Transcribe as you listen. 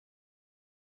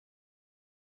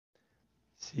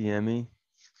TME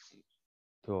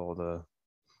to all the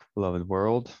beloved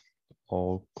world.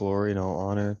 All glory and all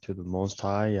honor to the Most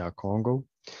High, Yah Congo.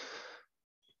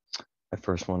 I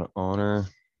first want to honor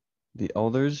the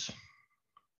elders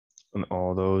and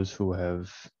all those who have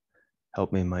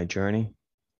helped me in my journey.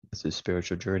 It's a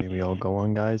spiritual journey we all go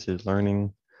on, guys, is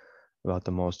learning about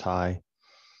the Most High.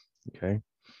 Okay.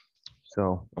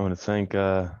 So I want to thank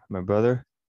my brother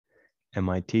and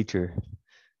my teacher,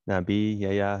 Nabi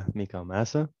Yaya Mikal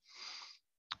Massa.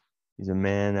 He's a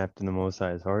man after the Most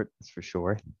High's heart, that's for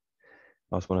sure.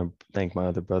 I also want to thank my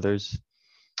other brothers,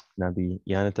 Nabi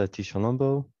Yanata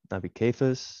Tishalombo, Nabi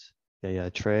Kefas,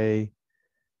 Yaya Trey,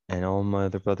 and all my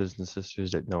other brothers and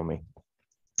sisters that know me.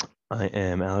 I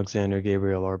am Alexander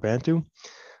Gabriel Arbantu.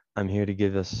 I'm here to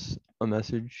give us a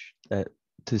message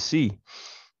to see,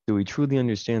 do we truly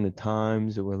understand the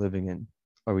times that we're living in?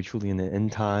 Are we truly in the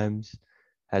end times?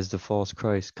 Has the false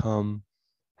Christ come?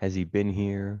 Has he been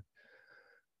here?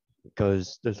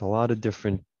 Because there's a lot of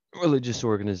different religious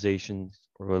organizations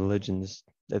or religions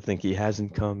that think he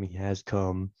hasn't come, he has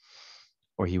come,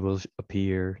 or he will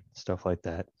appear, stuff like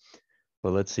that.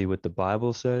 But let's see what the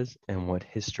Bible says and what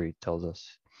history tells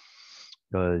us.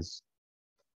 Because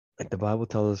like the Bible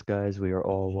tells us, guys, we are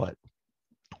all what?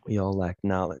 We all lack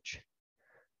knowledge.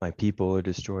 My people are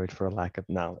destroyed for a lack of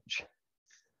knowledge.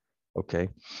 Okay,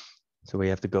 so we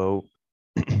have to go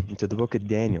into the book of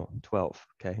Daniel 12,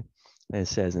 okay? And it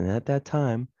says, and at that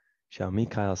time shall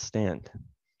Michael stand,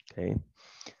 okay?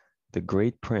 The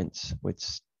great prince which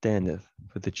standeth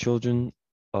for the children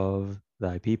of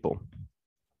thy people.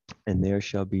 And there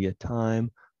shall be a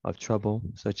time of trouble,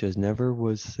 such as never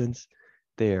was since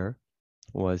there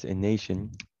was a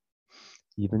nation,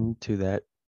 even to that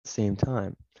same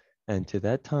time. And to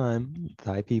that time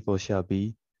thy people shall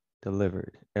be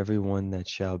delivered, every one that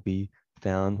shall be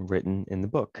found written in the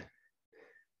book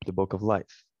of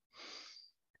life.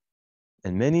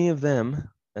 And many of them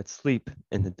that sleep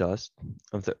in the dust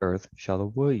of the earth shall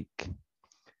awake,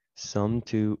 some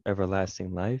to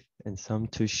everlasting life, and some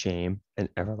to shame and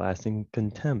everlasting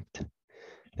contempt.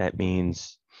 That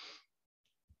means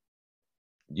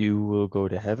you will go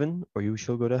to heaven or you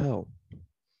shall go to hell.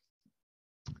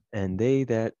 And they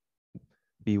that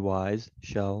be wise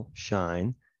shall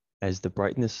shine as the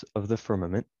brightness of the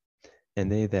firmament,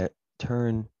 and they that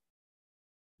turn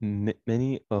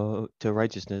many to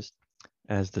righteousness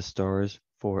as the stars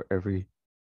forever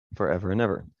and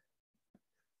ever.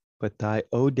 But thou,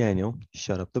 O Daniel,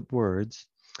 shut up the words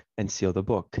and seal the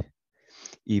book,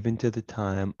 even to the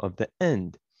time of the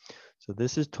end. So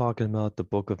this is talking about the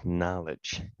book of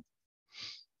knowledge,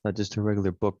 not just a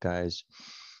regular book, guys.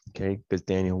 Okay, because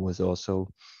Daniel was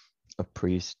also a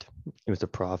priest, he was a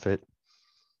prophet.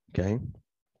 Okay,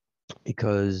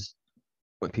 because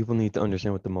what people need to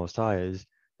understand what the Most High is,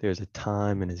 there's a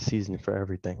time and a season for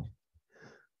everything.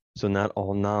 So not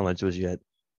all knowledge was yet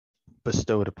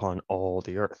bestowed upon all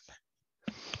the earth.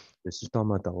 This is talking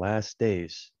about the last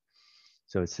days.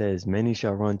 So it says, many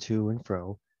shall run to and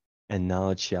fro, and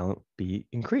knowledge shall be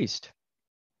increased.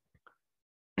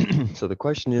 So the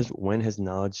question is, when has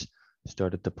knowledge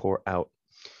started to pour out?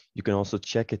 You can also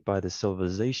check it by the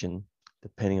civilization,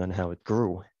 depending on how it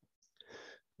grew.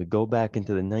 We go back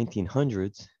into the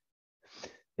 1900s,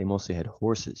 they mostly had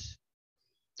horses.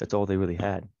 That's all they really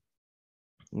had.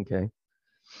 Okay.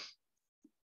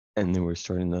 And then we're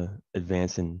starting to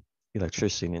advance in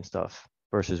electricity and stuff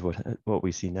versus what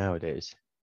we see nowadays.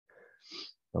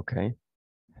 Okay.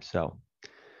 So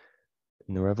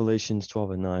in the Revelations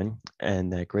 12 and 9,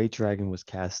 and that great dragon was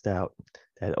cast out,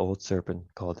 that old serpent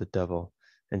called the devil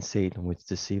and Satan, which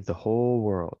deceived the whole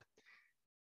world.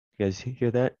 You guys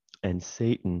hear that? And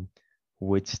Satan,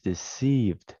 which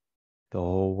deceived the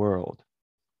whole world.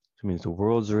 So it means the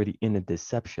world's already in a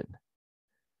deception.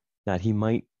 Not he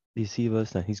might deceive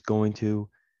us, not he's going to.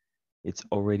 It's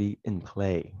already in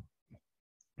play.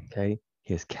 Okay?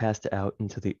 He is cast out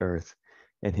into the earth,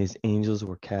 and his angels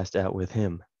were cast out with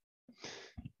him.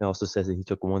 It also says that he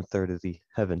took 1/3 of the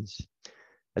heavens.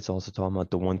 That's also talking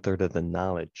about the 1/3 of the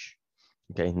knowledge.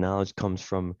 Okay, knowledge comes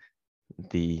from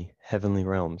the heavenly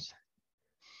realms.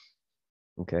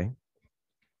 Okay,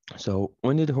 so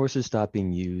when did horses stop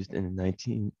being used in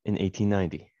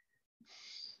 1890?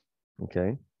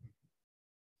 Okay,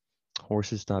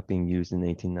 horses stopped being used in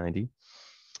 1890.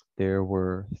 There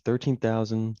were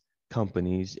 13,000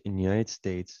 companies in the United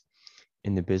States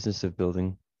in the business of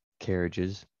building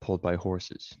carriages pulled by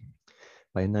horses.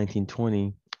 By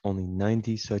 1920, only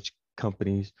 90 such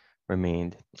companies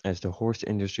remained. As the horse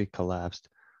industry collapsed,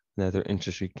 another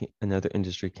industry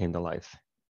came to life.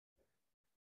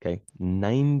 Okay,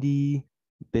 90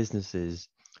 businesses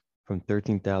from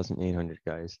 13,800,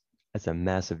 guys. That's a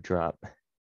massive drop.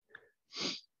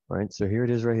 All right, so here it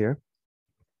is right here.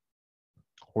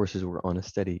 Horses were on a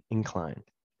steady incline.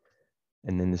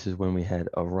 And then this is when we had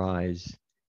a rise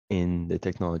in the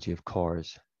technology of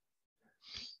cars.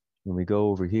 When we go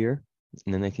over here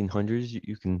in the 1900s,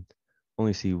 you can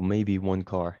only see maybe one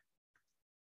car.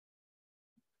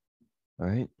 All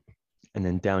right. And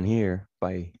then down here,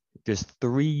 by just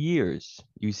 3 years,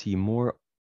 you see more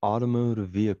automotive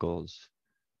vehicles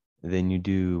than you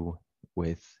do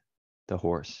with the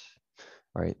horse.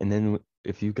 All right. And then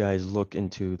if you guys look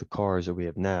into the cars that we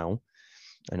have now,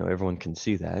 I know everyone can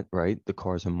see that, right? The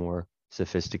cars are more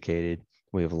sophisticated.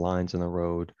 We have lines on the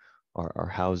road. Our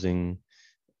housing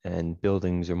and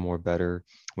buildings are more better.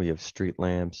 We have street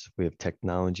lamps. We have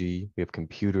technology. We have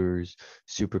computers,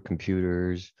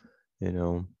 supercomputers. You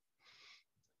know,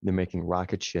 they're making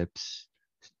rocket ships.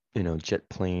 You know, jet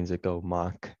planes that go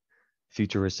Mach,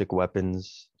 futuristic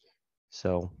weapons.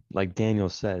 So, like Daniel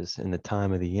says, in the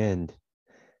time of the end,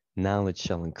 knowledge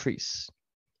shall increase.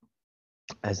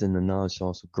 As in the knowledge shall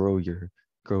also grow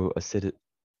a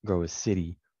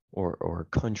city or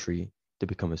a country to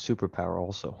become a superpower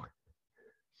also.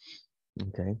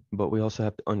 Okay. But we also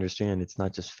have to understand it's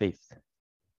not just faith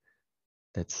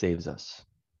that saves us.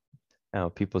 Now,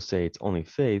 people say it's only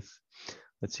faith.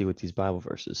 Let's see what these Bible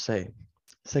verses say.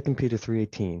 2 Peter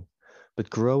 3:18, but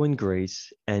grow in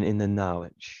grace and in the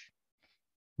knowledge.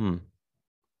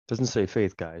 Doesn't say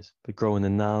faith, guys, but grow in the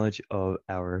knowledge of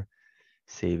our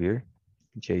Savior,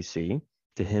 JC.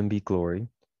 To him be glory,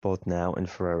 both now and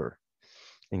forever.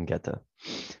 In Geta.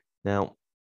 Now,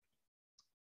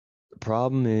 the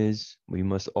problem is we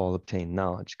must all obtain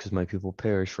knowledge because my people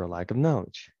perish for a lack of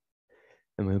knowledge.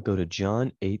 And we'll go to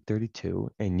John 8:32,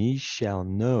 and ye shall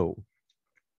know.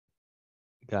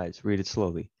 Guys, read it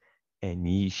slowly. And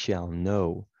ye shall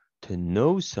know. To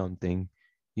know something,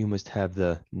 you must have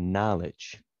the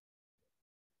knowledge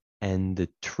and the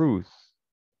truth.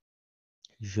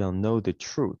 You shall know the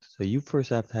truth. So you first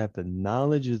have to have the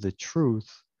knowledge of the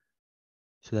truth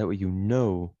so that way you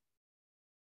know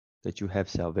that you have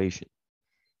salvation.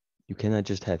 You cannot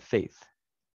just have faith.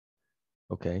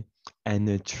 Okay? And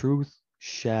the truth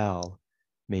shall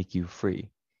make you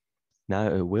free.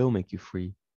 Now it will make you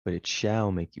free, but it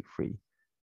shall make you free.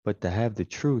 But to have the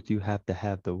truth, you have to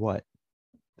have the what?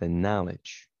 The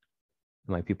knowledge.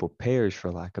 My people perish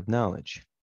for lack of knowledge.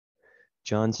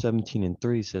 John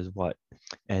 17:3 says what?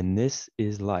 And this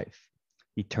is life,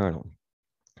 eternal,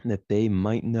 that they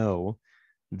might know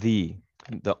the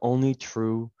only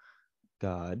true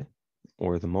God,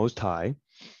 or the Most High,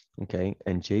 okay,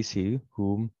 and JC,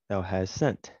 whom thou hast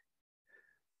sent.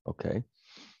 Okay.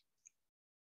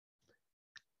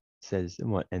 Says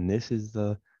what? And this is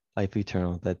the life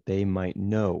eternal, that they might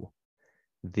know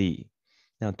thee.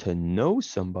 Now, to know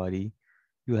somebody,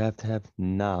 you have to have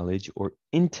knowledge or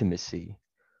intimacy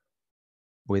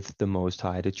with the Most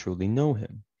High to truly know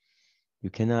him. You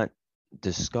cannot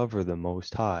discover the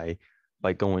Most High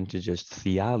by going to just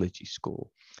theology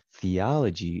school.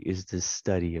 Theology is the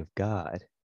study of God.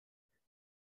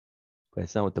 But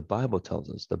it's not what the Bible tells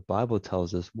us. The Bible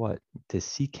tells us what? To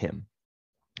seek him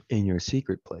in your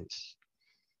secret place.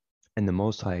 And the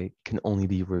Most High can only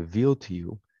be revealed to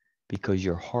you because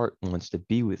your heart wants to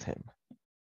be with him.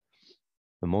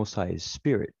 The Most High is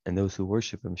spirit, and those who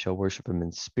worship him shall worship him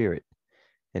in spirit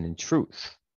and in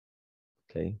truth.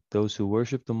 Okay, those who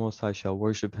worship the Most High shall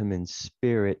worship him in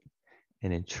spirit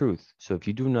and in truth. So if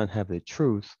you do not have the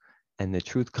truth, and the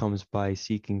truth comes by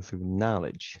seeking through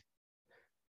knowledge.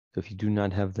 So if you do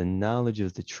not have the knowledge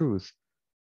of the truth,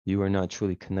 you are not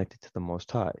truly connected to the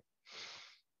Most High.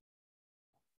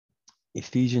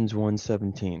 Ephesians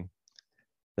 1:17,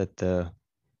 that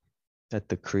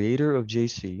the creator of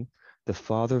JC, the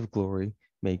Father of glory,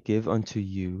 may give unto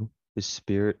you the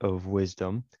spirit of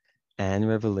wisdom and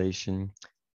revelation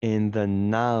in the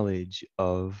knowledge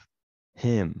of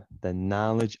him, the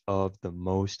knowledge of the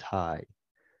Most High,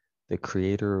 the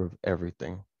creator of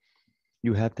everything.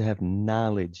 You have to have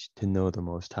knowledge to know the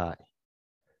Most High.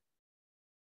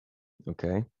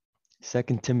 Okay?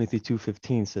 2 Timothy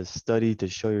 2:15 says, study to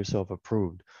show yourself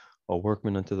approved, a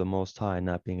workman unto the Most High,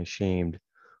 not being ashamed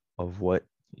of what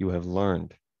you have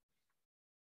learned.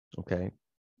 Okay?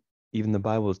 Even the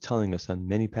Bible is telling us on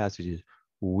many passages,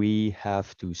 we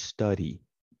have to study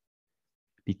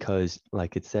because,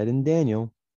 like it said in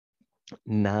Daniel,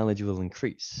 knowledge will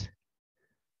increase.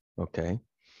 Okay?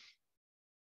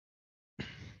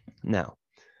 Now,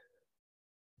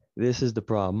 this is the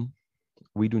problem.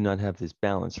 We do not have this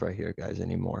balance right here, guys,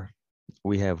 anymore.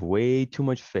 We have way too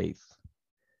much faith,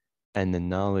 and the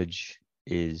knowledge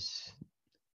is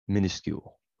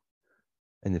minuscule.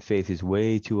 and the faith is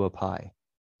way too up high.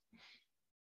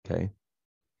 Okay.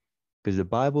 Because the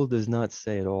Bible does not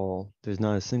say at all, there's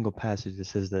not a single passage that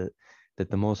says that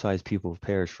the Most High's people have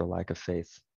perished for lack of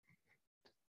faith.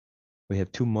 We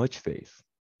have too much faith.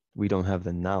 We don't have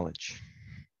the knowledge.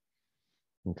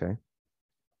 Okay.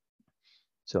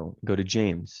 So go to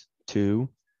James 2,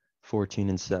 14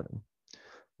 and 7.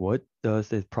 What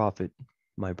does it profit,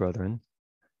 my brethren,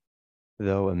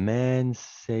 though a man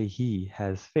say he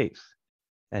has faith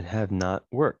and have not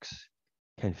works?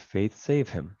 Can faith save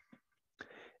him?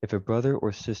 If a brother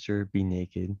or sister be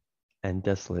naked and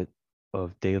desolate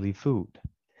of daily food,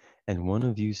 and one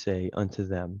of you say unto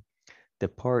them,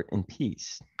 Depart in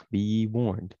peace, be ye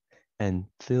warned, and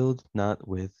filled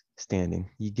notwithstanding,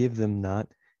 ye give them not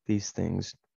these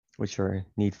things which are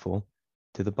needful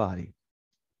to the body,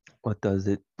 what does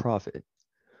it profit?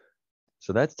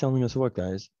 So that's telling us what,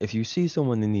 guys? If you see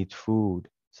someone that needs food,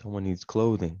 someone needs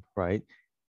clothing, right?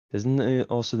 Doesn't it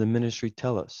also the ministry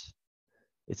tell us?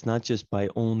 It's not just by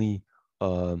only,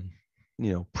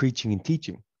 preaching and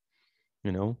teaching,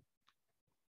 you know,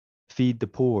 feed the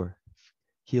poor,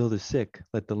 heal the sick,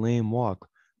 let the lame walk,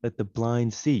 let the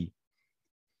blind see.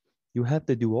 You have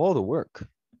to do all the work,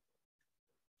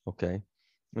 okay?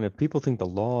 And if people think the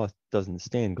law doesn't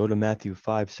stand, go to Matthew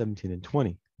 5, 17 and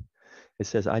 20. It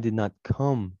says, I did not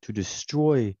come to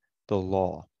destroy the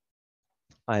law.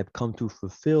 I have come to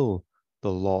fulfill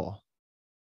the law,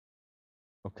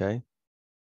 okay?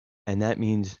 And that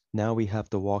means now we have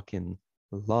to walk in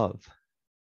love,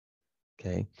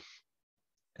 okay?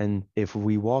 And if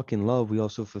we walk in love, we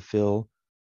also fulfill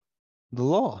the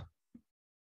law,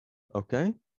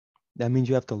 okay? That means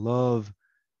you have to love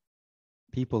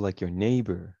people like your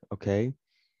neighbor, okay?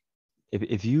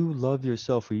 If you love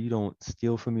yourself, or you don't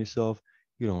steal from yourself,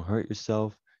 you don't hurt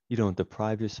yourself, you don't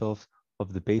deprive yourself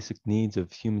of the basic needs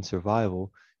of human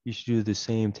survival, you should do the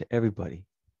same to everybody,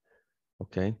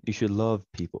 okay? You should love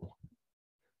people,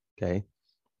 okay?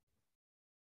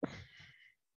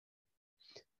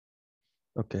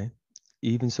 Okay.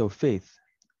 Even so, faith,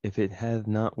 if it hath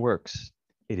not works,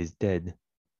 it is dead,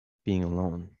 being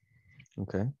alone.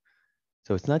 Okay.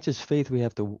 So it's not just faith we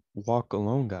have to walk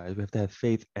alone, guys. We have to have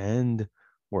faith and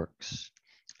works.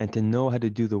 And to know how to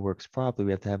do the works properly,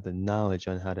 we have to have the knowledge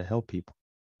on how to help people.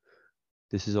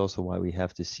 This is also why we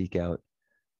have to seek out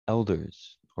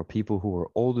elders or people who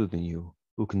are older than you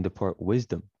who can depart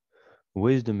wisdom.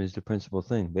 Wisdom is the principal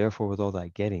thing. Therefore, with all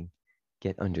that getting,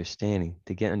 get understanding.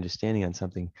 To get understanding on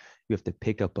something, you have to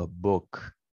pick up a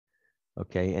book,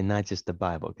 okay? And not just the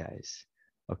Bible, guys.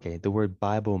 Okay, the word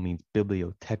Bible means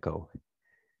biblioteco,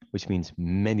 which means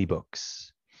many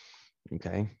books,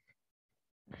 okay?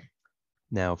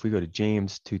 Now, if we go to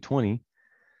James 2:20,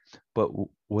 but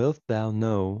wilt thou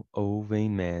know, O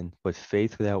vain man, but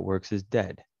faith without works is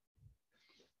dead,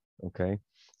 okay?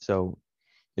 So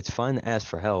it's fine to ask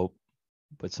for help,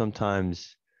 but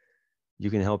sometimes you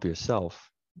can help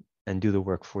yourself and do the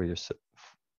work for yourself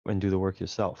and do the work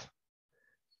yourself.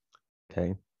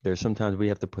 Okay. There's sometimes we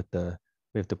have to put the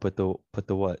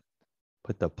what?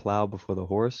 Put the plow before the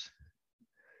horse,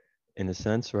 in a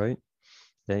sense, right?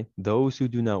 Okay. Those who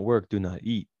do not work do not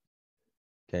eat.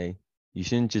 Okay. You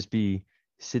shouldn't just be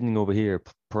sitting over here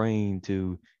praying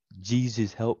to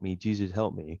Jesus help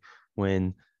me,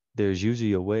 when there's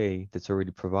usually a way that's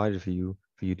already provided for you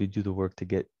to do the work to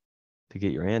get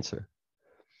your answer.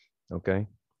 Okay.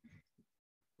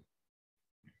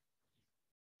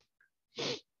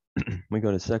 We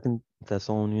go to 2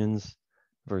 Thessalonians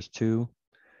verse 2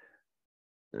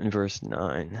 and verse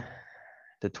 9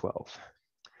 to 12.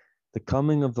 The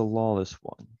coming of the lawless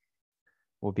one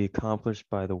will be accomplished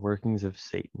by the workings of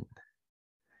Satan,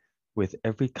 with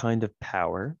every kind of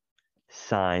power,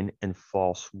 sign, and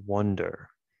false wonder.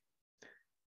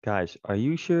 Guys, are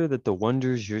you sure that the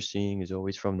wonders you're seeing is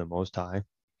always from the Most High?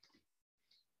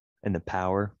 And the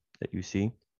power that you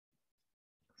see?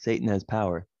 Satan has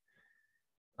power.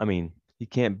 I mean, he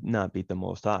can't not beat the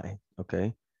Most High,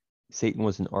 okay? Satan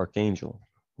was an archangel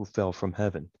who fell from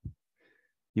heaven.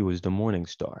 He was the morning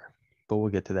star, but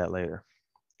we'll get to that later.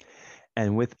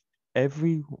 And with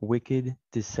every wicked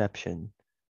deception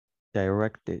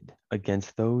directed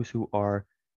against those who are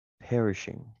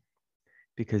perishing,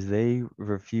 because they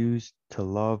refuse to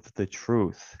love the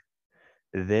truth.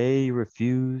 They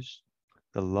refuse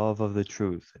the love of the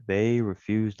truth. They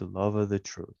refuse the love of the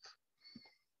truth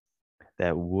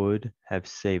that would have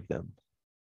saved them.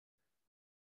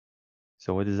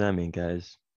 So what does that mean,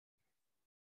 guys?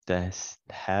 To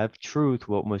have truth,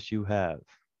 what must you have?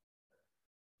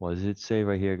 What does it say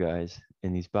right here, guys,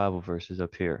 in these Bible verses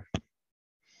up here?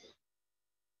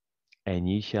 And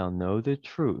ye shall know the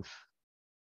truth,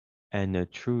 and the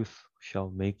truth shall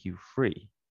make you free.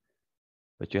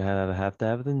 But you have to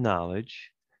have the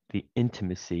knowledge, the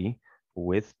intimacy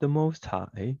with the Most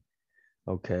High,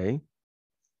 okay?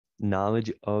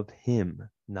 Knowledge of Him,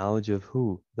 knowledge of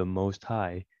who? The Most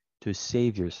High, to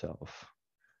save yourself,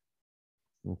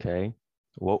 okay?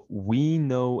 What we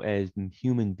know as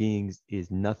human beings is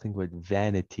nothing but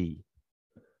vanity,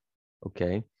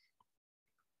 okay?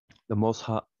 The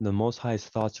Most High's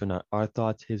thoughts are not our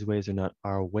thoughts, His ways are not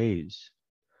our ways,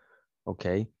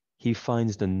 okay? He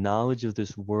finds the knowledge of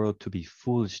this world to be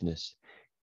foolishness.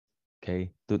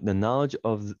 Okay, the knowledge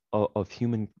of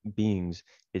human beings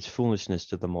is foolishness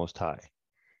to the Most High.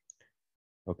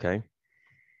 Okay,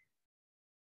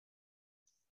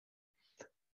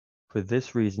 for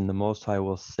this reason, the Most High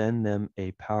will send them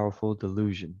a powerful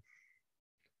delusion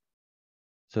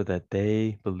so that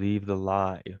they believe the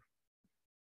lie.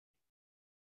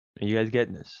 Are you guys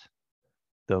getting this?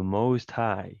 The Most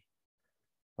High,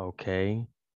 okay,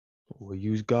 we'll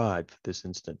use God for this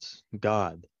instance.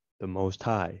 God, the Most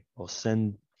High, will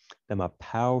send them a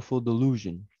powerful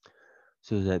delusion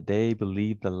so that they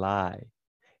believe the lie,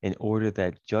 in order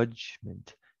that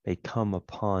judgment may come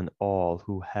upon all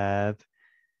who have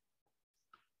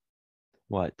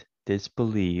what?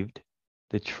 Disbelieved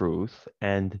the truth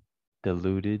and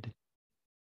deluded,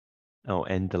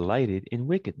 and delighted in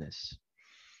wickedness.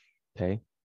 Okay?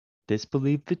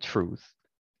 Disbelieved the truth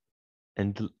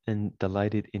and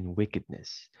delighted in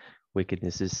wickedness.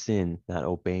 Wickedness is sin, not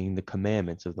obeying the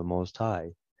commandments of the Most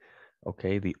High.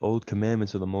 Okay? The old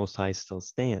commandments of the Most High still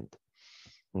stand.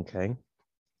 Okay?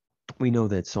 We know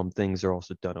that some things are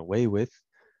also done away with,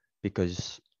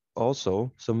 because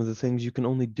also some of the things you can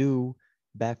only do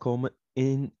back home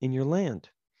in your land.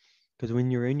 Because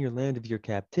when you're in your land of your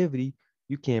captivity,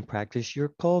 you can't practice your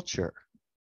culture.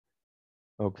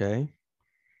 Okay?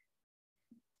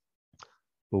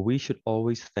 But we should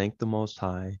always thank the Most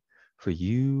High for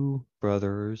you,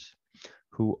 brothers,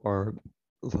 who are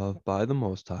loved by the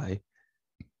Most High,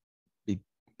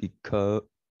 because,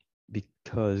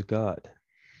 because God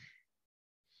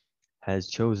has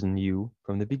chosen you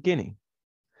from the beginning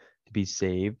to be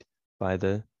saved by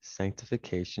the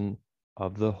sanctification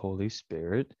of the Holy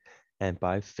Spirit and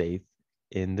by faith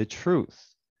in the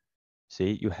truth.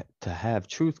 See, to have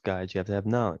truth, guys, you have to have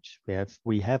knowledge.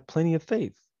 We have plenty of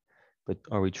faith, but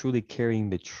are we truly carrying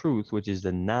the truth, which is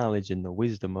the knowledge and the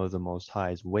wisdom of the Most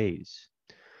High's ways?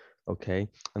 Okay,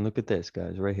 and look at this,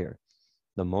 guys, right here.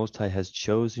 The Most High has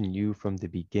chosen you from the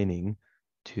beginning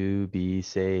to be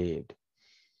saved.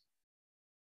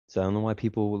 So I don't know why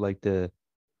people would like to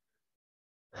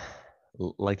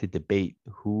debate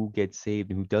who gets saved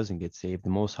and who doesn't get saved. The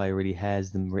Most High already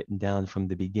has them written down from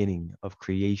the beginning of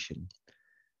creation.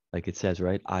 Like it says,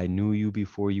 right? I knew you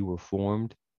before you were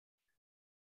formed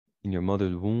in your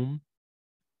mother's womb.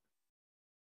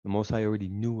 The Most High already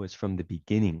knew us from the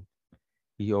beginning.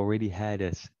 He already had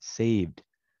us saved.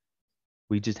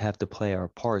 We just have to play our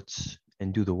parts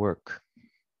and do the work.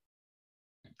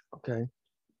 Okay.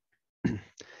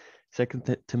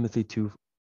 Timothy 2,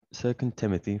 2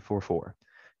 Timothy 4:4.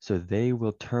 So they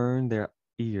will turn their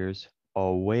ears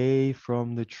away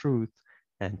from the truth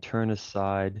and turn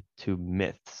aside to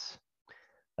myths,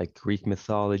 like Greek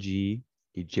mythology,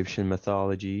 Egyptian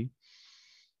mythology.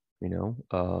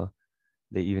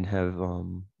 They even have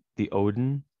the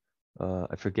Odin.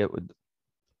 I forget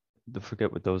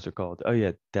what those are called. Oh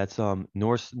yeah, that's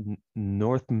Norse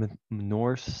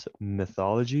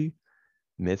mythology,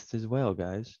 myths as well,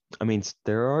 guys. I mean,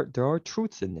 there are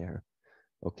truths in there,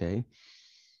 okay?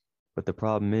 But the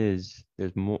problem is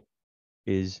there's more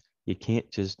is you can't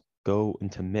just go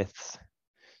into myths.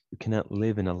 You cannot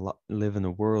live in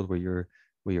a world where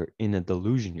you're in a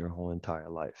delusion your whole entire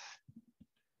life.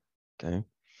 Okay?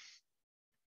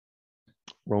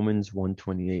 Romans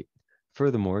 1:28.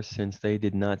 Furthermore, since they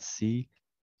did not see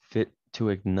fit to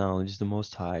acknowledge the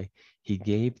Most High, he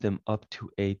gave them up to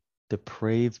a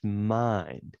depraved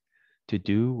mind to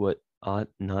do what ought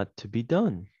not to be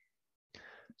done.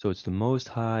 So it's the Most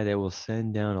High that will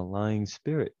send down a lying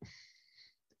spirit.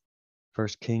 1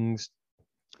 Kings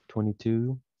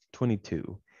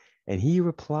 22:22. And he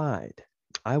replied,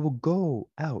 I will go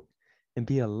out and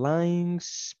be a lying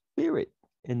spirit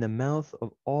in the mouth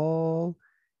of all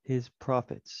his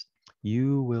prophets.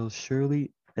 You will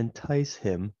surely entice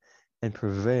him and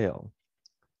prevail,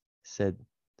 said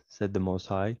the Most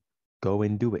High. Go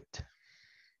and do it.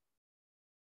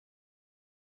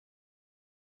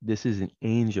 This is an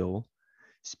angel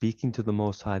speaking to the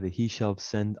Most High that he shall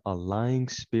send a lying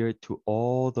spirit to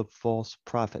all the false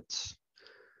prophets.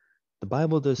 The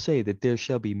Bible does say that there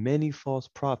shall be many false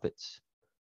prophets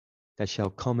that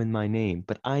shall come in my name,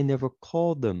 but I never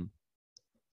called them.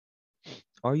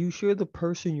 Are you sure the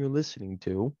person you're listening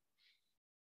to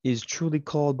is truly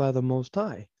called by the Most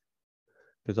High?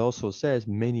 It also says,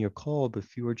 many are called, but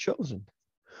few are chosen.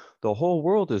 The whole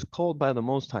world is called by the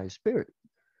Most High Spirit,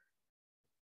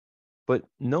 but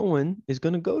no one is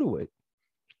going to go to it.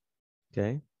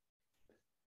 Okay?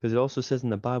 Because it also says in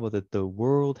the Bible that the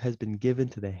world has been given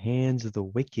to the hands of the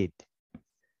wicked.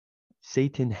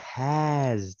 Satan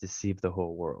has deceived the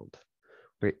whole world.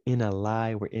 We're in a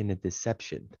lie, we're in a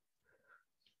deception.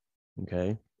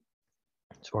 Okay?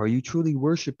 So are you truly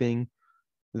worshiping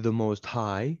the Most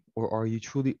High, or are you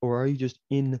just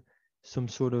in some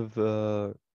sort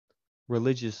of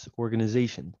religious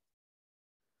organization?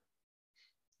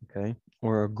 Okay?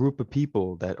 Or a group of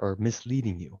people that are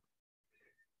misleading you?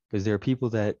 Because there are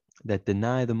people that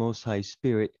deny the Most High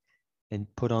Spirit and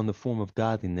put on the form of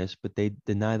godliness, but they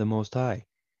deny the Most High.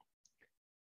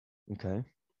 Okay.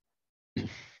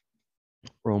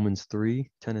 Romans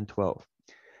 3:10 and 12.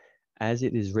 As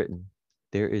it is written,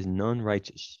 there is none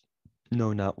righteous,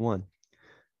 no, not one.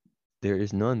 There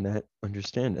is none that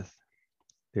understandeth.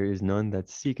 There is none that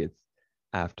seeketh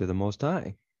after the Most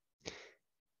High.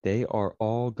 They are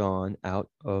all gone out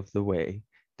of the way.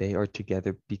 They are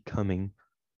together becoming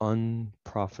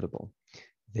unprofitable.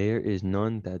 There is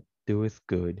none that doeth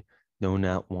good, no,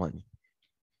 not one.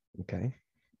 Okay.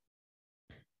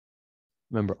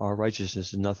 Remember, our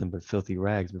righteousness is nothing but filthy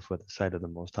rags before the sight of the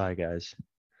Most High, guys.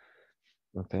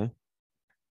 Okay.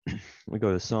 We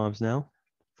go to Psalms now,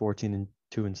 14 and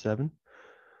 2 and 7.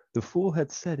 The fool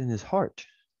had said in his heart.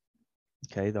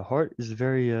 Okay, the heart is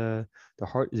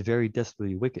very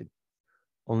desperately wicked.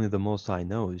 Only the Most High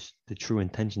knows the true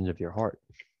intentions of your heart.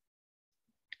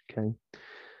 Okay.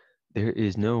 There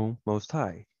is no Most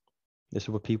High. This is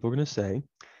what people are going to say.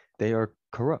 They are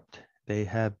corrupt. They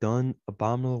have done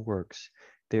abominable works.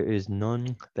 There is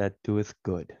none that doeth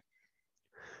good.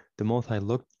 The Most High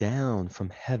looked down from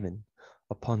heaven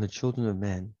upon the children of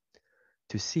men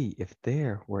to see if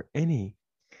there were any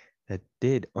that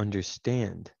did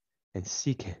understand and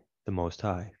seek the Most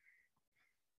High.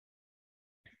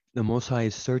 The Most High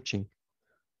is searching.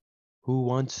 Who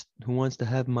wants to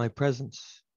have my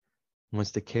presence? Who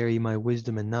wants to carry my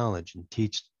wisdom and knowledge and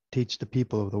teach the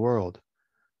people of the world?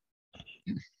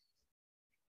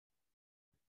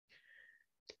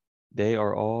 They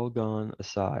are all gone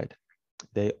aside.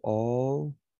 They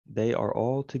are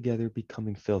all together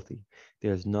becoming filthy.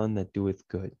 There is none that doeth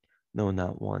good, no,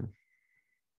 not one.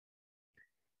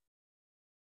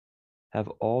 Have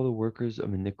all the workers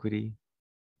of iniquity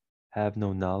have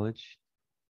no knowledge,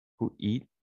 who eat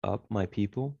up my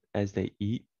people as they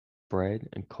eat bread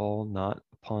and call not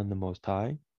upon the Most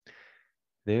High?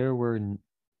 There were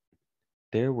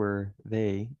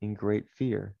they in great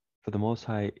fear, for the Most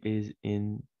High is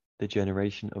in the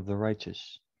generation of the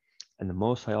righteous. And the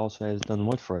Most High also has done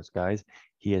what for us, guys?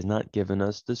 He has not given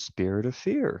us the spirit of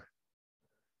fear.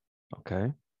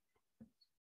 Okay?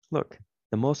 Look,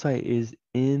 the Most High is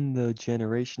in the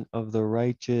generation of the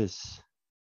righteous,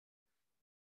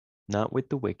 not with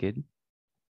the wicked.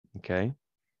 Okay?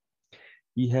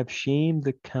 Ye have shamed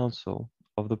the counsel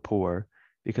of the poor,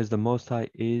 because the Most High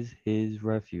is his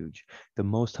refuge. The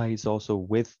Most High is also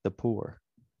with the poor.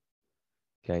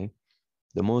 Okay?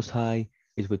 The Most High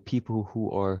is with people who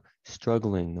are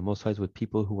struggling. The Most High is with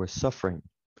people who are suffering.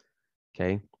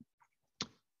 Okay?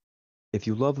 If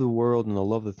you love the world and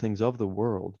love the things of the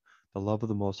world, the love of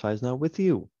the Most High is not with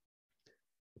you.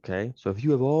 Okay? So if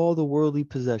you have all the worldly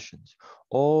possessions,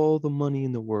 all the money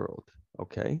in the world,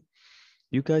 okay?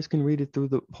 You guys can read it through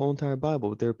the whole entire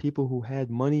Bible. There are people who had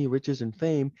money, riches, and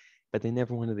fame, but they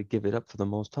never wanted to give it up for the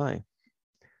Most High,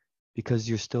 because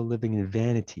you're still living in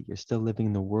vanity. You're still living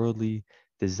in the worldly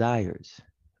desires.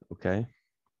 Okay?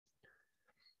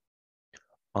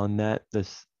 On that,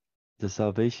 the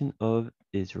salvation of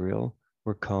Israel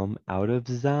will come out of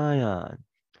Zion,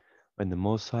 when the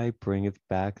Most High bringeth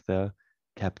back the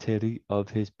captivity of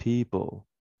his people.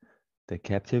 The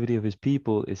captivity of his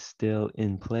people is still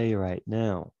in play right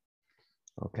now.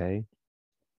 Okay?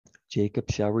 Jacob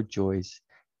shall rejoice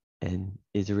and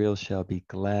Israel shall be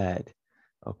glad.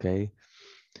 Okay?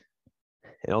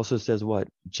 It also says what?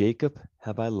 Jacob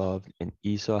have I loved and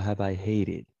Esau have I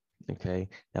hated. Okay?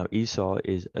 Now Esau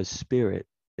is a spirit.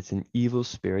 It's an evil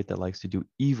spirit that likes to do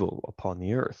evil upon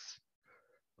the earth.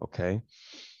 Okay?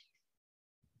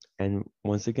 And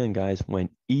once again, guys, when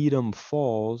Edom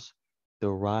falls, the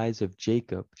rise of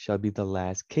Jacob shall be the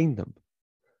last kingdom.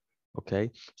 Okay?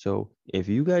 So if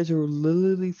you guys are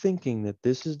literally thinking that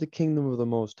this is the kingdom of the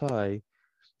Most High,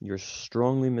 you're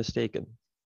strongly mistaken.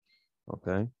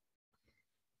 Okay?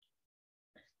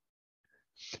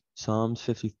 Psalms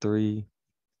 53,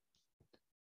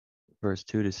 verse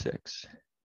 2 to 6.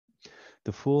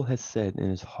 The fool has said in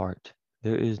his heart,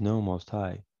 there is no Most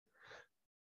High.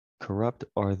 Corrupt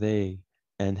are they,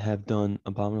 and have done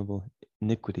abominable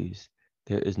iniquities.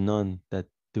 There is none that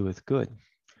doeth good.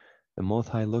 The Most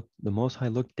High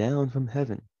looked down from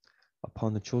heaven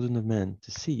upon the children of men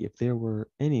to see if there were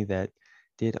any that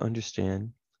did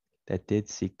understand, that did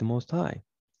seek the Most High.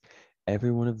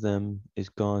 Every one of them is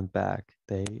gone back.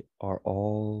 They are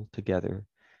all together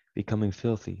becoming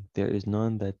filthy. There is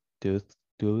none that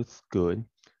doeth good,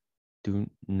 do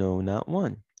no, not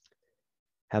one.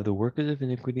 Have the workers of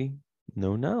iniquity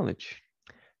no knowledge?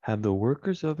 Have the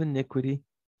workers of iniquity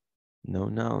no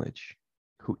knowledge,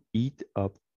 who eat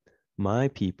up my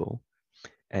people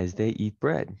as they eat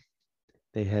bread?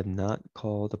 They have not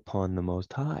called upon the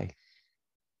Most High.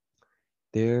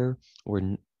 There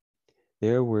were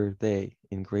there were they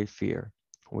in great fear,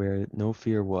 where no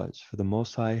fear was, for the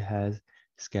Most High has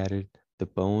scattered the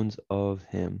bones of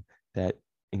him that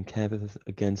encampeth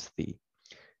against thee.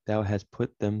 Thou hast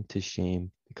put them to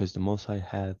shame, because the Most High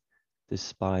hath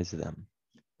despised them.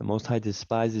 The Most High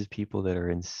despises people that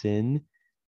are in sin.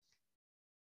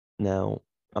 Now,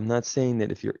 I'm not saying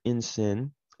that if you're in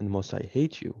sin and the Most High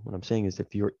hates you. What I'm saying is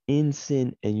if you're in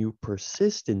sin and you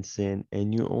persist in sin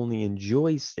and you only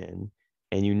enjoy sin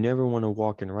and you never want to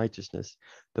walk in righteousness,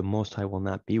 the Most High will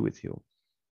not be with you,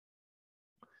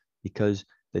 because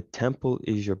the temple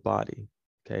is your body.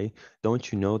 Okay. Don't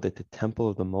you know that the temple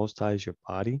of the Most High is your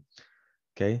body?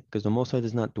 Okay. Because the Most High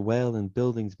does not dwell in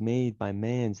buildings made by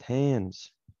man's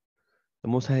hands. The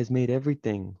Most High has made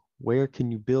everything. Where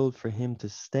can you build for him to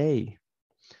stay?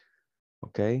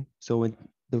 Okay. So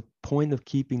the point of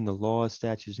keeping the laws,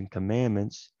 statutes, and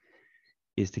commandments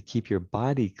is to keep your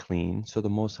body clean so the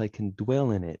Most High can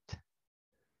dwell in it.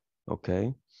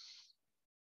 Okay.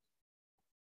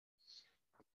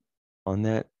 On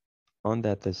that,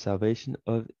 the salvation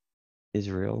of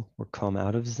Israel will come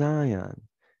out of Zion.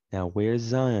 Now, where's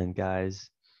Zion, guys?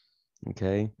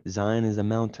 Okay. Zion is a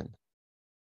mountain.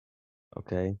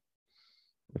 Okay.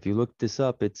 If you look this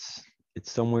up, it's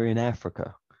somewhere in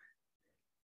Africa.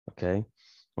 Okay.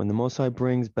 When the Most High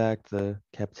brings back the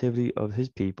captivity of his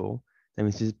people, that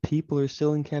means his people are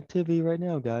still in captivity right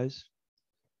now, guys.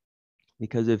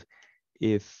 Because if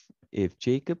if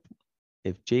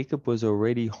Jacob was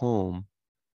already home,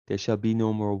 there shall be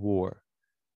no more war.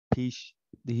 Peace.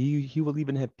 He will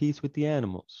even have peace with the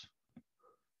animals.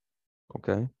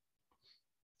 Okay.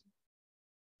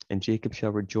 And Jacob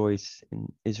shall rejoice, and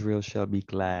Israel shall be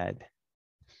glad.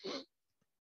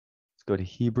 Let's go to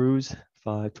Hebrews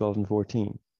 5:12 and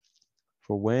 14.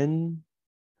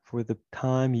 For the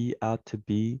time ye ought to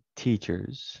be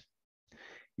teachers,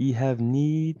 ye have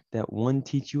need that one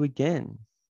teach you again,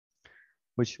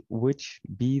 which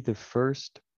be the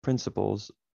first principles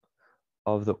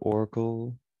of the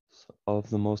oracles of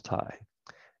the Most High,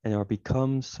 and are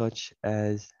become such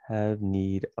as have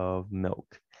need of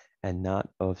milk, and not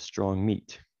of strong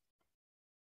meat.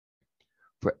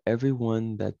 For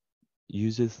everyone that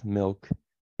useth milk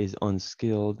is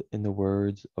unskilled in the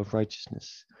words of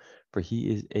righteousness, for he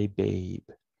is a babe.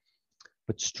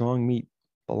 But strong meat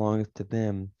belongeth to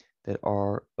them that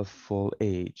are of full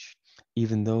age,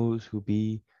 even those who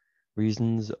be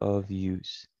reasons of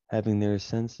use, having their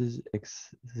senses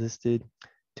existed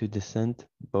to dissent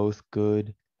both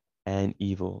good and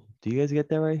evil. Do you guys get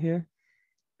that right here?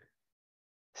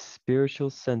 Spiritual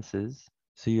senses.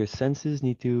 So your senses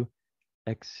need to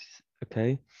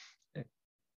okay.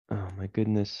 Oh my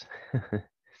goodness.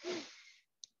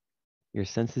 Your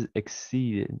senses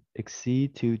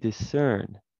exceed to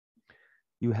discern.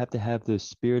 You have to have the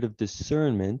spirit of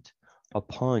discernment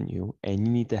upon you, and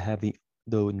you need to have the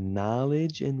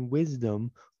knowledge and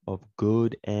wisdom of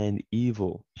good and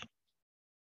evil.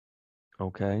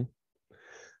 Okay?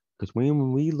 Because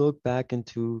when we look back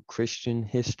into Christian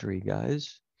history,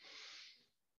 guys,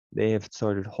 they have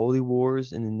started holy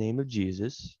wars in the name of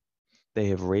Jesus. They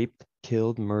have raped,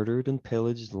 killed, murdered, and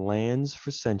pillaged lands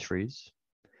for centuries.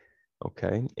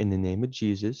 Okay, in the name of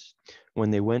Jesus.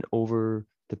 When they went over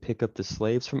to pick up the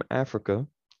slaves from Africa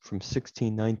from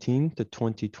 1619 to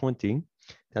 2020,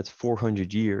 that's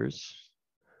 400 years.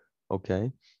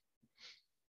 Okay.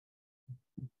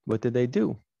 What did they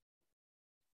do?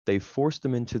 They forced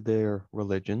them into their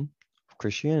religion of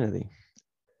Christianity.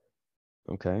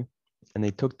 Okay. And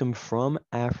they took them from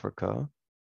Africa,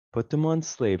 put them on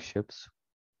slave ships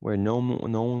where no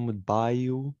one would buy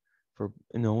you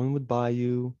no one would buy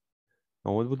you,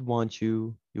 no one would want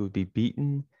you. You would be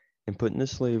beaten and put into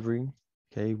slavery.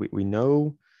 Okay, we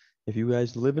know if you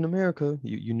guys live in America,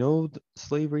 you know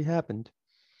slavery happened.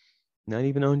 not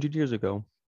even 100 years ago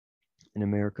in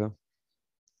America.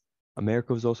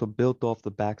 America was also built off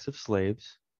the backs of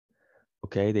slaves.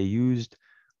 Okay, they used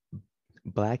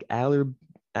black aller,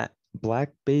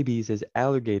 black babies as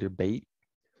alligator bait.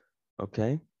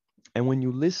 Okay, and when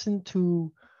you listen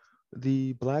to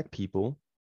the black people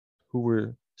who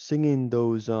were singing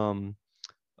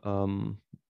um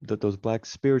those black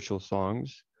spiritual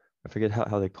songs, I forget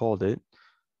how they called it,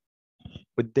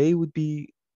 but they would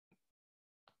be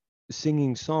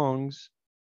singing songs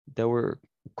that were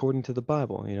according to the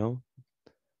Bible, you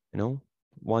know,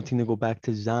 wanting to go back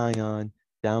to Zion,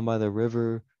 down by the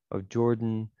river of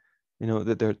Jordan,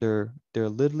 that they're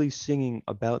literally singing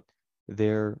about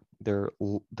their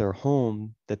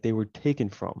home that they were taken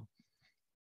from.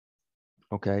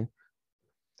 Okay.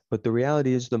 But the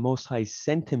reality is the Most High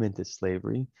sent him into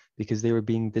slavery because they were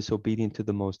being disobedient to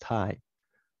the Most High.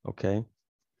 Okay.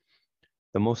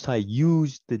 The Most High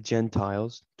used the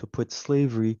Gentiles to put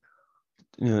slavery,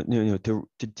 to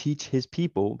teach his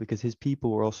people because his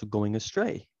people were also going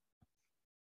astray.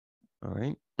 All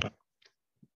right.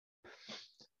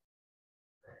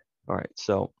 All right.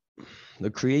 So the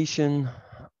creation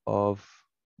of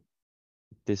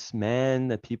this man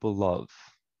that people love.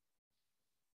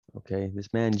 Okay.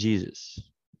 This man, Jesus.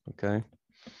 Okay.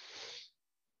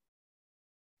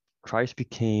 Christ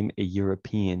became a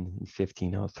European in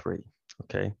 1503.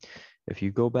 Okay. If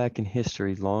you go back in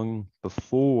history long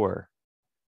before,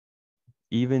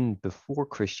 even before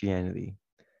Christianity,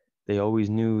 they always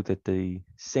knew that the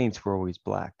saints were always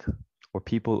black or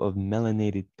people of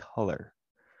melanated color.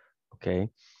 Okay.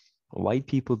 White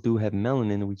people do have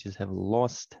melanin, we just have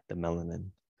lost the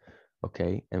melanin.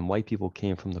 Okay. And white people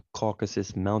came from the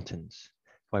Caucasus Mountains.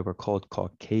 That's why we're called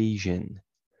Caucasian.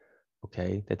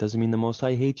 Okay. That doesn't mean the Most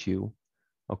High hates you.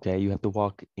 Okay. You have to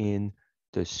walk in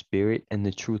the spirit and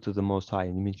the truth of the Most High.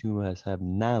 And it means you must have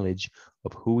knowledge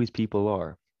of who his people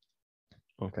are.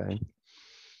 Okay.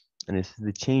 And this is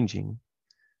the changing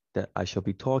that I shall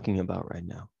be talking about right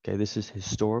now. Okay. This is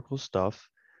historical stuff.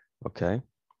 Okay.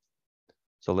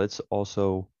 So let's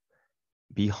also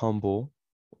be humble.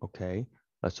 Okay.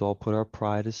 Let's all put our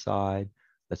pride aside.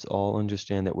 Let's all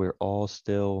understand that we're all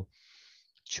still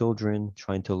children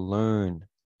trying to learn.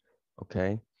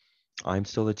 Okay. I'm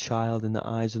still a child in the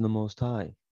eyes of the Most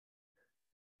High.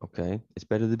 Okay. It's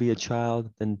better to be a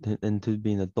child than to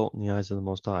be an adult in the eyes of the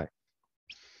Most High.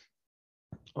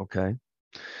 Okay.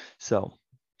 So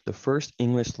the first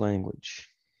English language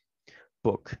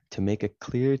book to make a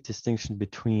clear distinction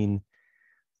between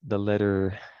the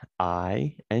letter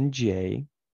I and J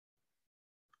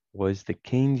was the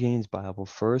King James Bible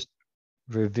First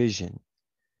Revision,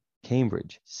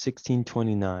 Cambridge,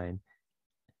 1629,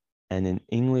 and an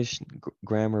English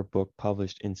grammar book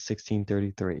published in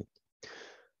 1633.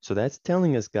 So that's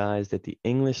telling us, guys, that the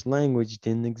English language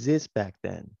didn't exist back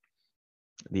then.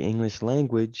 The English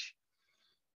language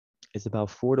is about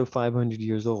 400 to 500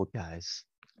 years old, guys.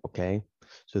 Okay?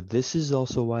 So this is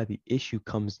also why the issue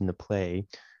comes into play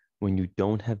when you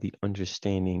don't have the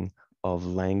understanding of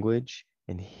language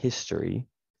and history.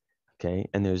 Okay?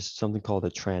 And there's something called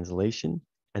a translation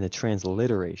and a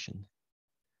transliteration.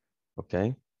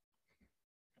 Okay?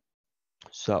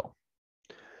 So,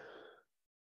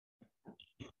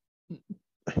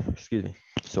 excuse me.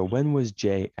 So when was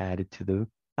J added to the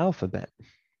alphabet?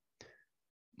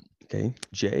 Okay,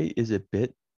 J is a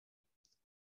bit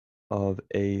of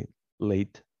a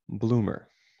late bloomer.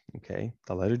 Okay,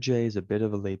 the letter J is a bit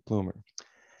of a late bloomer.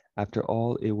 After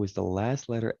all, it was the last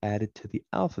letter added to the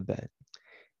alphabet.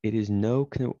 It is no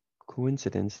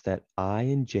coincidence that I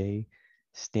and J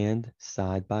stand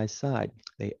side by side.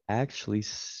 They actually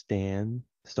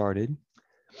started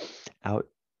out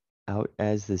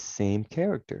as the same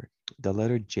character. The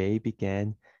letter J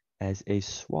began as a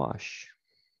swash,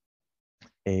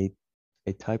 a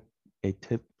a type a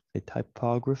tip a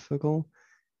typographical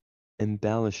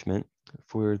embellishment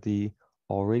for the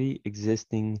already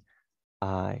existing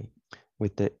I.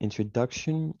 With the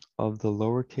introduction of the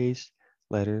lowercase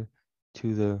letter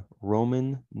to the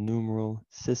Roman numeral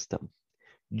system,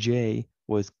 J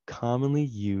was commonly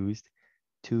used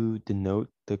to denote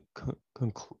the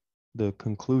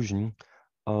conclusion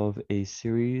of a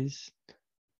series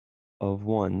of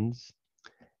ones,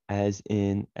 as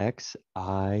in X,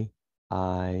 I,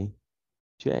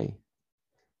 J,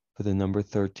 for the number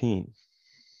 13.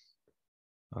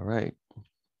 All right.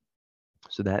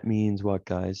 So that means what,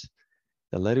 guys?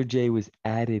 The letter J was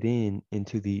added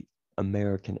into the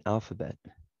American alphabet.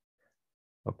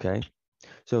 Okay.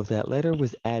 So if that letter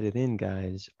was added in,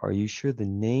 guys, are you sure the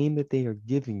name that they are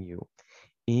giving you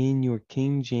in your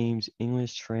King James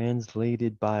English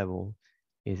translated Bible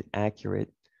is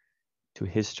accurate to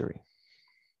history.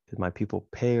 Because my people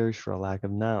perish for a lack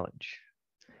of knowledge.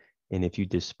 And if you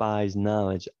despise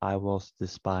knowledge, I will also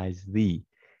despise thee.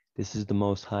 This is the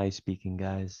Most High speaking,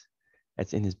 guys.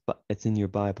 It's in your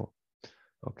Bible.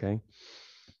 Okay.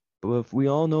 But if we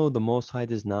all know the Most High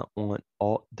does not want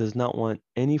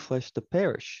any flesh to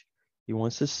perish. He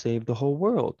wants to save the whole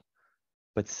world.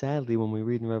 But sadly, when we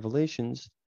read in Revelations,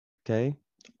 okay,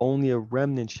 only a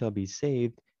remnant shall be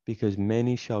saved, because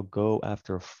many shall go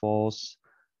after false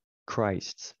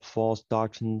Christs, false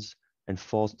doctrines, and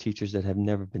false teachers that have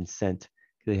never been sent.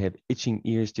 They have itching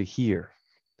ears to hear.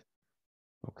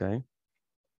 Okay.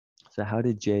 So how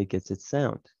did J get its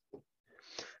sound?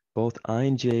 Both I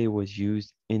and J was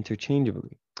used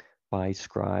interchangeably by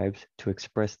scribes to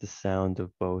express the sound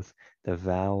of both the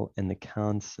vowel and the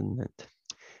consonant.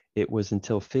 It was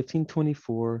until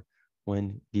 1524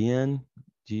 when Gian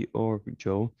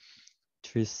Giorgio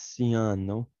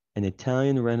Triciano, an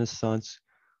Italian Renaissance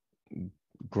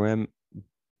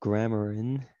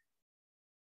grammarian,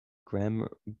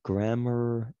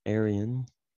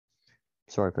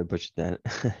 sorry if I butchered that,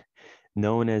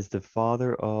 known as the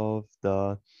father of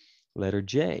the letter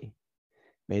J,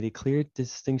 made a clear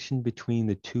distinction between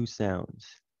the two sounds.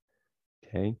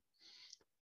 Okay.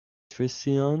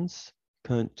 Trician's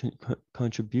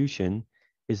contribution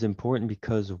is important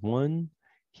because, one,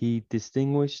 he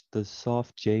distinguished the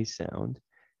soft J sound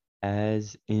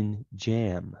as in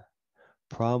jam,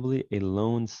 probably a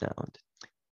lone sound.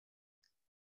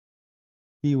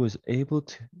 He was able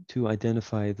to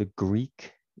identify the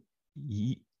Greek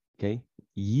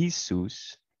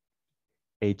Jesus,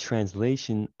 a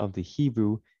translation of the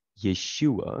Hebrew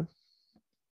Yeshua.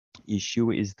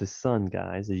 Yeshua is the Son,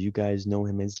 guys. As you guys know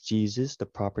him as Jesus, the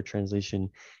proper translation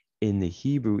in the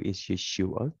Hebrew is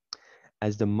Yeshua,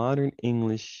 as the modern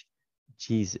English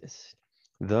Jesus.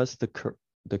 Thus, the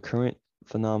current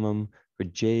phenomenon for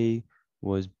J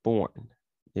was born.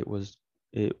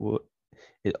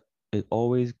 It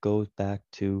always goes back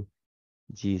to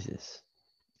Jesus.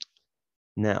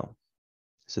 Now,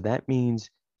 so that means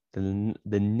the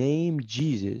name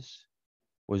Jesus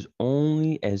was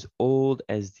only as old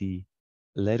as the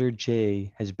letter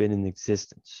J has been in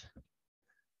existence.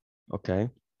 Okay.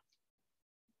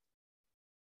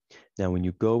 Now, when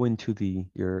you go into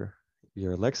your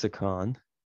lexicon,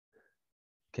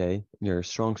 okay, your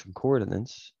Strong's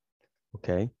Concordance,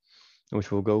 okay,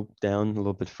 which will go down a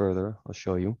little bit further, I'll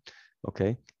show you.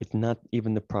 Okay, it's not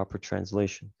even the proper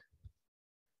translation.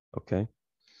 Okay,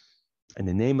 and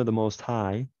the name of the Most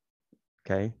High,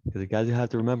 okay, because you guys have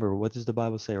to remember, what does the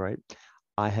Bible say, right?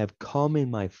 I have come in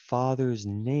my Father's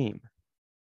name.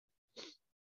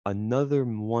 Another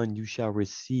one you shall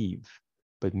receive,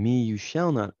 but me you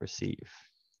shall not receive.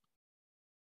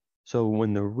 So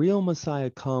when the real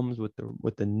Messiah comes with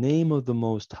the name of the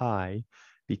Most High,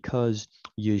 because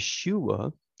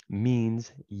Yeshua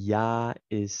means Yah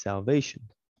is salvation.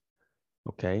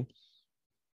 Okay.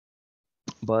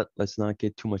 But let's not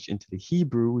get too much into the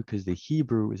Hebrew, because the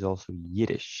Hebrew is also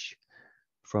Yiddish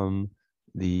from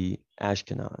the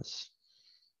Ashkenaz.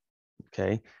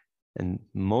 Okay. And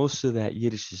most of that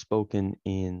Yiddish is spoken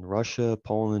in Russia,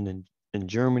 Poland, and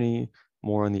Germany,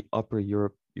 more on the upper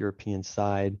European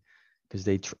side, because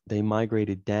they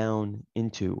migrated down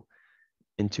into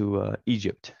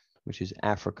Egypt, which is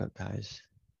Africa, guys.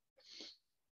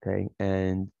 Okay,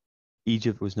 and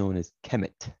Egypt was known as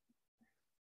Kemet.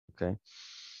 Okay,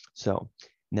 so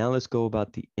now let's go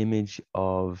about the image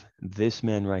of this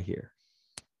man right here.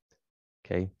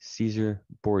 Okay, Caesar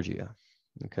Borgia.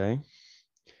 Okay,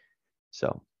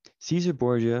 so Caesar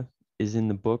Borgia is in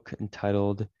the book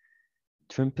entitled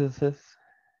Triptych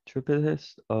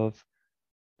of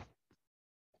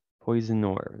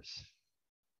Poisoners,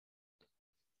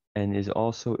 and is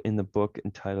also in the book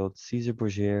entitled Caesar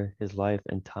Borgia, His Life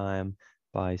and Time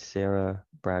by Sarah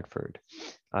Bradford.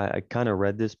 I kind of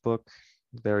read this book,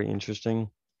 very interesting.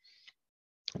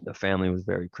 The family was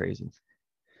very crazy.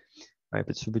 All right,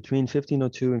 but so between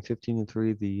 1502 and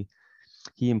 1503,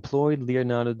 he employed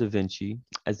Leonardo da Vinci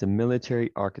as the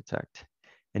military architect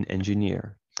and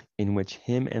engineer, in which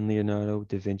him and Leonardo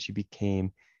da Vinci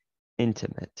became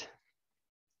intimate.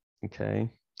 Okay,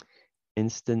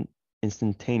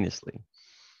 instantaneously.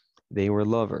 They were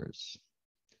lovers.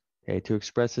 Okay, to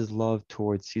express his love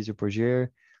towards Caesar Borgia,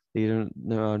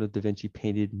 Leonardo da Vinci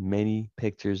painted many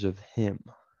pictures of him.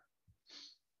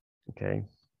 Okay.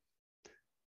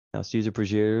 Now, Caesar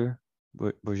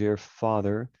Borgia's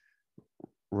father,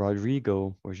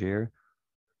 Rodrigo Borgia,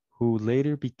 who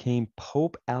later became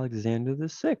Pope Alexander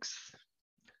VI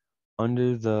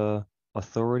under the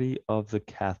authority of the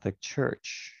Catholic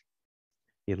Church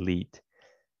elite,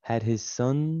 had his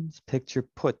son's picture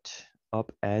put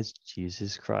up as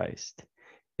Jesus Christ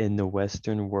in the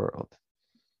Western world.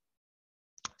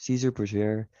 Caesar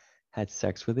Borgia had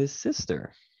sex with his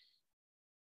sister.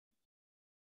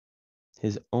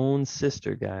 His own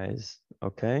sister, guys.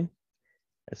 Okay?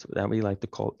 That's what we like to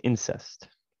call incest.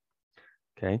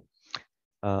 Okay?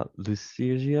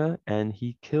 Lucigia, and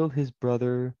he killed his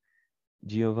brother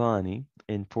Giovanni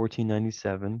in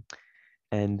 1497.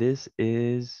 And this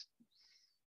is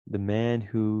the man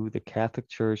who the Catholic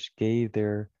Church gave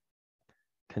their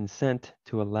consent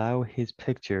to allow his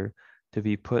picture to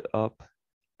be put up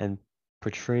and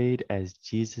portrayed as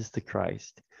Jesus the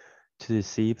Christ, to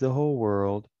deceive the whole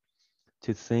world,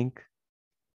 to think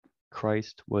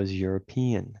Christ was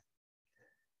European.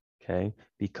 Okay,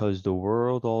 because the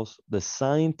world also, the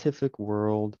scientific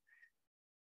world,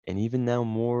 and even now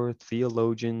more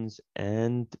theologians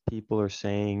and people are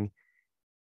saying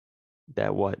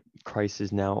that what Christ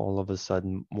is now all of a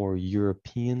sudden more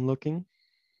European looking,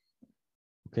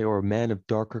 okay, or a man of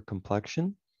darker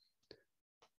complexion.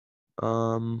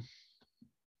 Well,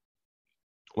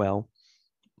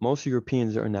 most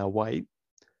Europeans are now white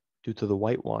due to the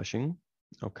whitewashing,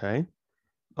 okay,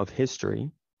 of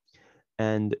history.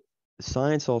 And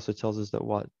science also tells us that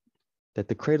what? That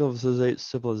the cradle of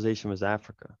civilization was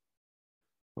Africa,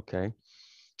 okay?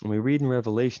 When we read in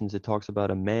Revelations, it talks about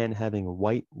a man having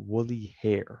white woolly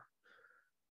hair.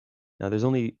 Now, there's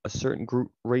only a certain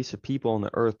group, race of people on the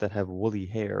earth that have woolly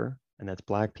hair, and that's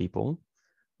black people,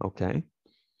 okay?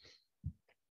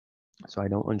 So I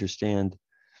don't understand.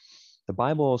 The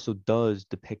Bible also does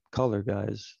depict color,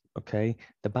 guys, okay?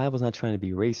 The Bible's not trying to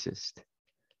be racist,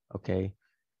 okay?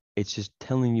 It's just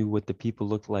telling you what the people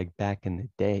looked like back in the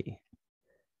day,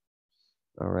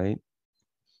 all right?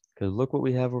 Because look what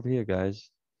we have over here, guys.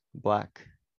 Black,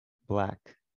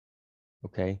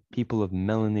 okay? People of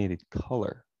melanated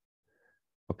color,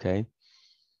 okay?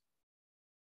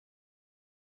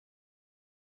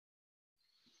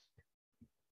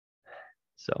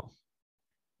 So,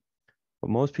 what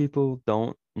most people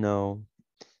don't know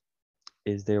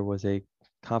is there was a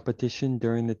competition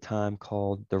during the time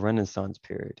called the Renaissance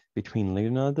period between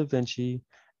Leonardo da Vinci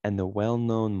and the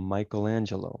well-known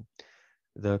Michelangelo.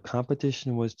 The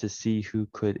competition was to see who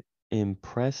could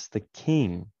impress the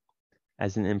king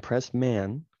as an impressed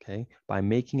man, okay, by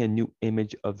making a new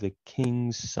image of the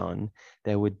king's son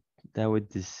that would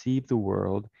deceive the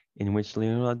world, in which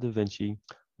Leonardo da Vinci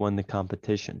won the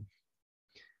competition.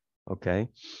 Okay.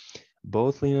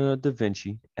 Both Leonardo da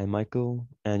Vinci and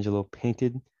Michelangelo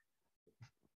painted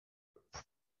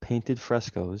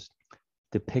frescoes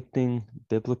depicting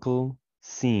biblical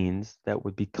scenes that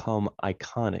would become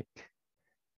iconic.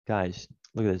 Guys,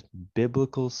 look at this.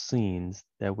 Biblical scenes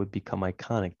that would become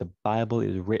iconic. The Bible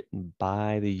is written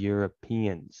by the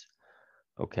Europeans.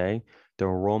 Okay? The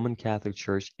Roman Catholic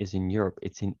Church is in Europe.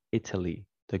 It's in Italy,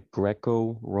 the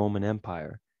Greco-Roman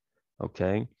Empire.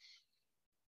 Okay?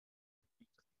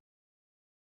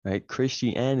 Right?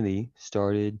 Christianity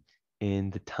started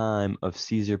in the time of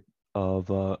Caesar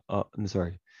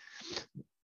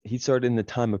he started in the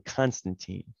time of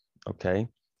Constantine, okay?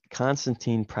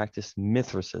 Constantine practiced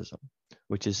Mithraism,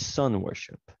 which is sun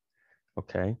worship,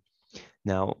 okay?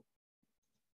 Now,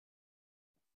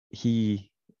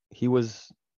 he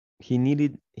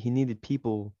needed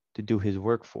people to do his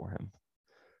work for him,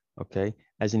 okay?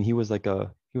 As in he was like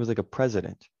a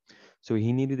president. So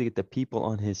he needed to get the people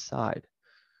on his side.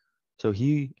 So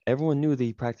everyone knew that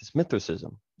he practiced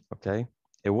Mithraism, okay?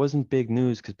 It wasn't big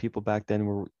news because people back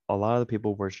then a lot of the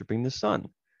people worshiping the sun,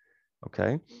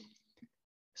 okay?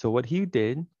 So what he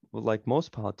did, well, like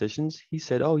most politicians, he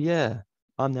said, oh yeah,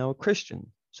 I'm now a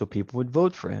Christian. So people would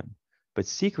vote for him. But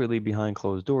secretly behind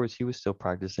closed doors, he was still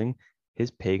practicing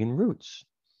his pagan roots,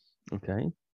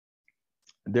 okay?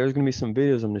 There's going to be some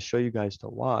videos I'm going to show you guys to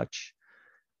watch,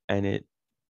 and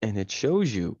it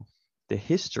shows you the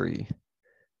history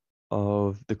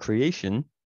of the creation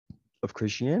of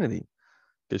Christianity.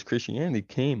 Because Christianity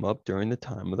came up during the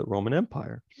time of the Roman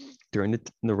Empire, during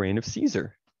the reign of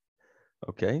Caesar.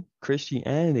 Okay?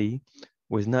 Christianity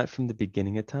was not from the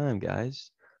beginning of time, guys.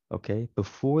 Okay?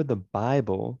 Before the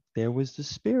Bible, there was the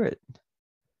Spirit.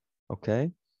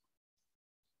 Okay?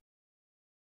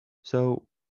 So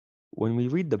when we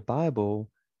read the Bible,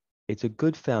 it's a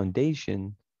good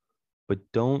foundation, but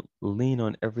don't lean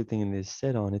on everything that is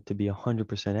said on it to be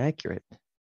 100% accurate.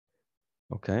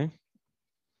 Okay?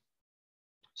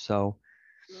 So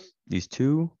these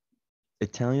two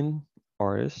Italian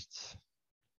artists,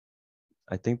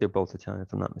 I think they're both Italian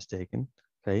if I'm not mistaken,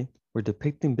 okay, were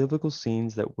depicting biblical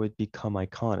scenes that would become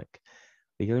iconic.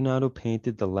 Leonardo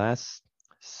painted the Last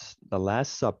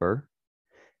Supper,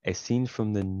 a scene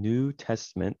from the New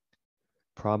Testament,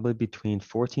 probably between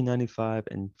 1495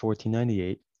 and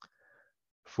 1498,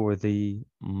 for the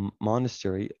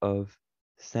monastery of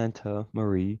Santa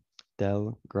Maria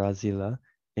del Grazia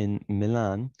in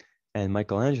Milan, and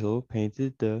Michelangelo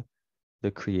painted the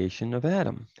creation of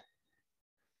Adam.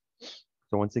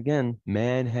 So once again,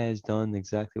 man has done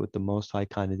exactly what the Most High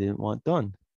kind of didn't want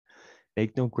done.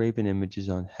 Make no graven images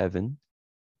on heaven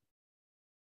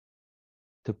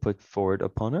to put forward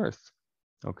upon earth.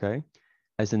 Okay?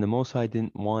 As in the Most High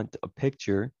didn't want a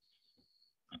picture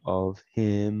of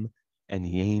him and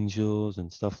the angels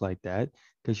and stuff like that,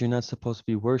 because you're not supposed to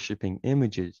be worshiping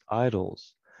images,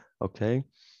 idols. Okay?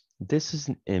 This is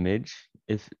an image.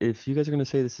 If you guys are going to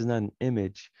say this is not an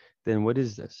image, then what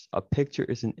is this? A picture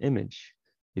is an image.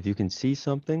 If you can see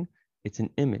something, it's an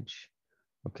image.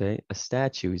 Okay? A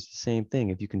statue is the same thing.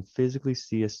 If you can physically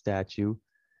see a statue,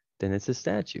 then it's a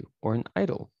statue or an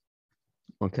idol.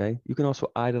 Okay? You can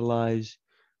also idolize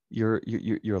your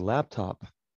laptop,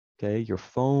 okay, your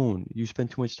phone. You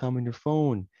spend too much time on your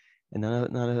phone and not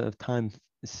enough time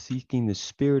seeking the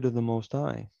spirit of the Most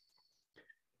High.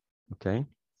 Okay?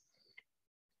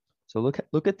 So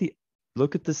look at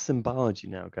the symbology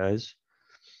now, guys.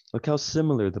 Look how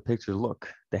similar the pictures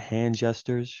look. The hand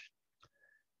gestures,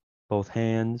 both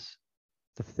hands,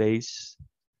 the face.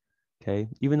 Okay,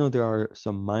 even though there are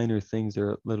some minor things that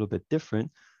are a little bit different,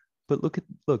 but look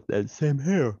that same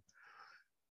hair.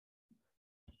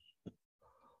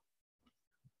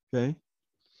 Okay,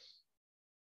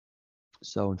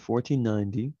 so in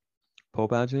 1490,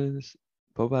 Pope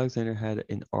Alexander had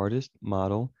an artist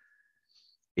model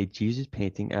a Jesus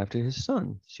painting after his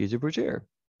son, Caesar Borgia.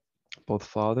 Both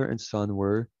father and son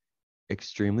were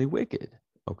extremely wicked.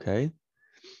 Okay,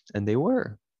 and they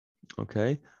were.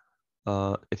 Okay,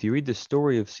 if you read the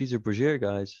story of Caesar Borgia,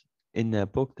 guys, in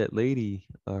that book that lady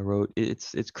wrote,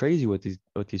 it's crazy what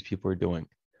these people are doing.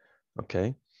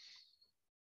 Okay,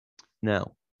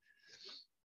 now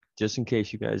just in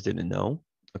case you guys didn't know,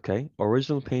 okay,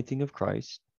 original painting of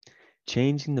Christ,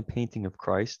 changing the painting of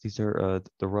Christ. These are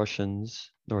the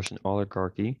Russians, the Russian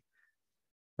oligarchy.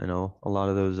 I know a lot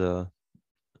of those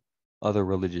other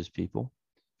religious people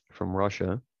from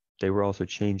Russia. They were also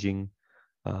changing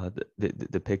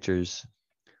the pictures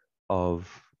of,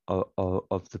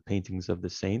 of the paintings of the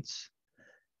saints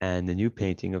and the new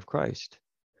painting of Christ.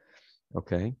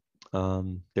 Okay,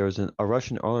 there was a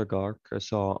Russian oligarch I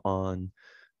saw on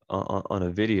a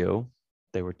video.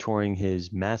 They were touring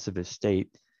his massive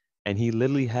estate, and he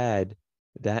literally had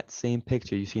that same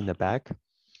picture you see in the back.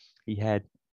 He had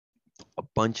a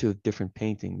bunch of different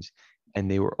paintings,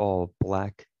 and they were all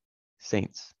black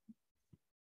saints.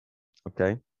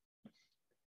 Okay,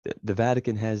 the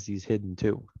Vatican has these hidden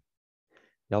too.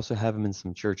 They also have them in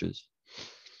some churches.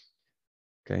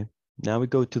 Okay, now we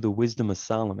go to the Wisdom of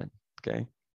Solomon. Okay,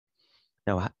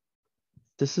 now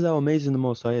this is how amazing the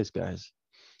Most High is, guys.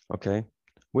 Okay,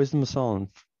 Wisdom of Solomon.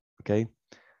 Okay,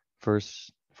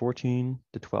 verse 14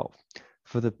 to 12.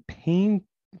 For the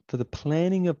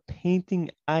planning of painting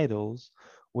idols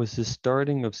was the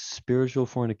starting of spiritual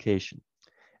fornication,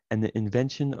 and the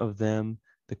invention of them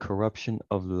the corruption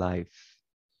of life.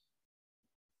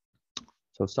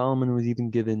 So Solomon was even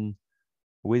given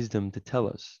wisdom to tell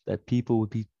us that people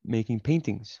would be making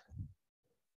paintings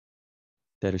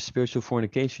that are spiritual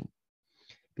fornication.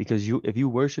 Because if you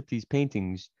worship these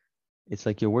paintings, it's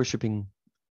like you're worshiping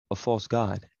a false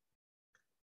god.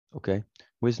 Okay?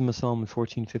 Wisdom of Solomon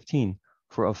 14:15.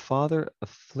 For a father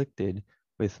afflicted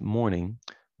with mourning,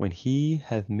 when he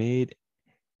hath made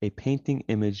a painting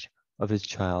image of his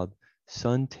child,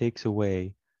 son takes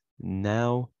away,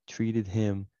 now treated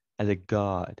him as a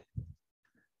god.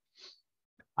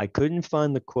 I couldn't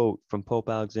find the quote from Pope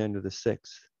Alexander VI,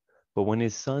 but when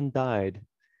his son died,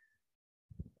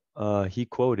 he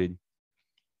quoted.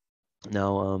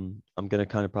 Now, I'm gonna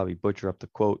kind of probably butcher up the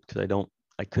quote because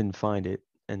I couldn't find it,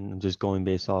 and I'm just going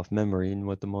based off memory. And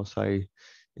what the Most High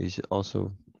is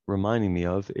also reminding me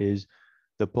of is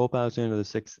the Pope Alexander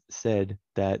VI said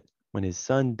that when his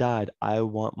son died, I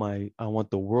want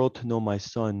the world to know my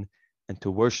son and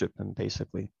to worship him,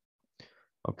 basically.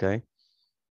 Okay.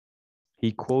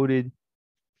 He quoted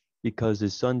because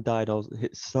his son died also,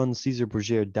 his son Caesar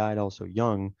Borgia died also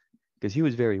young because he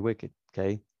was very wicked.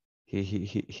 Okay.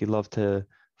 He loved to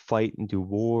fight and do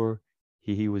war.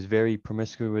 He was very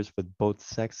promiscuous with both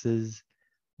sexes.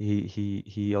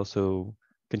 He also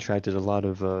contracted a lot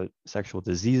of sexual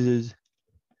diseases.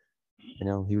 You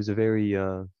know, he was a very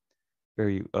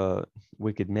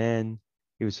wicked man.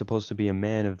 He was supposed to be a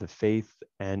man of the faith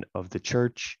and of the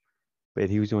church, but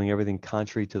he was doing everything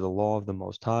contrary to the law of the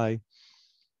Most High.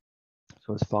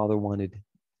 So his father wanted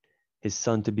his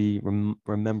son to be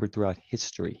remembered throughout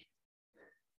history.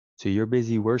 So you're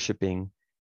busy worshiping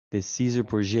this Caesar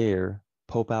Borgia,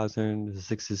 Pope Alexander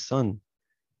VI's son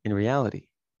in reality.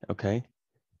 Okay.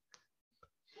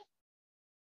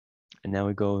 And now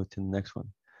we go to the next one.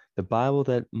 The Bible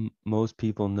that most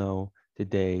people know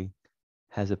today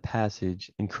has a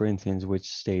passage in Corinthians which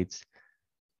states,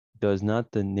 does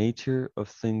not the nature of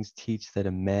things teach that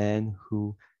a man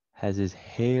who has his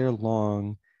hair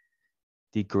long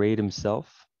degrade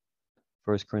himself?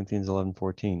 1 Corinthians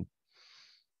 11:14.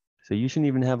 So you shouldn't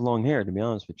even have long hair, to be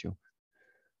honest with you.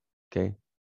 Okay.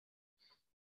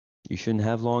 You shouldn't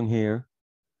have long hair.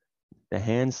 The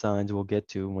hand signs will get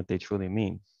to what they truly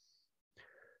mean.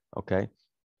 Okay.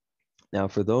 Now,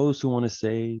 for those who want to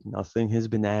say nothing has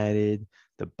been added,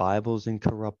 the Bible's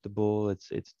incorruptible,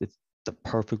 it's the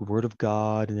perfect word of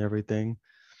God and everything.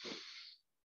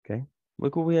 Okay.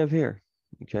 Look what we have here.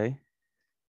 Okay.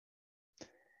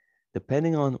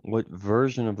 Depending on what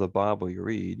version of the Bible you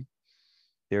read,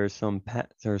 there are some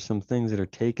things that are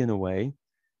taken away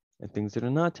and things that are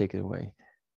not taken away.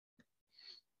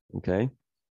 Okay.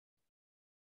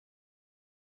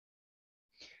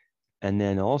 And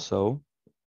then also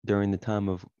during the time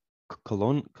of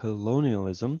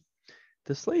colonialism,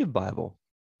 the slave Bible.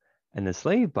 And the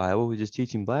slave Bible was just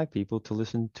teaching black people to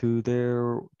listen to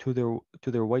their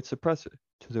white suppressor,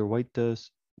 to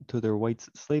their white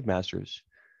slave masters.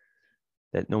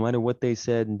 That no matter what they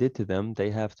said and did to them,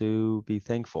 they have to be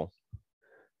thankful.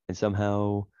 And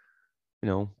somehow,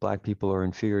 black people are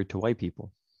inferior to white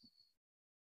people.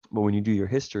 But when you do your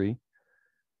history,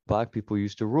 black people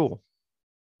used to rule.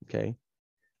 Okay.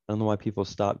 I don't know why people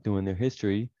stopped doing their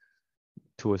history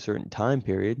to a certain time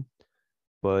period,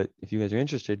 but if you guys are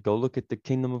interested, go look at the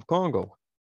Kingdom of Congo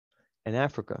in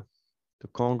Africa, the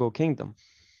Congo Kingdom.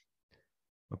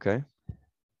 Okay.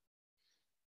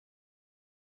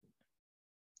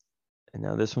 And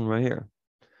now this one right here.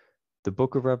 The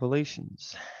book of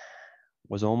Revelations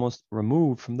was almost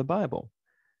removed from the Bible,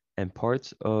 and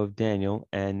parts of Daniel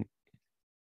and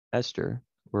Esther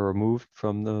were removed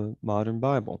from the modern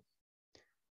Bible.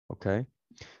 Okay.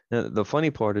 Now, the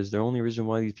funny part is the only reason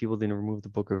why these people didn't remove the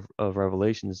book of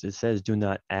Revelations, it says do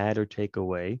not add or take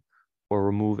away or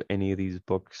remove any of these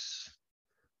books,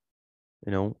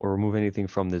 or remove anything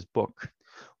from this book.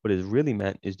 What is really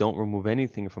meant is don't remove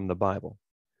anything from the Bible.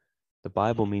 The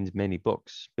Bible means many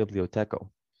books, biblioteco.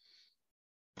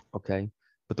 Okay.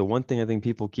 But the one thing I think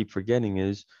people keep forgetting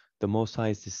is the Most High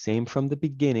is the same from the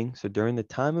beginning. So during the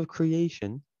time of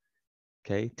creation,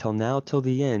 okay, till now, till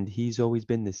the end, he's always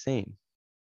been the same.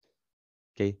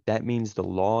 Okay. That means the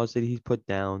laws that he's put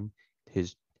down,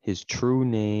 his true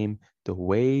name, the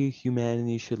way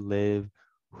humanity should live,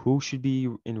 who should be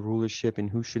in rulership and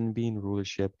who shouldn't be in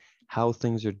rulership, how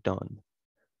things are done.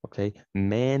 Okay.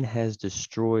 Man has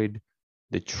destroyed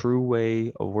the true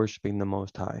way of worshiping the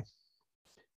Most High.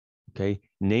 Okay.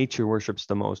 Nature worships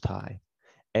the Most High.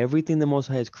 Everything the Most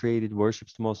High has created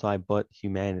worships the Most High but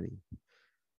humanity.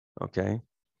 Okay.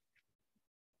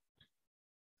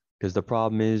 Because the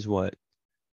problem is what?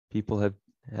 People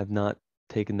have not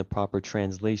taken the proper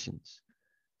translations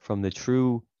from the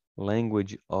true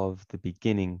language of the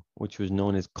beginning, which was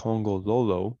known as Congo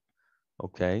Lolo.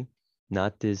 Okay.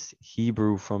 Not this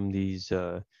Hebrew from these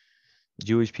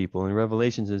Jewish people. In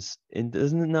Revelations,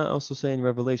 doesn't it not also say in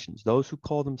Revelations, those who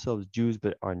call themselves Jews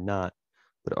but are not,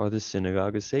 but are the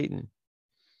synagogue of Satan.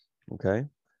 Okay.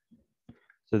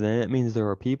 So then that means there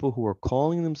are people who are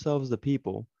calling themselves the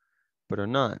people, but are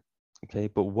not. Okay.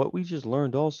 But what we just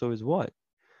learned also is what?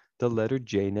 The letter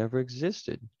J never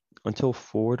existed until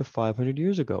 400 to 500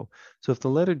 years ago. So if the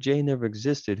letter J never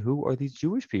existed, who are these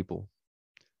Jewish people?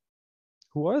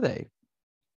 Who are they?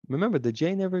 Remember, the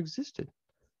J never existed.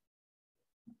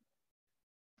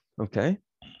 Okay.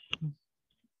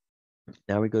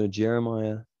 Now we go to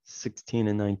Jeremiah 16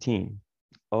 and 19.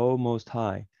 O Most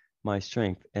High, my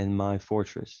strength and my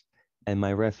fortress and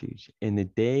my refuge, in the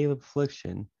day of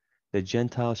affliction, the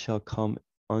Gentiles shall come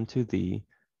unto thee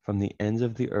from the ends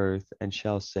of the earth and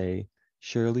shall say,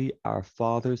 surely our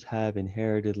fathers have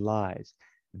inherited lies,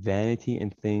 vanity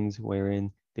and things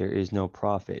wherein there is no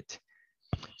profit.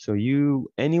 So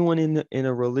anyone in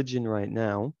a religion right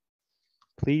now,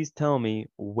 please tell me,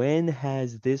 when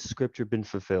has this scripture been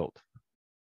fulfilled?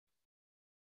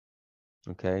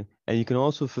 Okay. And you can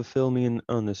also fulfill me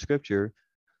on the scripture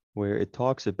where it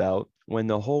talks about when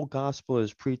the whole gospel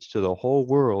is preached to the whole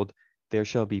world, there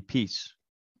shall be peace.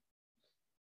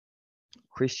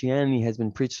 Christianity has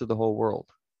been preached to the whole world.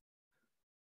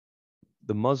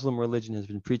 The Muslim religion has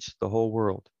been preached to the whole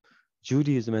world.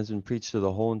 Judaism has been preached to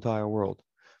the whole entire world.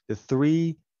 The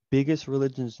three biggest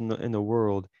religions in the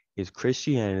world is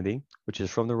Christianity, which is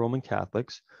from the Roman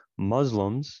Catholics,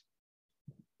 Muslims,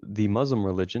 the Muslim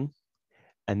religion,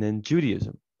 and then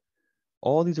Judaism.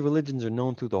 All these religions are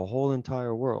known through the whole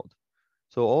entire world.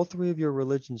 So all three of your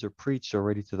religions are preached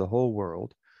already to the whole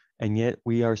world, and yet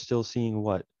we are still seeing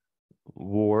what?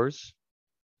 Wars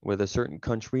with a certain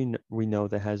country we know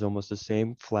that has almost the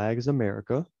same flag as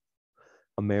America.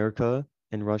 America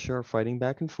and Russia are fighting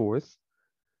back and forth.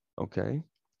 Okay.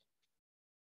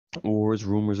 Wars,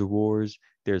 rumors of wars.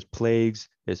 There's plagues.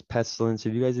 There's pestilence.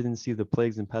 If you guys didn't see the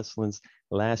plagues and pestilence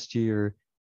last year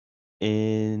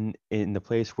in the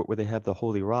place where they have the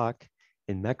Holy Rock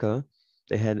in Mecca,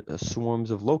 they had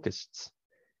swarms of locusts,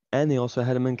 and they also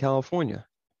had them in California.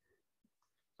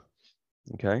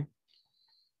 Okay.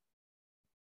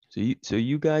 So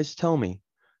you guys tell me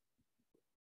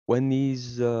when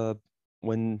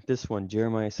this one,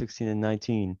 Jeremiah 16 and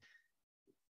 19,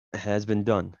 has been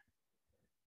done.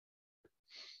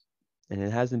 And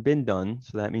it hasn't been done,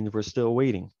 so that means we're still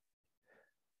waiting.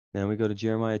 Now we go to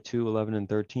Jeremiah 2, 11 and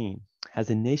 13. Has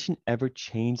a nation ever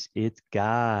changed its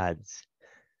gods?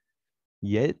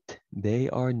 Yet they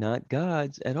are not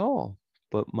gods at all,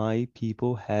 but my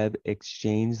people have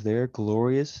exchanged their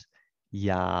glorious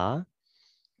Yah.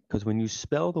 Because when you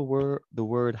spell the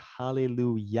word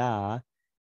hallelujah,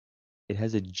 it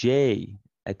has a J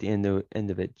at the end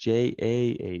of it,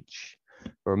 J-A-H.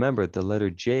 Remember, the letter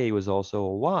J was also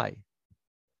a Y.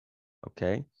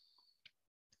 Okay,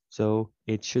 so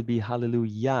it should be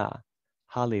hallelujah.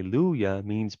 Hallelujah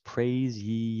means praise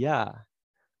ye Yah.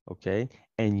 Okay,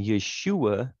 and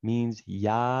Yeshua means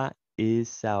Yah is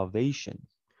salvation.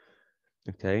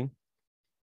 Okay,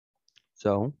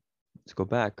 so let's go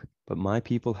back. But my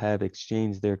people have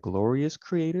exchanged their glorious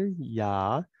creator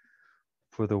Yah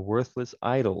for the worthless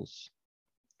idols.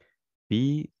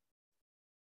 Be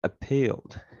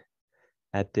appalled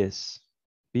at this.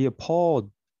 Be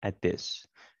appalled at this.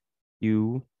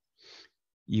 You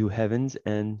heavens,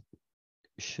 and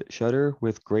shudder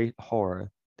with great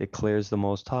horror, declares the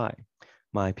Most High.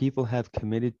 My people have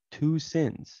committed two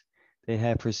sins. They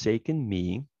have forsaken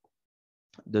me,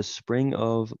 the spring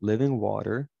of living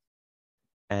water,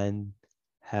 and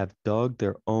have dug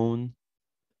their own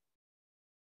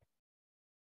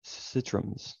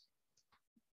cisterns,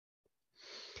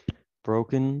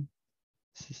 broken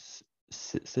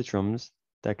cisterns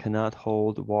that cannot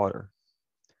hold water.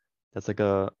 That's like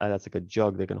a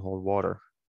jug that can hold water.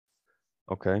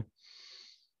 Okay.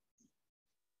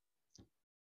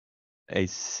 A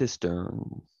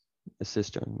cistern,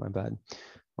 my bad.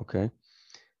 Okay.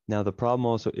 Now the problem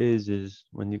also is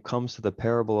when it comes to the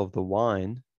parable of the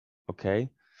wine, okay,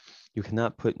 you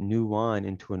cannot put new wine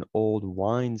into an old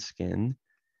wineskin,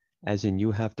 as in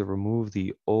you have to remove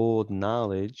the old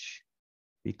knowledge,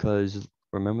 because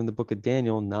remember in the book of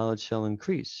Daniel, knowledge shall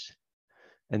increase.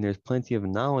 And there's plenty of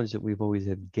knowledge that we've always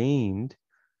have gained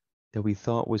that we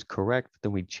thought was correct, but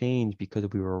then we changed because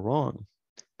we were wrong,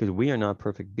 because we are not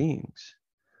perfect beings.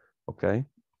 Okay?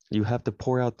 You have to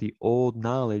pour out the old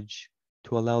knowledge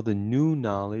to allow the new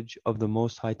knowledge of the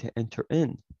Most High to enter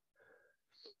in.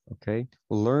 Okay?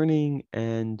 Learning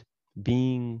and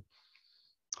being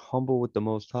humble with the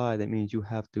Most High, that means you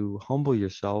have to humble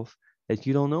yourself that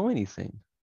you don't know anything.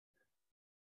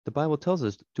 The Bible tells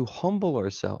us to humble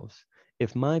ourselves.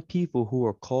 If my people who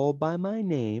are called by my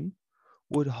name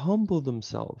would humble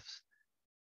themselves,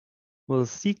 will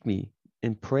seek me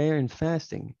in prayer and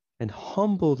fasting and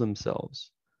humble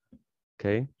themselves.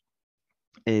 Okay?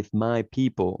 If my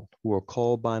people who are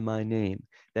called by my name,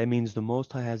 that means the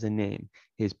Most High has a name.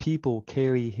 His people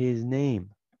carry his name.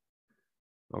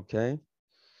 Okay?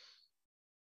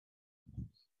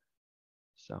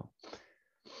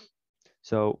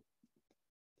 So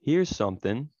here's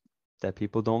something that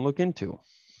people don't look into.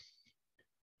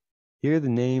 Here are the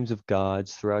names of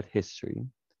gods throughout history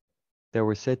that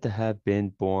were said to have been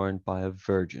born by a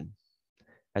virgin,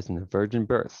 as in a virgin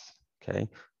birth. Okay?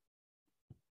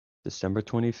 December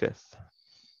 25th.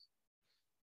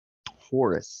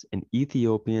 Horus, an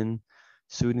Ethiopian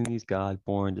Sudanese god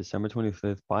born December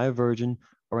 25th by a virgin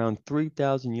around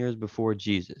 3,000 years before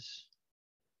Jesus.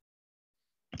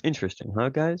 Interesting, huh,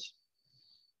 guys?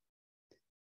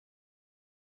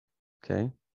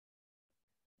 Okay.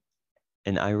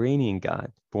 An Iranian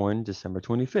god born December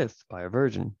 25th by a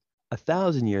virgin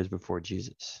 1,000 years before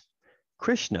Jesus.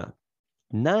 Krishna,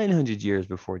 900 years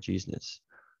before Jesus.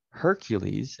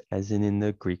 Hercules, as in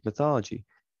the Greek mythology,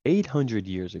 800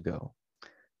 years ago.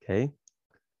 Okay.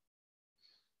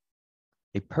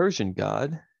 A Persian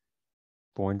god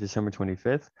born December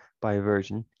 25th by a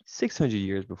virgin 600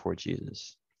 years before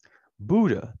Jesus.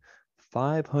 Buddha,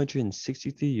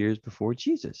 563 years before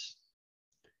Jesus.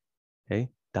 Okay.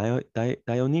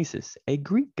 Dionysus, a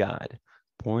Greek god,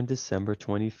 born December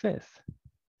 25th,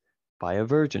 by a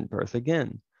virgin, birth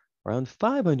again, around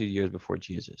 500 years before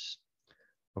Jesus.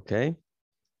 Okay.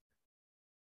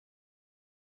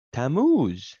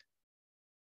 Tammuz,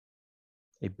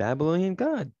 a Babylonian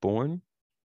god, born,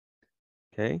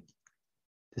 okay,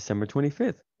 December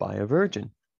 25th, by a virgin,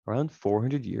 around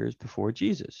 400 years before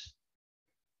Jesus.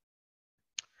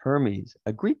 Hermes,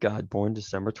 a Greek god born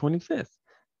December 25th,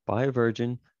 by a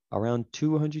virgin, around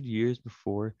 200 years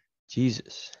before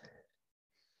Jesus.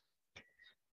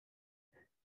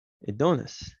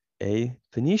 Adonis, a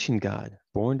Phoenician god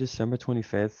born December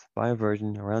 25th, by a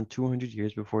virgin, around 200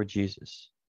 years before Jesus.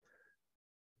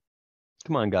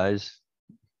 Come on, guys.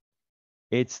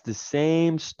 It's the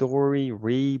same story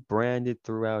rebranded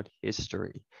throughout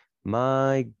history.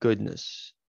 My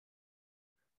goodness.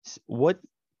 What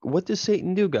what does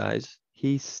Satan do, guys?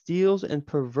 He steals and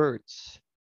perverts.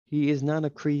 He is not a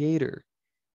creator.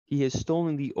 He has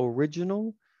stolen the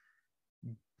original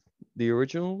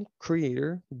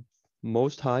creator,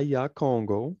 Most High Yah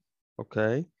Congo,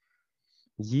 okay?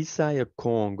 Yesaya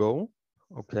Congo,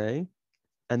 okay?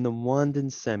 And the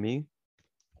Wandan Semi,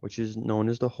 which is known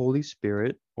as the Holy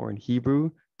Spirit, or in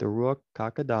Hebrew, the Ruach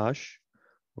Kakadash,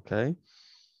 okay?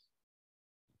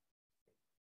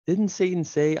 Didn't Satan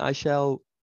say, I shall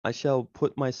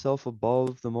put myself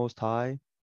above the Most High?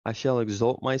 I shall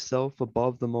exalt myself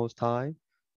above the Most High.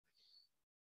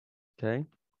 Okay.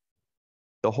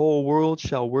 The whole world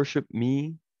shall worship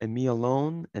me and me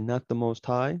alone and not the Most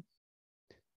High.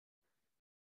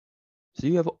 So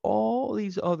you have all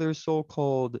these other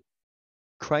so-called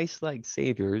Christ-like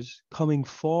saviors coming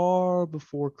far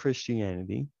before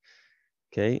Christianity.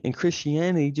 Okay. And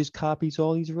Christianity just copies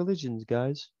all these religions,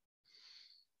 guys.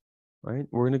 Right.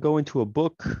 We're going to go into a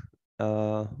book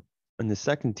in the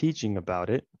second teaching about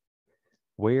it,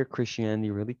 where Christianity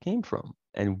really came from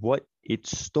and what it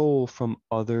stole from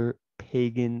other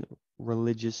pagan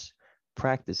religious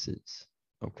practices.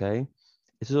 Okay.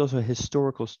 This is also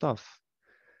historical stuff.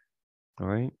 All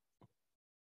right.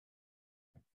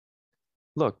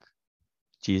 Look,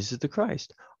 Jesus the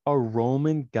Christ, a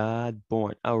Roman God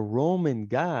born, a Roman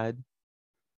God.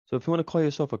 So if you want to call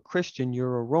yourself a Christian,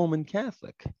 you're a Roman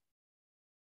Catholic.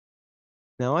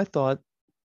 Now, I thought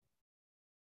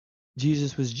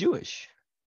Jesus was Jewish.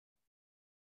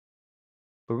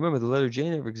 But remember, the letter J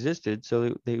never existed,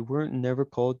 so they weren't never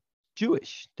called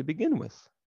Jewish to begin with.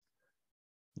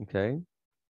 Okay.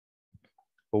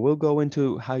 But we'll go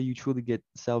into how you truly get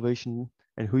salvation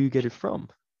and who you get it from.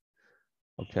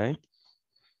 Okay.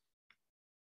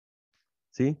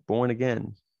 See, born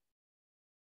again,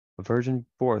 a virgin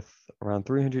birth around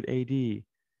 300 AD.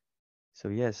 So,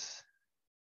 yes,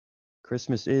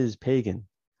 Christmas is pagan.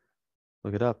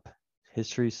 Look it up.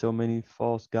 History, so many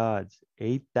false gods,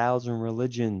 8,000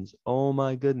 religions. Oh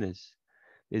my goodness.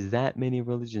 Is that many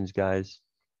religions, guys?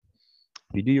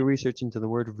 If you do your research into the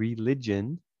word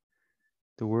religion,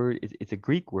 the word, it's a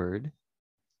Greek word,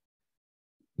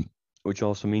 which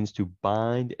also means to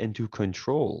bind and to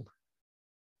control.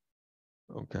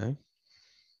 Okay.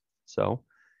 So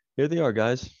here they are,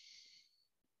 guys.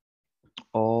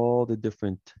 All the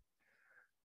different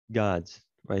gods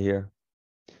right here.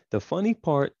 The funny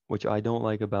part, which I don't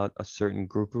like about a certain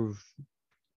group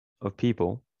of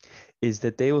people, is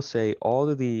that they will say all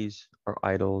of these are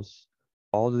idols,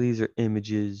 all of these are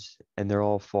images, and they're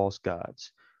all false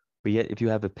gods. But yet, if you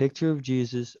have a picture of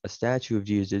Jesus, a statue of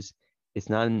Jesus, it's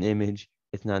not an image,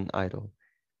 it's not an idol.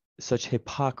 Such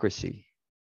hypocrisy.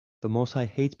 The Most High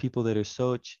hates people that are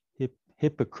such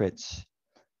hypocrites.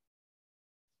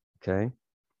 Okay.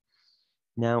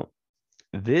 Now,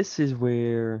 this is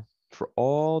where, for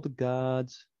all the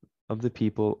gods of the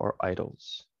people are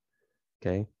idols.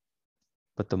 Okay.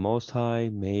 But the Most High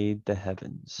made the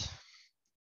heavens.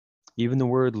 Even the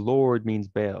word Lord means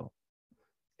Baal.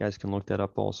 You guys can look that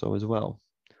up also as well.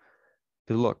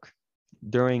 But look,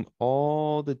 during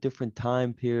all the different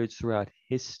time periods throughout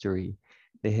history,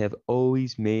 they have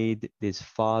always made this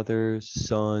Father,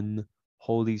 Son,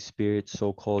 Holy Spirit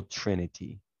so-called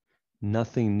Trinity.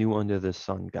 Nothing new under the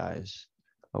sun, guys.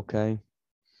 Okay?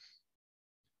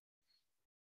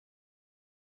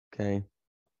 Okay.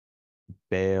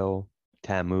 Baal,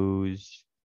 Tammuz,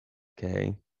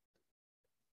 okay,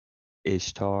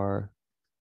 Ishtar,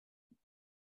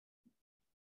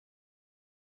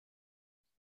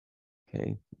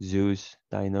 okay, Zeus,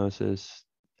 Dionysus,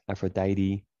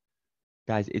 Aphrodite.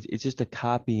 Guys, it's just a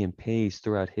copy and paste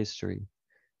throughout history.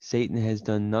 Satan has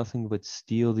done nothing but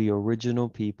steal the original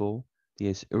people,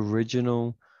 the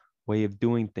original way of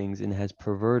doing things, and has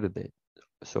perverted it.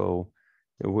 So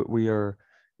we are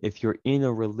If you're in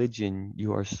a religion,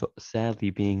 you are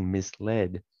sadly being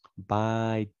misled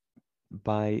by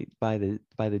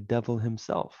the devil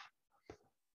himself.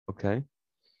 Okay.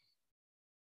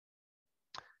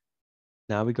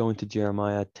 Now we go into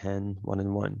Jeremiah 10, 1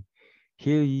 and 1.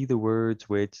 Hear ye the words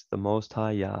which the Most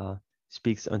High Yah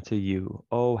speaks unto you,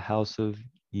 O house of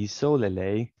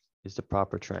Yisolele, is the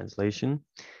proper translation,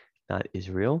 not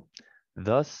Israel.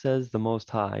 Thus says the Most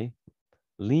High,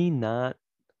 lean not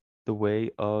the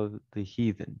way of the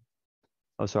heathen.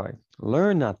 Oh, sorry.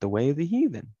 Learn not the way of the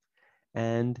heathen,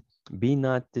 and be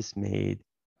not dismayed,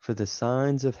 for the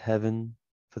signs of heaven,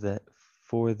 for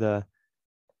the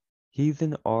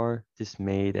heathen are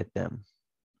dismayed at them.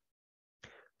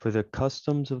 For the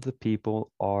customs of the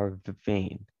people are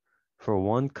vain. For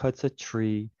one cuts a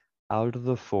tree out of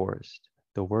the forest,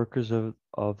 the workers of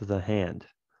the hand,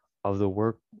 of the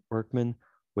workmen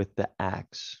with the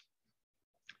axe.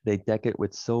 They deck it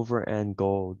with silver and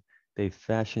gold. They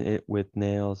fashion it with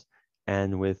nails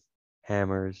and with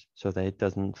hammers so that it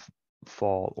doesn't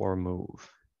fall or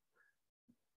move.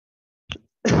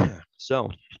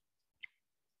 So,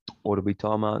 what are we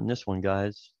talking about in this one,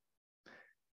 guys?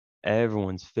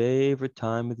 Everyone's favorite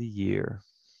time of the year,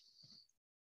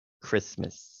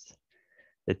 Christmas,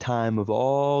 the time of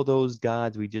all those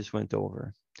gods we just went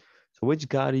over. So which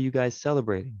god are you guys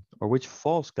celebrating? Or which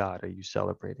false god are you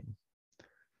celebrating?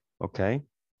 Okay.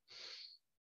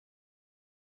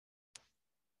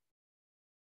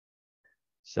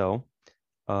 So,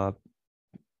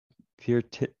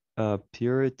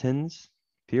 Puritans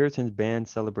banned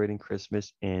celebrating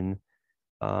Christmas in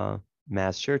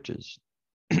mass churches.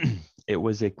 It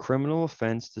was a criminal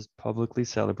offense to publicly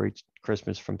celebrate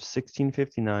Christmas from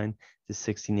 1659 to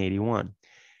 1681.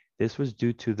 This was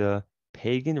due to the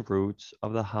pagan roots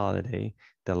of the holiday,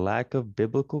 the lack of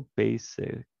biblical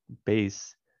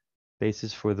basis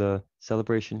for the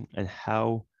celebration, and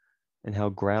how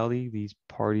growly these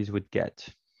parties would get.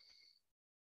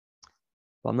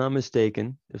 If I'm not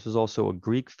mistaken, this was also a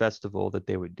Greek festival that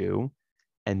they would do,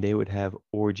 and they would have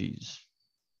orgies.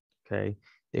 Okay,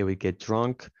 they would get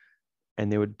drunk,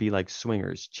 and they would be like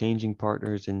swingers, changing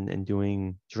partners and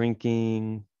doing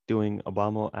drinking, doing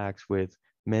abominable acts with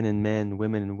men and men,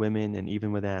 women and women, and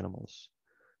even with animals.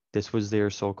 This was their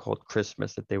so-called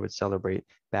Christmas that they would celebrate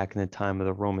back in the time of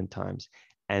the Roman times.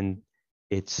 And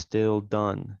it's still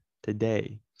done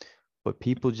today. But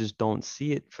people just don't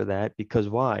see it for that because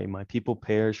why? My people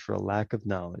perish for a lack of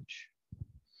knowledge.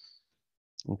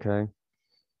 Okay.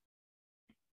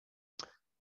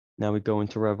 Now we go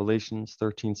into Revelations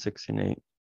 13, 6, and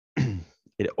 8.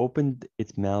 It opened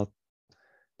its mouth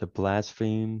to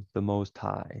blaspheme the Most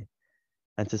High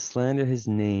and to slander his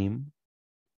name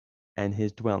and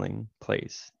his dwelling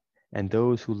place and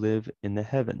those who live in the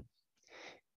heaven.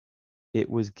 It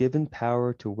was given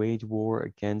power to wage war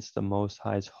against the Most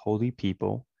High's holy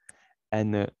people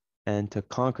and to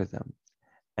conquer them.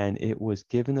 And it was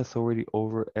given authority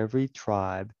over every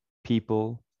tribe,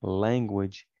 people,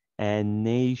 language, and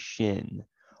nation.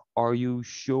 Are you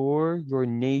sure your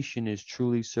nation is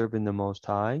truly serving the Most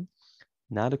High?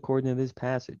 Not according to this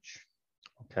passage.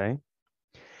 Okay?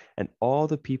 And all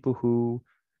the people who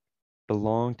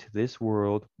belong to this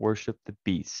world worship the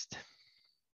beast.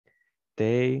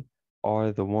 They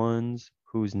are the ones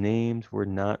whose names were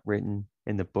not written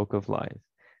in the book of life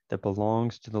that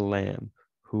belongs to the Lamb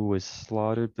who was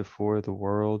slaughtered before the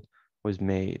world was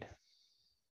made.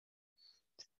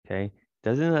 Okay?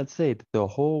 Doesn't that say that the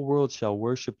whole world shall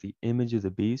worship the image of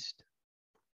the beast?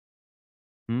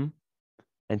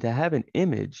 And to have an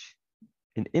image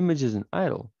is an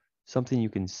idol, something you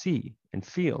can see and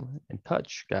feel and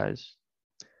touch, guys.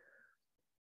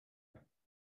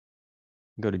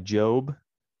 Go to Job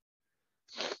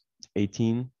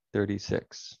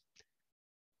 18:36.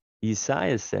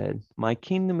 Isaiah said, my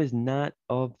kingdom is not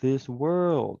of this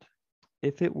world.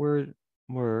 If it were,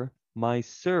 my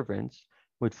servants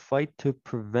would fight to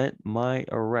prevent my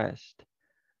arrest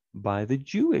by the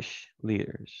Jewish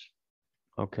leaders.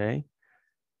 Okay?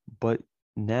 But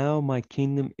now my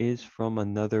kingdom is from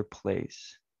another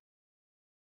place.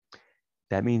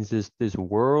 That means this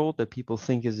world that people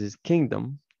think is his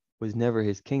kingdom was never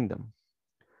his kingdom.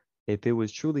 If it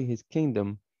was truly his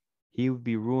kingdom, he would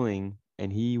be ruling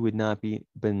and he would not be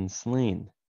been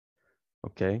slain.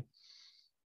 Okay?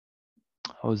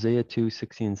 Hosea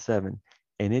 2:16-7.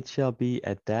 And it shall be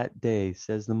at that day,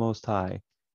 says the Most High,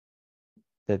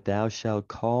 that thou shalt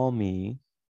call me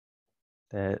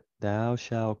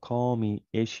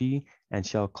Ishi, and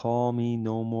shall call me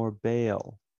no more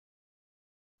Baal.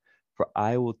 For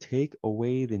I will take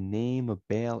away the name of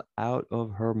Baal out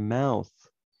of her mouth,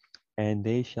 and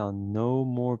they shall no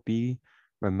more be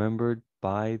remembered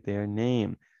by their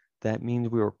name. That means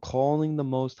we were calling the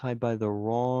Most High by the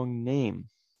wrong name.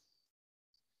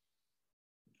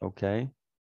 Okay?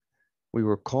 We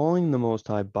were calling the Most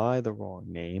High by the wrong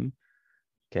name.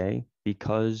 Okay?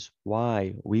 Because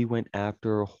why? We went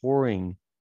after whoring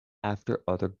after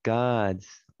other gods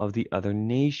of the other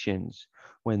nations.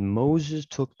 When Moses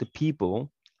took the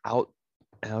people out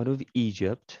of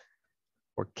Egypt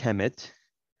or Kemet,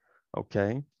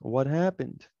 okay, what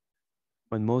happened?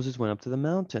 When Moses went up to the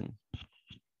mountain,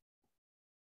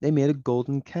 they made a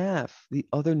golden calf. The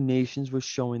other nations were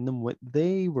showing them what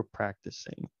they were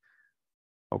practicing,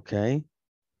 okay?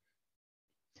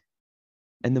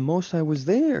 And the Most High was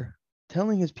there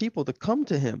telling his people to come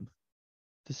to him,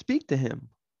 to speak to him.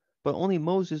 But only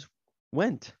Moses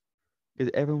went because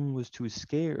everyone was too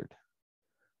scared,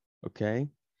 okay?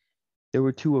 They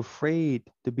were too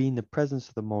afraid to be in the presence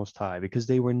of the Most High because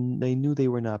they knew they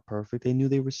were not perfect. They knew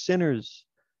they were sinners.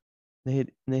 They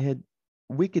had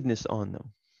wickedness on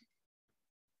them.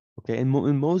 Okay, and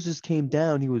when Moses came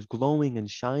down, he was glowing and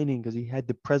shining because he had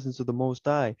the presence of the Most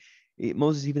High.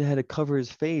 Moses even had to cover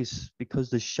his face because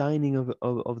the shining of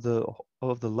the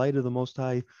light of the Most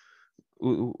High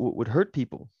would hurt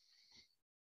people.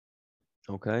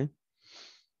 Okay,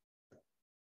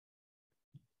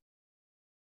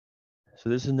 so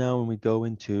this is now when we go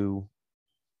into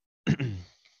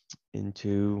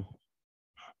into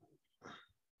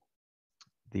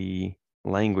the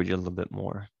language a little bit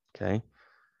more. Okay,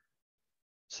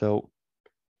 so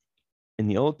in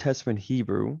the Old Testament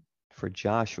Hebrew for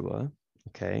Joshua,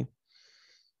 okay,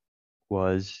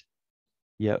 was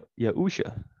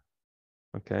Yahusha,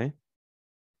 okay,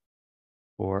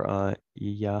 or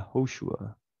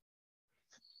Yahoshua,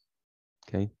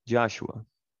 okay, Joshua,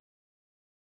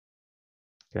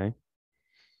 okay.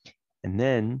 And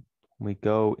then we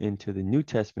go into the New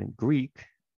Testament Greek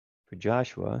for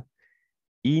Joshua,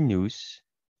 Enus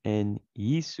and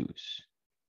Jesus,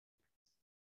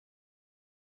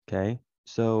 okay.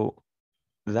 So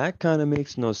that kind of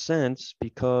makes no sense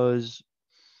because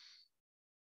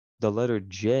the letter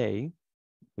J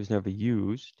was never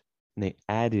used and they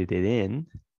added it in,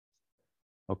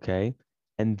 okay.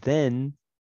 And then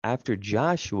after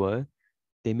Joshua,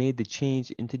 they made the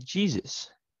change into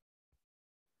Jesus.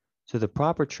 So the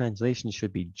proper translation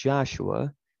should be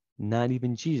Joshua, not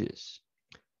even Jesus.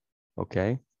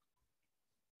 Okay.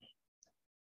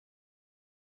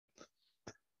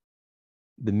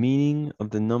 The meaning of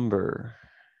the numbers,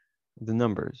 the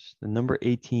number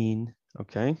 18,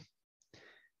 okay?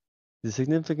 The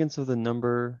significance of the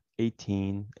number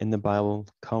 18 in the Bible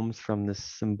comes from the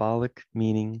symbolic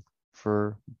meaning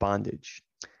for bondage.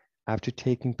 After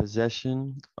taking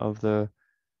possession of the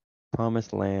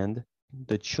promised land,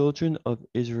 the children of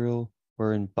Israel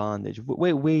were in bondage.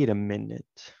 Wait a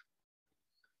minute.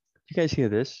 You guys hear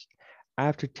this?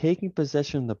 After taking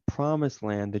possession of the promised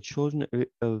land, the children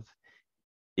of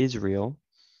Israel,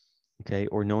 okay,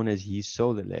 or known as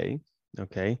Yisolele,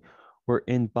 okay, were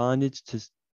in bondage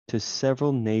to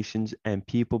several nations and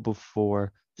people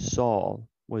before Saul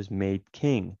was made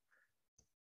king.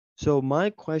 So my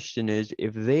question is,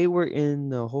 if they were in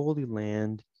the Holy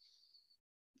Land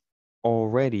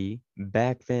already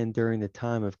back then during the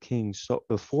time of King Saul,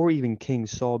 before even King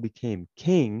Saul became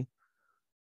king,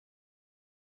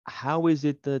 how is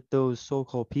it that those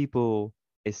so-called people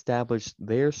established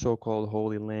their so-called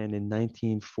Holy Land in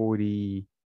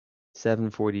 1947,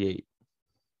 48?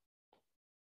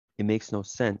 It makes no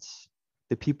sense.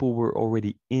 The people were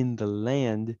already in the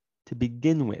land to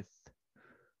begin with.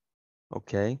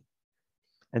 Okay?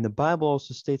 And the Bible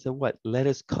also states that what? Let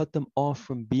us cut them off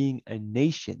from being a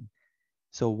nation.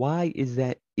 So why is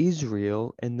that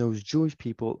Israel and those Jewish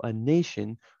people a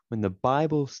nation when the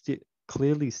Bible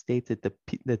clearly states that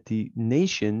the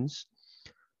nations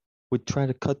would try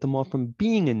to cut them off from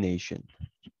being a nation?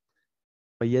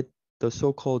 But yet the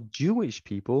so-called Jewish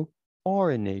people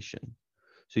are a nation.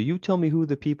 So you tell me who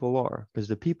the people are, because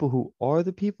the people who are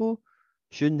the people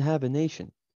shouldn't have a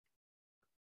nation.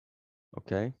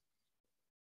 Okay?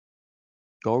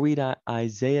 Go read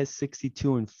Isaiah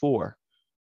 62 and 4.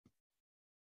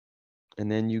 And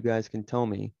then you guys can tell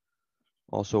me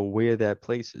also where that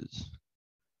place is.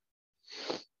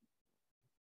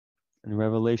 In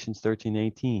Revelations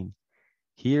 13:18,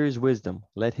 here is wisdom.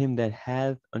 Let him that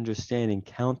hath understanding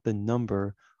count the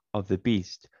number of the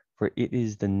beast, for it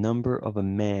is the number of a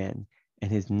man,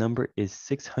 and his number is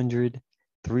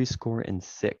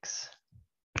 666.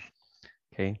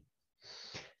 Okay.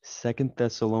 2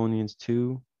 Thessalonians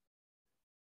 2,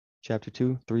 chapter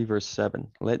 2, 3, verse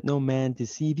 7. Let no man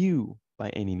deceive you by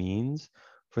any means,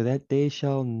 for that day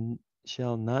shall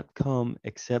shall not come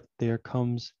except there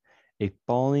comes a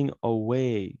falling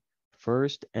away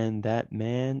first, and that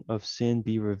man of sin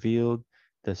be revealed,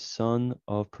 the son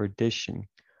of perdition.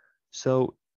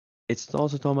 So it's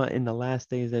also talking about in the last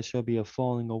days there shall be a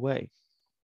falling away.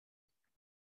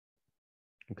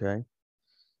 Okay.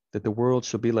 That the world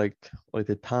shall be like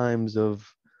the times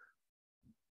of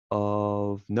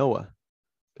Noah,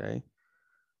 okay,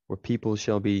 where people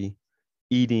shall be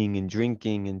eating and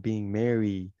drinking and being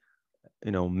merry,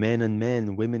 men and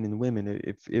men, women and women.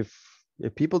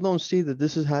 If people don't see that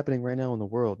this is happening right now in the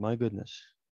world, my goodness,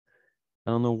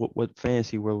 I don't know what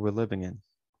fantasy world we're living in.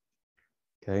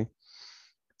 Okay. It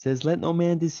says, let no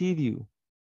man deceive you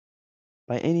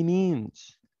by any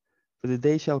means, for the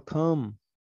day shall come,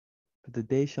 but the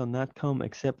day shall not come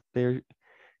except there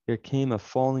came a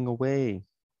falling away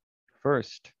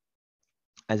first,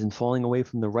 as in falling away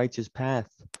from the righteous path.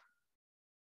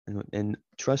 And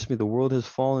trust me, the world has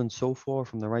fallen so far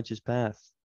from the righteous path.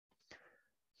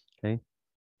 Okay.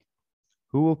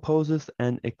 Who opposeth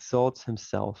and exalts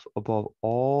himself above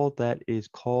all that is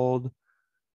called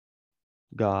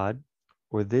God,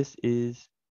 or this is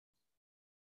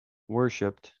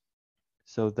worshipped,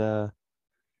 so that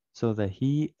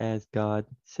he as God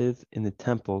sitteth in the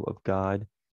temple of God,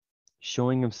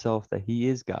 showing himself that he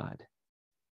is God.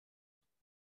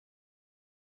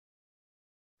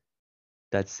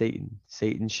 That's Satan.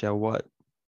 Satan shall what?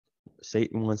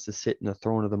 Satan wants to sit in the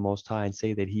throne of the Most High and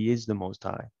say that he is the Most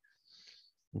High.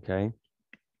 Okay.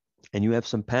 And you have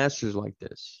some pastors like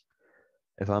this.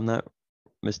 If I'm not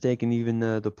mistaken, even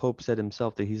the Pope said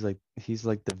himself that he's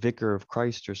like the vicar of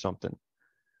Christ or something.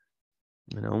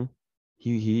 You know,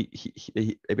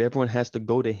 everyone has to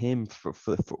go to him for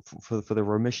the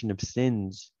remission of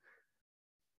sins.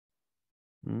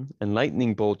 And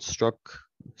lightning bolts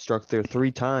struck there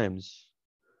 3 times.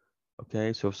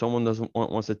 Okay, so if someone doesn't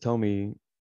wants to tell me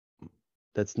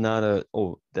that's not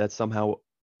that's somehow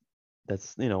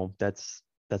that's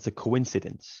a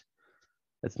coincidence.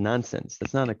 That's nonsense.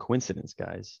 That's not a coincidence,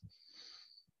 guys.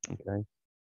 Okay.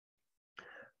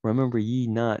 Remember ye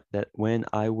not that when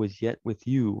I was yet with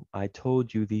you, I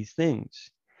told you these things,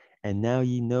 and now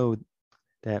ye know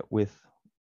that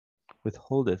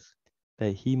withholdeth,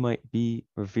 that he might be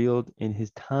revealed in his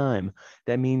time.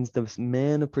 That means the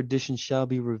man of perdition shall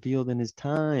be revealed in his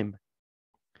time.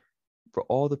 For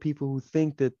all the people who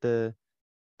think that the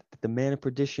man of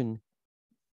perdition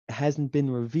hasn't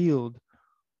been revealed,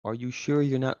 are you sure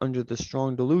you're not under the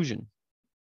strong delusion?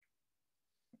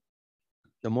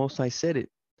 The Most High said it.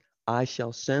 I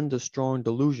shall send a strong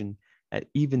delusion, and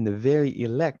even the very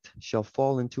elect shall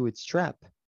fall into its trap.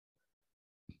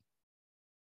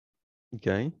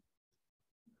 Okay.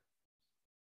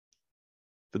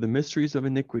 For the mysteries of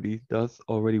iniquity doth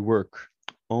already work.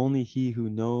 Only he who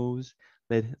knows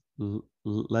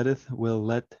letteth will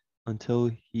let until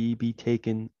he be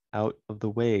taken out of the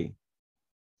way.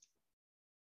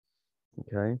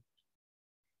 Okay.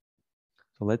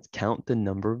 So let's count the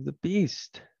number of the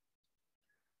beast.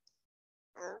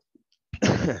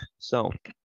 So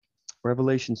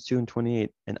Revelations 2:28,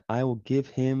 and I will give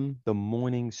him the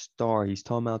morning star. He's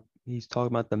talking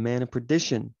about the man of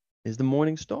perdition is the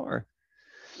morning star.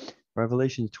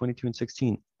 Revelation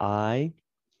 22:16, I,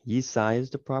 Yesai is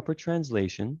the proper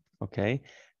translation, okay,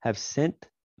 have sent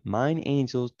mine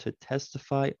angels to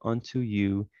testify unto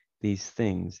you these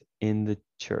things in the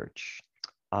church.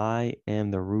 I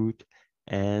am the root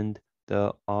and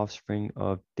the offspring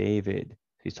of David.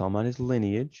 He's talking about his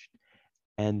lineage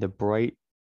and the bright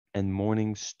and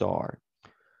morning star.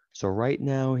 So right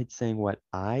now it's saying what?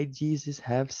 I, Jesus,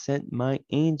 have sent my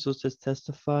angels to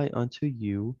testify unto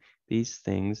you these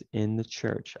things in the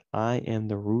church. I am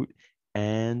the root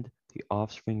and the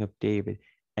offspring of David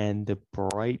and the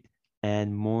bright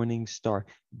and morning star.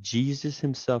 Jesus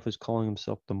himself is calling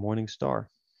himself the morning star.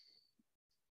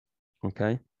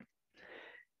 Okay.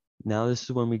 Now this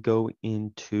is when we go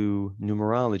into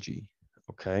numerology.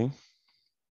 Okay.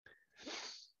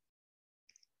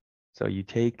 So you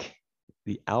take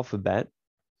the alphabet,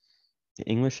 the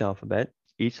English alphabet,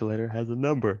 each letter has a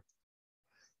number.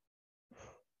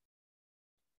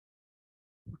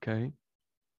 Okay.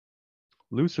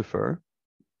 Lucifer,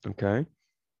 okay,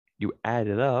 you add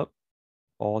it up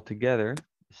all together,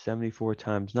 74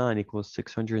 times 9 equals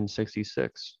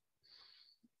 666.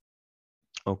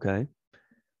 Okay.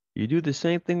 You do the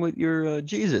same thing with your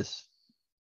Jesus.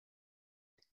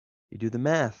 You do the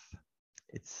math.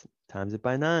 It's times it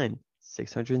by 9,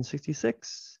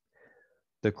 666.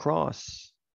 The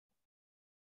cross.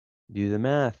 You do the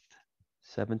math.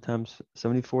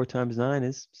 74 times 9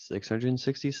 is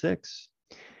 666.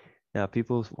 Now,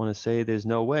 people want to say there's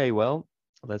no way. Well,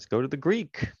 Let's go to the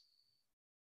Greek.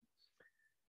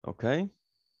 Okay.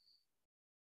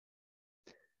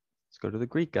 Let's go to the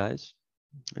Greek, guys.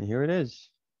 And here it is.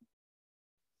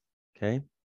 Okay.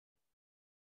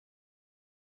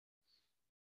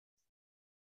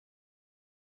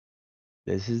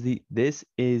 This is the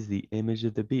image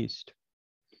of the beast.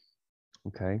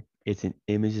 Okay. It's an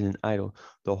image and an idol.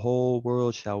 The whole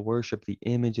world shall worship the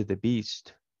image of the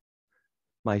beast.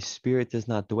 My spirit does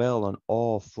not dwell on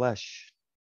all flesh.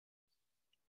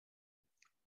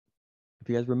 If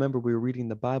you guys remember, we were reading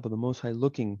the Bible, the Most High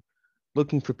looking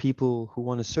for people who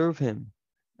want to serve him.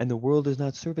 And the world is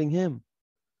not serving him.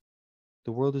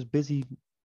 The world is busy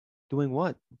doing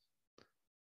what?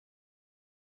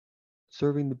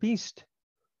 Serving the beast,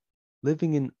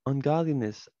 living in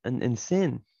ungodliness and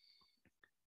sin.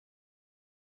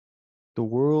 The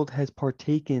world has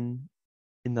partaken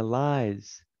in the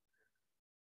lies.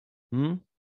 The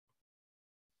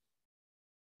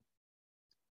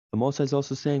Most High is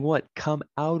also saying what? Come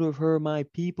out of her, my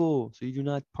people, so you do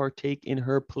not partake in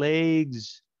her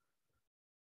plagues.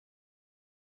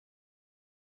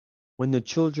 When the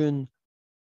children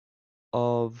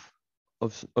of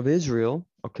Israel,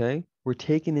 okay, were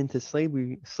taken into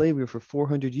slavery for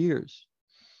 400 years.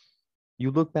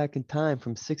 You look back in time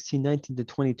from 1619 to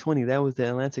 2020, that was the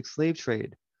Atlantic slave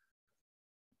trade.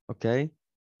 Okay?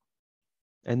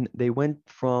 And they went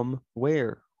from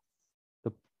where?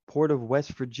 The port of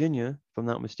West Virginia, if I'm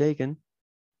not mistaken.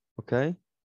 Okay?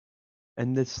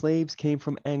 And the slaves came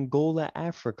from Angola,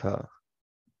 Africa.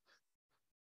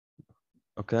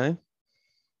 Okay?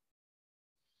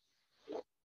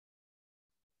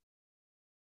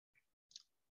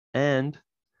 And,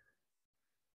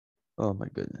 oh my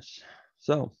goodness.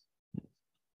 So,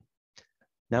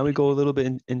 now we go a little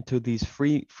bit into these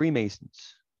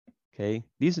Freemasons. Okay?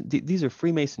 These are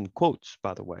Freemason quotes,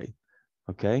 by the way.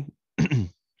 Okay?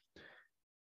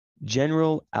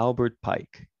 General Albert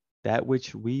Pike, that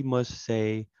which we must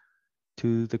say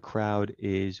to the crowd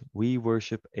is, we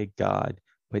worship a God,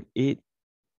 but it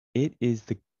is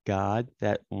the God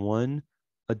that one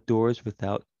adores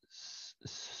without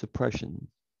suppression.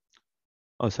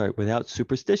 Oh, sorry, without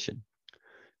superstition.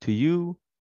 To you,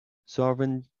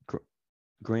 Sovereign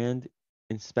Grand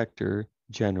Inspector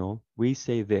General, we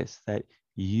say this, that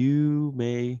you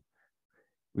may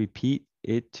repeat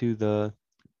it to the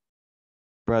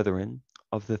brethren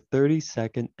of the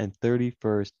 32nd and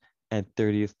 31st and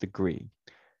 30th degree.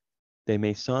 The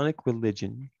Masonic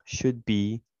religion should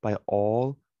be by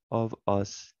all of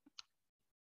us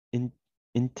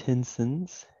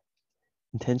intentions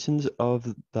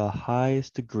of the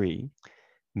highest degree,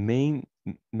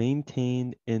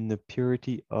 maintained in the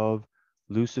purity of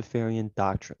Luciferian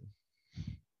doctrine.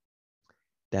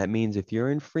 That means if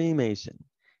you're in Freemason,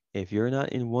 if you're not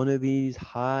in one of these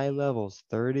high levels,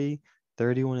 30,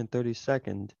 31, and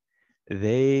 32nd,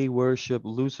 they worship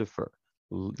Lucifer.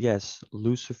 Yes,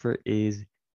 Lucifer is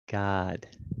God.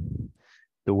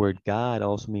 The word God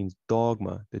also means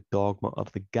dogma, the dogma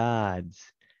of the gods.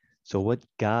 So what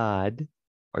God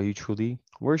are you truly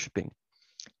worshiping?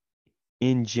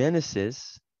 In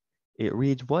Genesis, it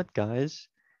reads what, guys?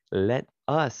 Let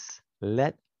us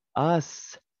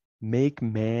make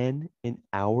man in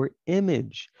our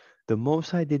image. The Most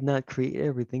High did not create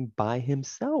everything by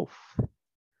himself.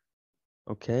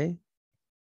 Okay?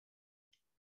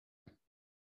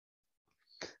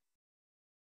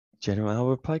 General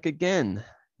Albert Pike again.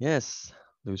 Yes,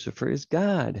 Lucifer is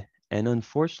God. And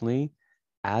unfortunately,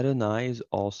 Adonai is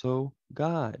also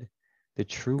God. The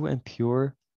true and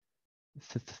pure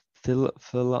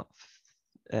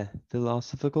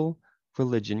philosophical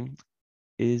religion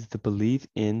is the belief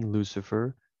in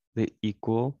Lucifer, the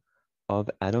equal of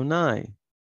Adonai.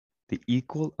 The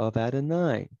equal of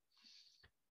Adonai.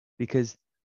 Because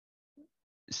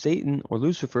Satan or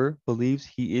Lucifer believes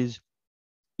he is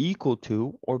equal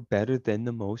to or better than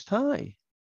the Most High.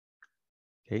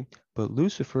 Okay, but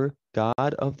Lucifer,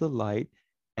 God of the light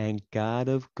and God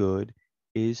of good,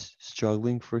 is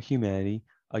struggling for humanity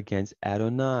against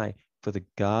Adonai, for the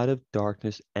God of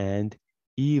darkness and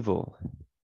evil.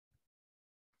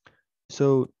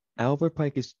 So Albert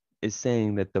Pike is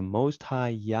saying that the Most High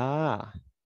Yah,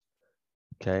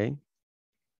 okay,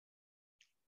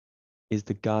 is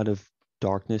the God of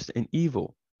darkness and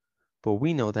evil. But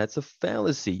we know that's a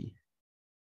fallacy.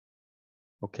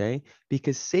 Okay,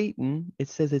 because Satan, it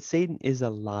says that Satan is a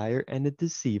liar and a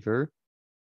deceiver,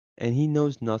 and he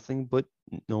knows nothing but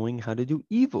knowing how to do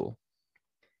evil.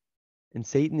 And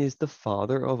Satan is the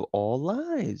father of all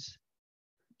lies.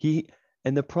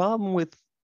 And the problem with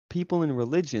people in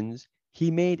religions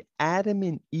He made Adam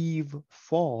and Eve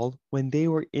fall when they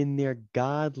were in their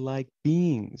godlike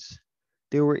beings.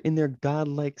 They were in their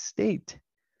godlike state.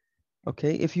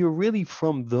 Okay, if you're really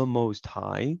from the Most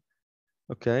High,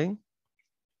 okay,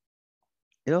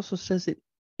 it also says it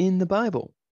in the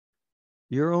Bible.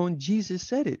 Your own Jesus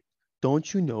said it.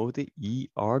 Don't you know that ye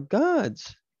are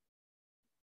gods?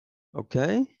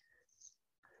 Okay,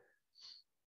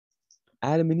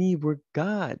 Adam and Eve were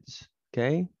gods.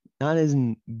 Okay, not as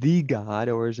in the God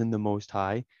or as in the Most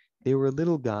High. They were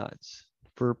little gods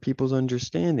for people's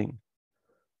understanding.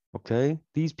 Okay,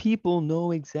 these people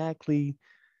know exactly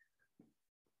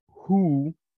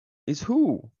who is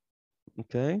who.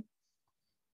 Okay,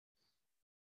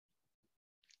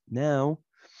 now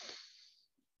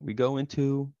we go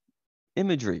into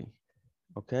imagery.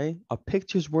 Okay, a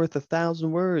picture's worth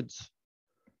 1,000 words.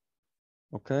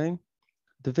 Okay,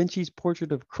 Da Vinci's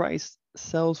portrait of Christ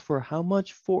sells for how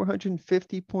much?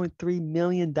 $450.3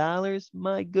 million.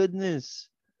 My goodness.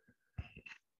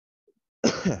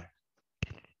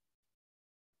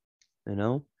 You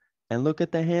know, and look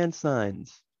at the hand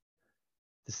signs.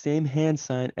 The same hand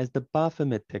sign as the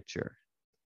Baphomet picture.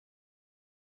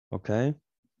 Okay,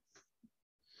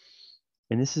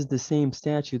 and this is the same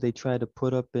statue they tried to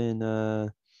put up in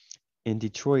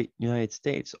Detroit, United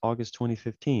States, August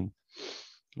 2015.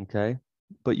 Okay,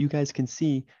 but you guys can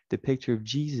see the picture of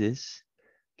Jesus,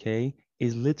 okay,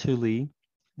 is literally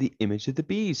the image of the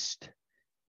beast.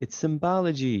 It's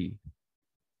symbology.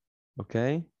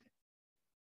 Okay,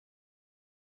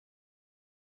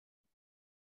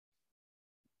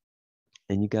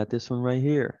 and you got this one right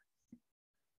here.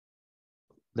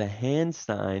 The hand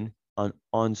sign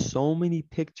on so many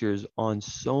pictures, on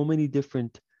so many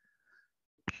different.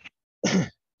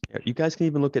 You guys can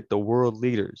even look at the world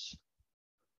leaders.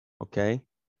 Okay,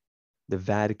 the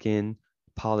Vatican,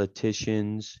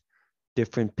 politicians,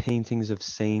 different paintings of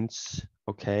saints.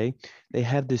 Okay, they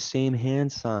have the same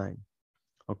hand sign.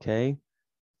 Okay,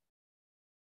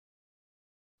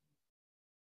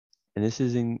 and this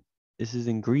is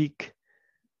in Greek.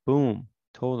 Boom,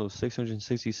 total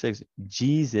 666.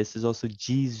 Jesus is also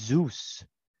Jesus.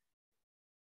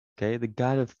 Okay, the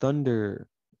God of thunder.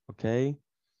 Okay,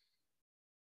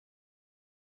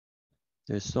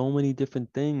 there's so many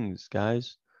different things,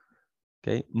 guys.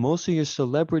 Okay, most of your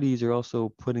celebrities are also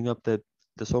putting up the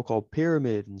so-called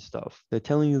pyramid and stuff. They're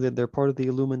telling you that they're part of the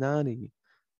Illuminati.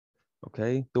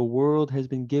 Okay, the world has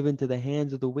been given to the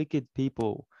hands of the wicked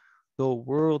people. The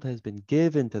world has been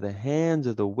given to the hands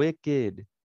of the wicked.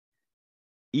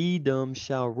 Edom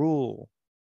shall rule.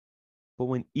 But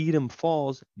when Edom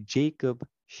falls, Jacob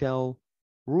shall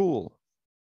rule.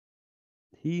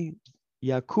 He,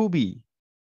 Yakubi,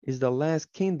 is the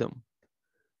last kingdom.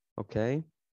 Okay?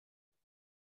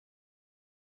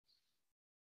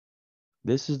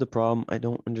 This is the problem I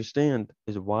don't understand,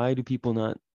 is why do people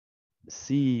not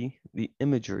see the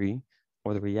imagery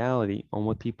or the reality on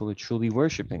what people are truly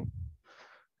worshiping?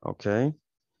 Okay?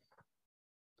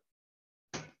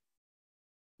 All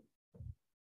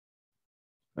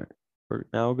right. We're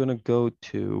now going to go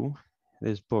to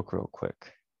this book real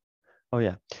quick. Oh,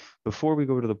 yeah. Before we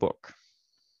go to the book,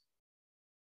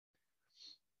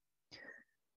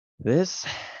 this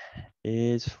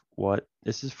this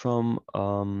is from,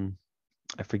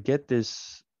 I forget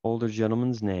this older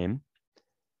gentleman's name.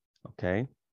 Okay.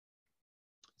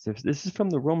 So this is from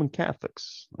the Roman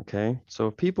Catholics. Okay. So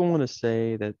if people want to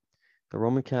say that the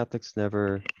Roman Catholics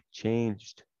never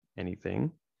changed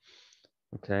anything,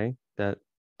 okay, that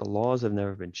the laws have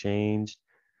never been changed,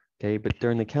 okay, but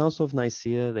during the Council of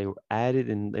Nicaea, they were added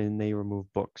and they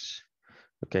removed books.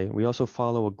 Okay, we also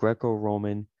follow a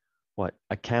Greco-Roman,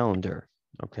 a calendar.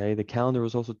 Okay, the calendar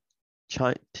was also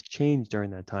changed during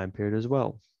that time period as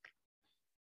well.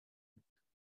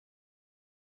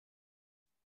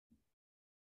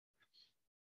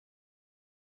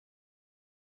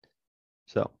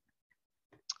 So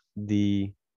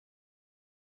the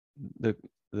the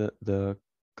the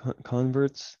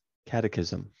converts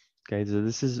catechism. Okay, so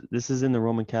this is in the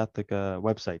Roman Catholic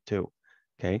website too.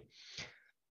 Okay.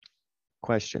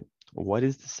 Question: what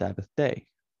is the Sabbath day?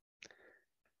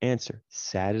 Answer: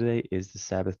 Saturday is the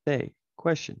Sabbath day.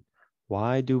 Question: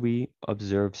 why do we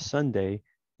observe Sunday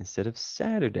instead of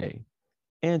Saturday?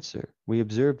 Answer: we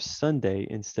observe Sunday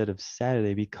instead of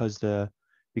Saturday because the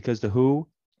who?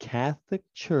 Catholic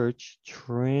Church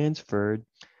transferred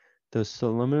the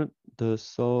solemnity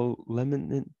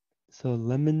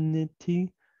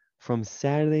from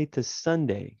Saturday to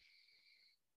Sunday.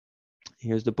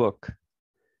 Here's the book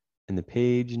and the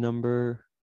page number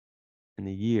and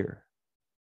the year.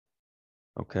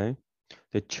 Okay.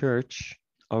 The Church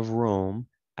of Rome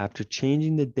after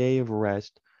changing the day of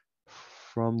rest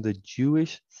from the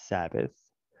Jewish Sabbath,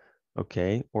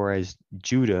 okay, or as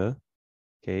Judah,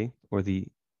 okay,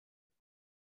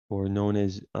 or known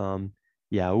as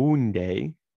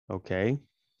Yaoundé, okay,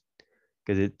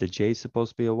 because the J is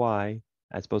supposed to be a Y,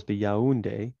 that's supposed to be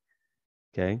Yaoundé,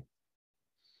 okay.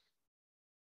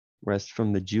 Rest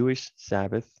from the Jewish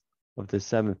Sabbath of the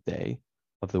seventh day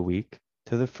of the week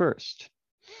to the first.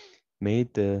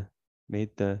 Made the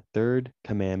third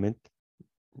commandment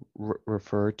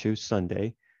refer to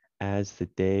Sunday as the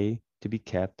day to be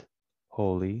kept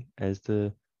holy as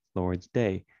the Lord's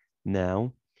Day.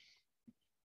 Now,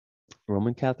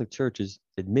 Roman Catholic Church is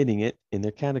admitting it in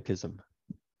their catechism.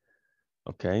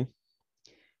 Okay.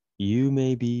 You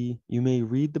may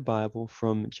read the Bible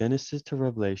from Genesis to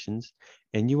Revelations,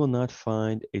 and you will not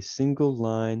find a single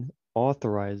line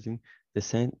authorizing the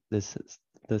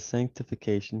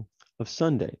sanctification of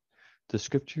Sunday. The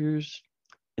scriptures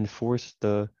enforce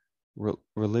the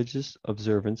religious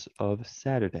observance of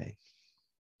Saturday.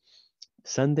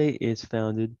 Sunday is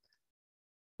found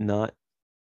not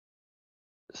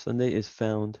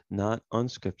on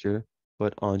scripture,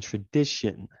 but on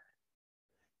tradition,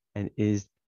 and is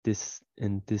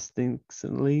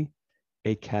distinctly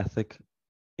a Catholic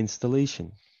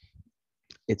installation.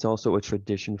 It's also a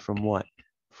tradition from what?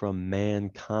 From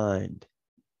mankind.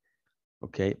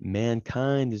 Okay,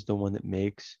 mankind is the one that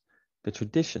makes the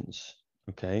traditions.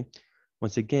 Okay,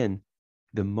 once again,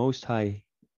 the Most High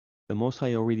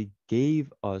already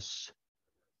gave us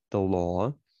the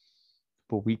law,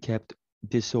 but we kept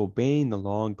disobeying the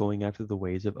law and going after the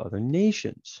ways of other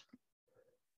nations.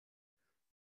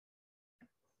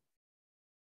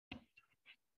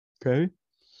 Okay,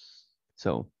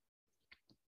 so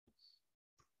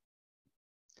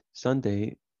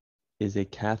Sunday is a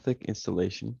Catholic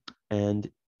installation, and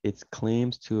its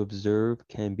claims to observe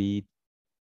can be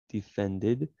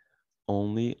defended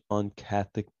only on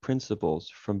Catholic principles.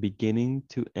 From beginning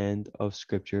to end of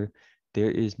Scripture, there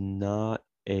is not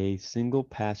a single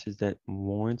passage that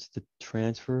warrants the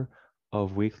transfer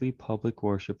of weekly public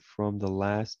worship from the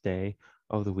last day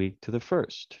of the week to the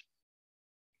first.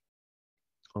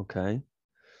 Okay.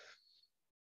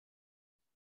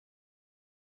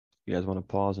 You guys want to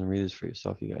pause and read this for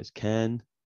yourself? You guys can.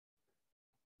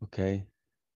 Okay.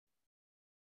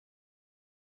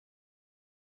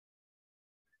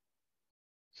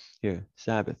 Here,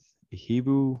 Sabbath, a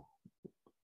Hebrew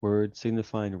word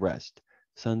signifying rest.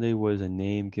 Sunday was a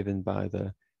name given by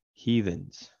the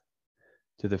heathens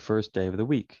to the first day of the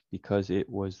week because it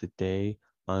was the day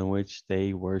on which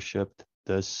they worshiped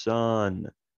the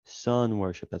sun. Sun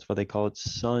worship. That's why they call it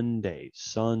Sunday,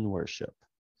 sun worship.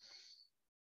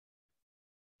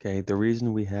 Okay, the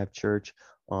reason we have church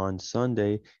on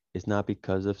Sunday is not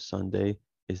because of Sunday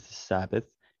is the Sabbath.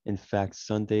 In fact,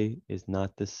 Sunday is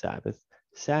not the Sabbath.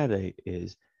 Saturday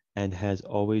is and has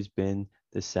always been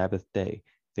the Sabbath day.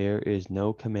 There is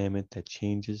no commandment that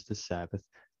changes the Sabbath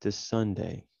to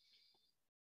Sunday.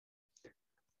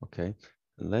 Okay,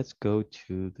 let's go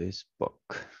to this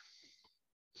book.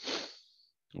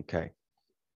 Okay.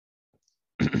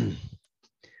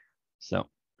 So,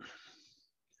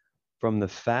 from the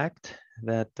fact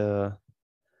that the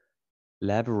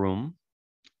Labarum,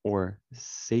 or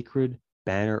sacred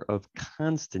banner of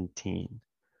Constantine,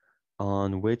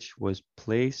 on which was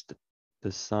placed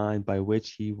the sign by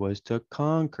which he was to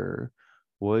conquer,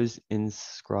 was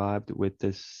inscribed with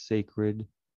this sacred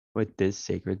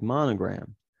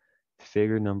monogram.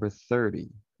 Figure number 30,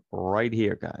 right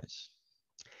here, guys.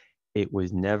 It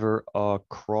was never a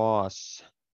cross.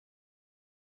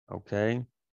 Okay.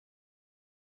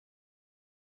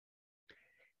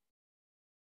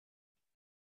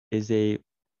 Is a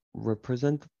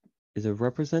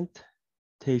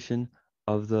representation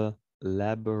of the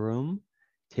Labarum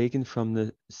taken from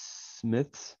the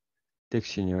Smith's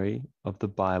Dictionary of the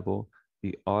Bible,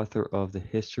 the author of the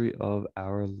History of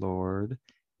Our Lord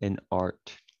in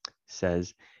Art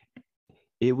says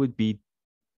it would be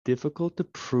difficult to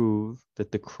prove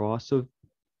that the cross of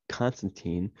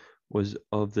Constantine was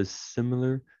of the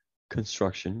similar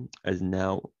construction as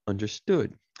now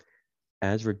understood.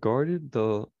 As regarded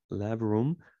the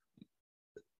Labarum,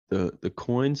 the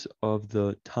coins of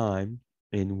the time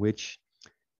in which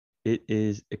it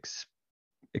is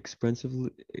expressly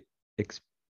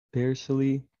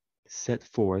set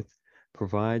forth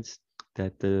provides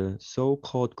that the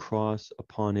so-called cross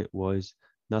upon it was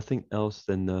nothing else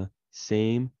than the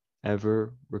same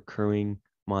ever-recurring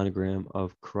monogram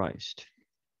of Christ.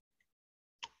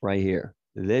 Right here.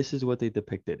 This is what they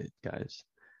depicted it, guys.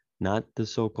 Not the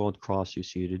so-called cross you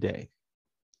see today.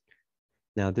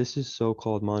 Now, this is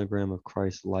so-called monogram of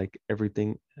Christ, like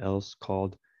everything else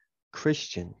called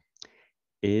Christian,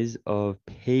 is of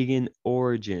pagan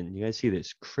origin. You guys see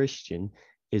this? Christian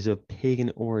is of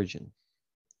pagan origin.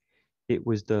 It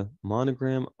was the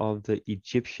monogram of the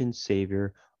Egyptian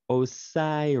savior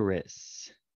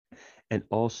Osiris, and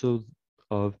also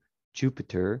of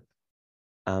Jupiter,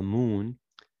 Amun,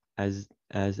 as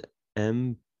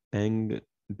M.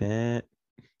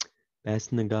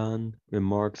 Basnagan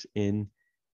remarks in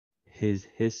his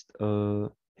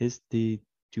Histidufa.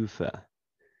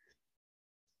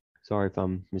 Sorry if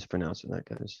I'm mispronouncing that,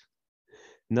 guys.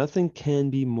 Nothing can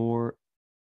be more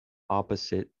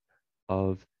opposite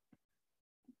of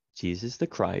Jesus the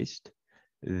Christ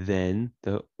than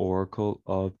the oracle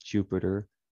of Jupiter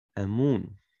and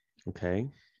Moon. Okay.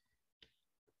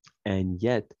 And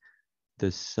yet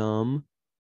the sum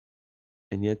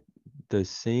and yet the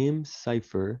same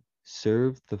cipher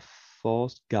served the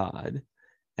false god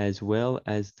as well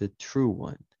as the true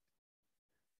one.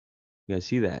 You guys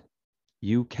see that?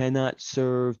 You cannot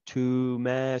serve two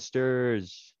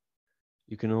masters.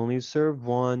 You can only serve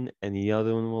one, and the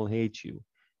other one will hate you.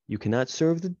 You cannot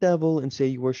serve the devil and say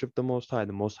you worship the Most High.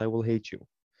 The Most High will hate you.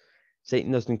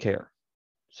 Satan doesn't care.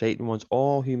 Satan wants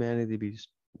all humanity to be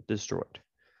destroyed.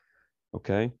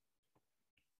 Okay?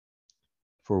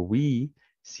 For we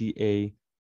see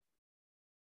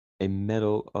a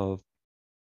medal of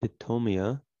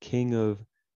Ptolemy, king of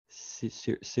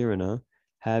Cyrene,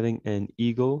 having an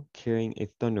eagle carrying a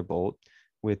thunderbolt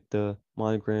with the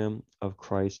monogram of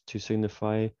Christ to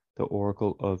signify the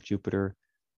oracle of Jupiter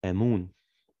and Moon.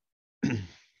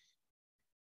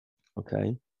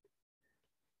 Okay.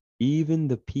 Even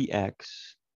the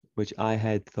PX, which I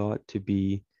had thought to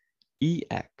be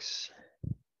EX,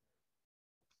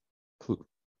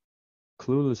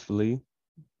 cluelessly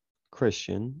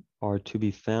Christian, are to be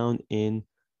found in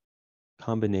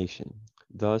combination.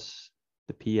 Thus,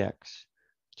 the PX,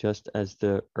 just as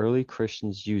the early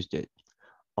Christians used it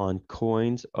on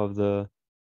coins of the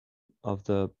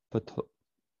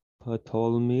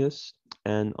Ptolemaios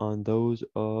and on those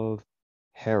of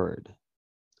Herod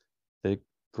the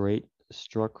Great,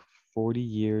 struck 40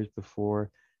 years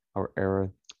before our era,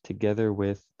 together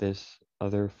with this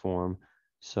other form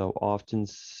so often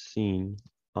seen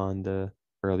on the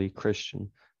early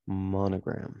Christian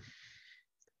monogram.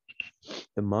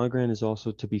 The monogram is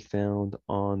also to be found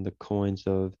on the coins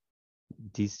of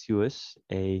Decius,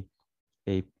 a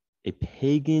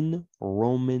pagan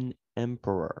Roman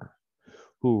emperor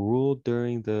who ruled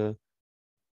during the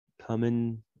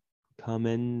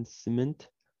commencement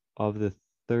of the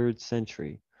 3rd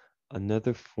century.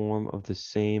 Another form of the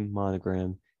same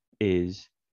monogram is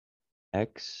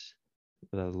X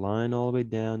with a line all the way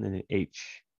down and an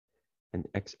H, an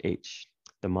XH.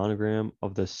 The monogram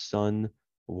of the sun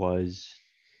was,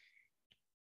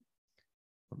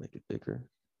 I'll make it bigger.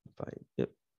 Yep,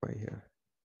 right here.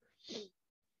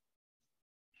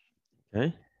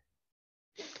 Okay.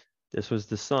 This was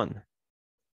the sun.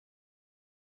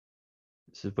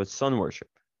 This is what sun worship.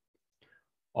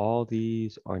 All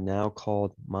these are now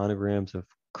called monograms of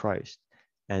Christ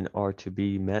and are to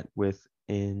be met with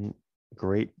in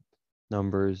great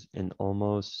numbers in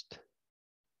almost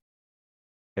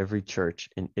every church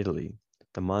in Italy.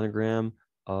 The monogram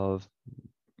of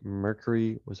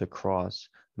Mercury was a cross.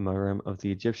 The monogram of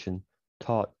the Egyptian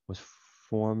Thoth was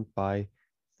formed by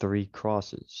 3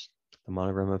 crosses. The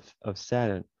monogram of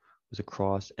Saturn was a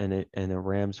cross and a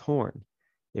ram's horn.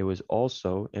 It was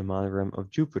also a monogram of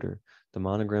Jupiter. The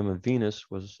monogram of Venus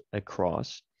was a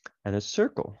cross and a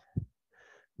circle.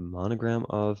 The monogram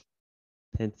of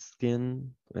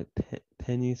Peniskin,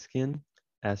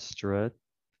 Astartea,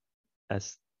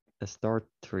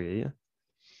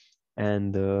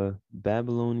 and the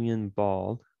Babylonian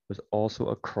ball was also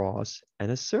a cross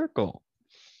and a circle.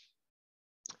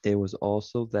 It was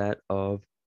also that of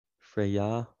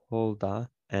Freya, Holda,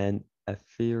 and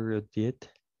Aphrodite.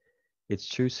 Its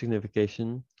true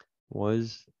signification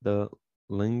was the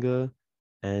linga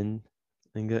and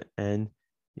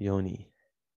yoni.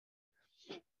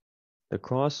 The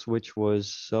cross, which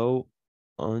was so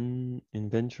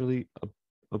eventually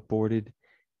aborted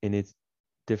in its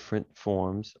different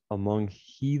forms among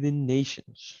heathen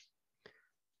nations.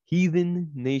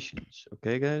 Heathen nations,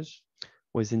 okay, guys,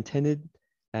 was intended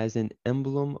as an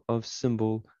emblem of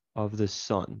symbol of the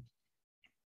sun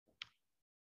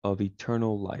of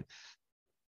eternal life,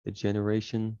 the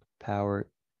generation power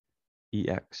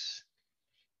EX.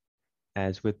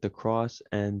 As with the cross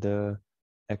and the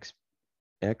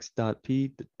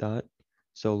X.P.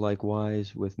 So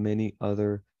likewise with many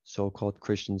other so-called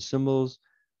Christian symbols,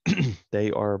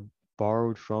 they are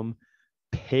borrowed from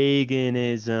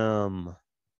paganism.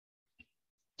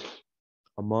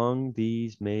 Among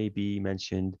these may be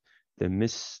mentioned the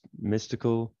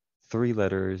mystical three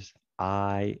letters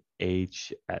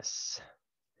IHS.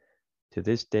 To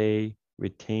this day,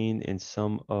 retained in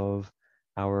some of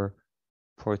our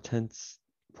Protestants,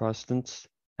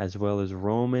 as well as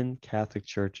Roman Catholic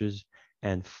churches,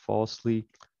 and falsely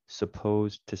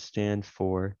supposed to stand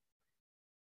for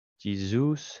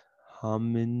Jesus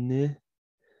Homine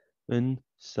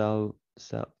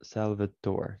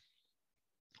Salvator,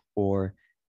 or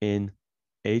in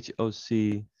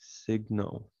HOC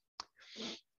Signo.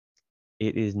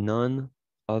 It is none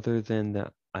other than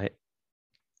the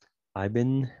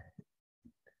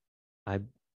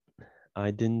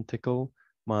identical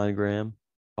monogram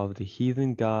of the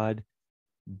heathen god.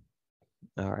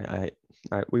 All right,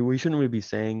 we shouldn't really be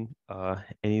saying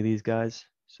any of these guys,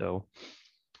 so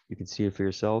you can see it for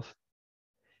yourself.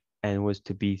 And was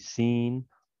to be seen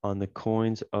on the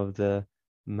coins of the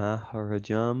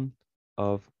Maharajam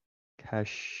of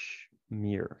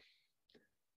Kashmir.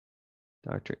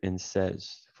 Dr. N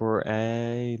says, for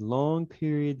a long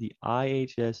period, the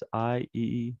IHSIES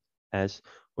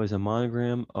was a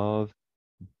monogram of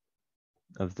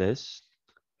this.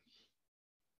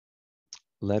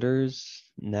 Letters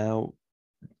now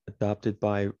adopted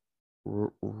by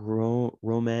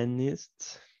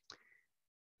Romanists.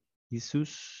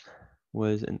 Jesus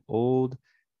was an old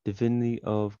divinity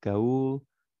of Gaul,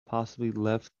 possibly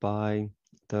left by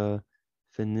the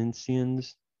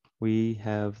Phoenicians. We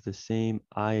have the same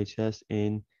IHS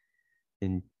in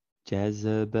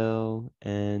Jezebel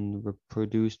and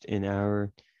reproduced in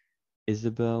our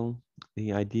Isabel.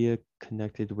 The idea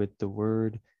connected with the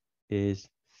word is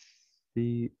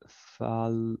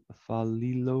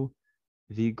Falilo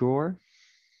Vigor.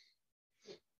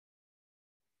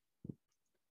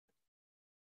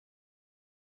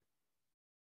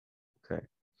 Okay.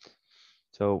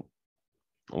 So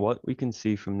what we can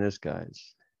see from this,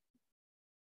 guys,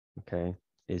 okay,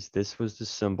 is this was the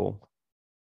symbol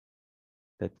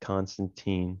that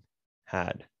Constantine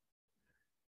had.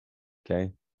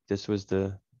 Okay. This was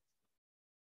and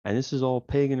this is all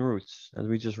pagan roots, as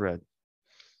we just read.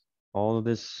 All of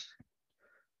this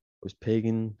was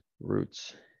pagan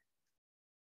roots.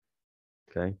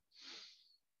 Okay.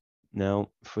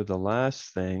 Now, for the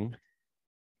last thing,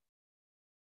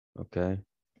 okay,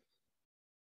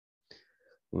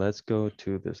 let's go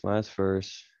to this last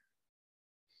verse.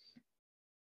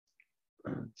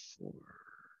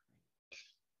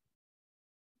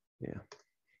 Yeah.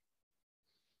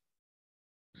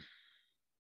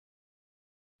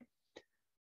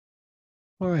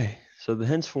 All right. So the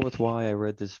henceforth why I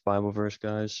read this Bible verse,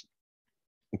 guys.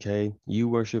 Okay. You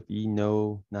worship ye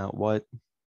know not what.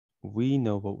 We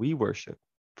know what we worship.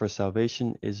 For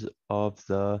salvation is of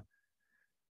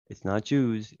it's not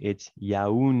Jews, it's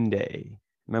Yaoundé.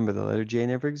 Remember, the letter J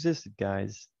never existed,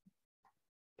 guys.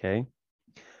 Okay.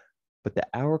 But the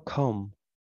hour cometh,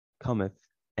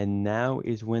 and now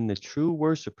is when the true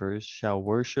worshipers shall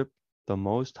worship the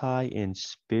Most High in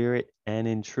spirit and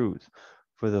in truth.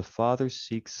 For the Father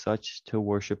seeks such to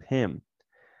worship him.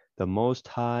 The Most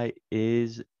High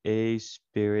is a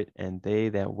spirit, and they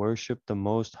that worship the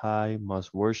Most High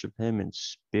must worship him in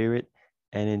spirit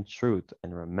and in truth.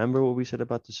 And remember what we said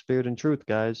about the spirit and truth,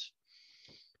 guys.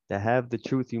 To have the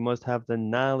truth, you must have the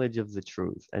knowledge of the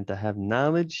truth. And to have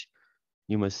knowledge,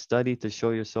 you must study to show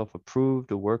yourself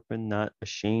approved, a workman not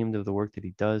ashamed of the work that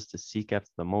he does, to seek after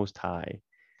the Most High.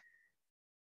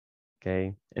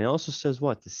 Okay. And it also says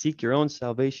what? To seek your own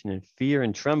salvation in fear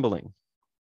and trembling.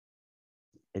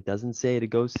 It doesn't say to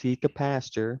go seek a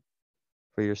pastor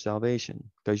for your salvation,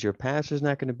 because your pastor's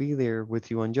not going to be there with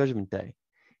you on Judgment Day.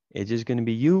 It's just going to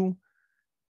be you,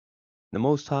 the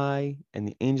Most High, and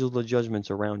the angels of judgments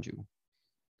around you,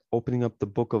 opening up the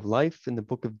book of life and the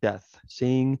book of death,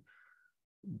 saying,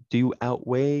 do you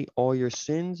outweigh all your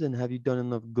sins, and have you done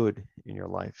enough good in your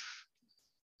life?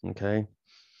 Okay.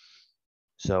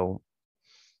 So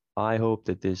I hope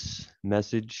that this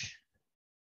message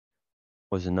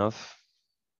was enough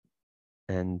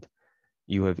and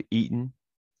you have eaten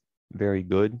very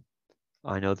good.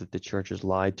 I know that the church has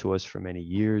lied to us for many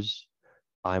years.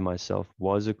 I myself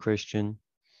was a Christian.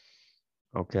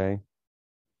 Okay.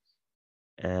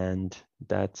 And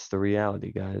that's the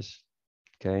reality, guys.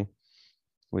 Okay.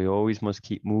 We always must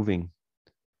keep moving.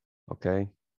 Okay.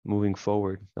 Moving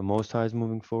forward. The Most High is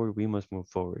moving forward. We must move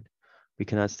forward. We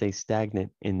cannot stay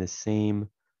stagnant in the same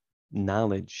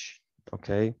knowledge.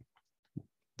 Okay.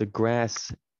 The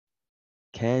grass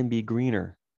can be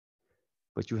greener,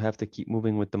 but you have to keep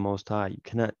moving with the Most High. You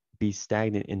cannot be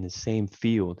stagnant in the same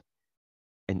field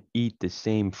and eat the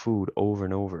same food over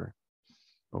and over.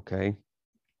 Okay.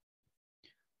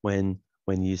 When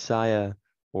Yesiah,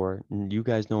 or you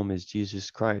guys know him as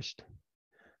Jesus Christ,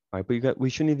 right? But we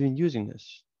shouldn't even be using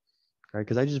this, right?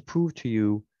 Because I just proved to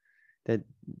you that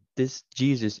this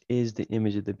Jesus is the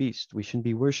image of the beast. We shouldn't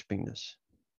be worshiping this.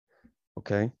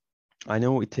 Okay. I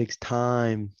know it takes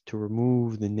time to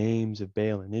remove the names of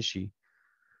Baal and Ishi.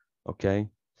 Okay.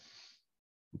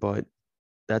 But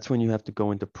that's when you have to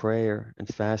go into prayer and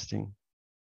fasting,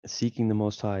 seeking the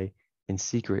Most High in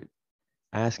secret,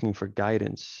 asking for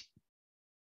guidance.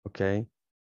 Okay.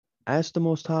 Ask the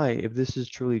Most High if this is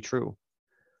truly true.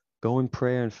 Go in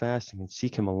prayer and fasting and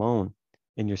seek Him alone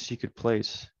in your secret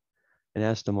place and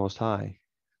ask the Most High,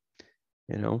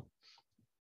 you know,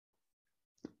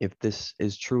 if this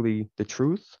is truly the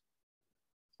truth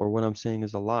or what I'm saying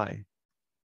is a lie.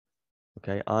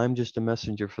 Okay. I'm just a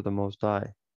messenger for the Most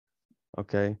High.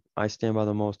 Okay. I stand by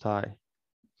the Most High.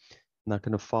 I'm not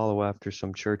going to follow after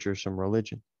some church or some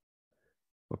religion.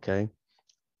 Okay.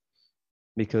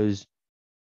 Because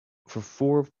for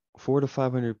four to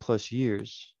 500 plus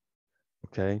years,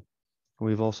 okay,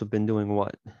 we've also been doing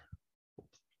what?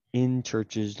 In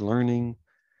churches, learning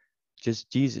just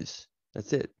Jesus.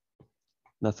 That's it.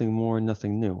 Nothing more,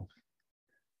 nothing new.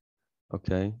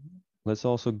 Okay. Let's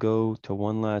also go to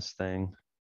one last thing.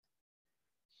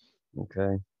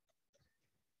 Okay.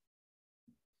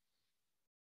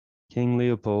 King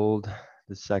Leopold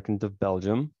II of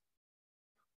Belgium.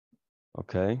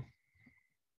 Okay.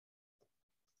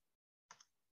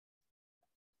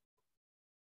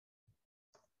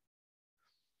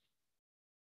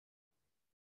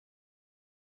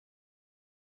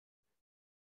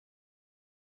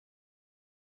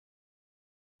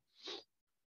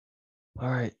 All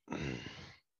right.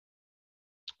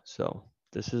 So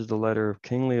this is the letter of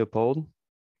King Leopold.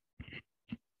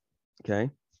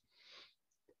 Okay.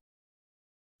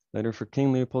 Letter for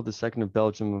King Leopold II of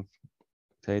Belgium,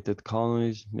 okay, to the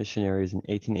colonies missionaries in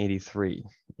 1883.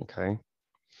 Okay.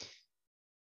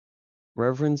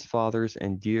 Reverends, fathers,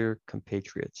 and dear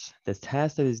compatriots, the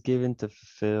task that is given to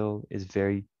fulfill is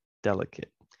very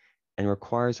delicate and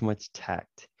requires much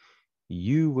tact.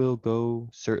 You will go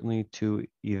certainly to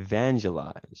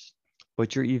evangelize,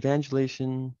 but your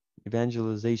evangelization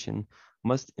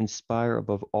must inspire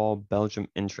above all Belgium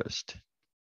interest.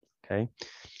 Okay.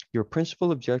 Your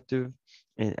principal objective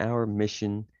in our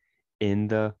mission in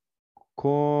the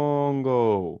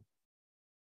Congo.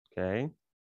 Okay.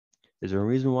 There's a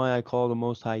reason why I call the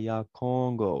Most High Yah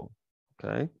Congo.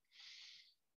 Okay.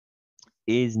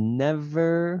 Is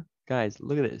never, guys,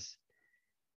 look at this.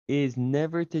 Is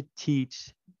never to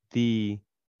teach the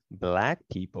black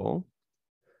people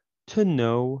to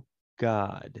know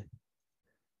God.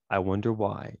 I wonder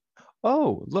why.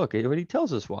 Oh, look, it already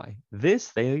tells us why. This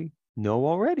they know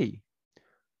already.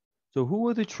 So who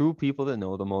are the true people that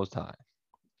know the Most High?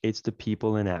 It's the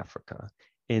people in Africa,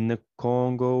 in the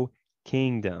Congo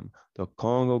kingdom. The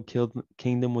Congo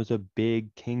kingdom was a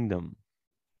big kingdom.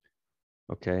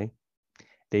 Okay.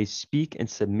 They speak and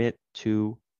submit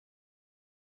to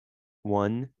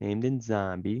one named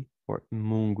Nzambi or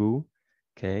Mungu,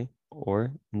 okay,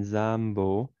 or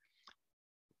Nzambo.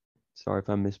 Sorry if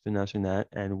I'm mispronouncing that.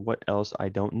 And what else I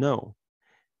don't know.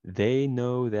 They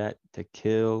know that to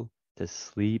kill, to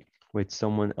sleep with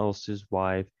someone else's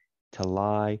wife, to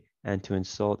lie, and to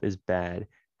insult is bad.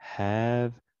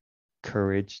 Have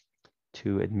courage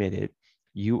to admit it.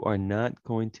 You are not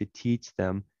going to teach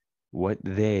them what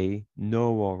they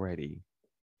know already.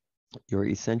 Your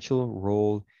essential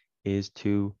role is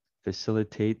to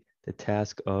facilitate the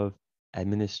task of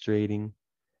administrating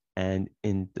and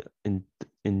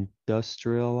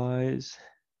industrialize,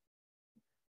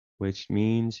 which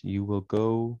means you will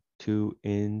go to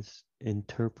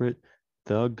interpret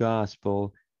the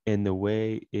gospel in the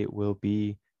way it will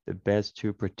be the best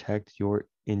to protect your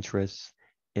interests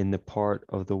in the part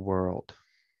of the world.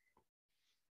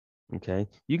 Okay,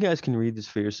 you guys can read this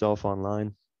for yourself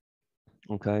online.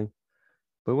 Okay,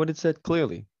 but what it said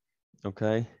clearly,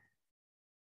 okay,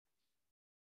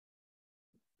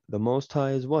 the Most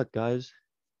High is what, guys?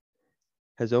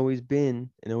 Has always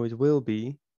been and always will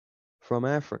be from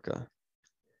Africa.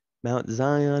 Mount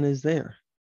Zion is there.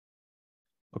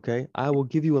 Okay, I will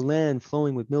give you a land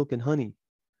flowing with milk and honey.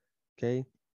 Okay,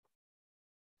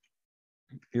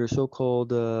 your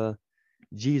so-called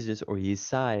Jesus or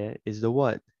Yesiah is the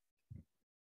what?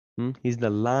 He's the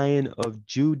Lion of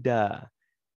Judah.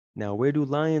 Now, where do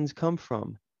lions come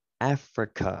from?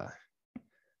 Africa.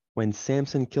 When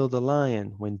Samson killed a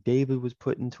lion, when David was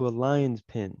put into a lion's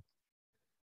pen,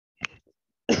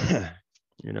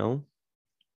 you know,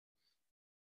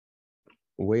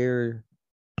 where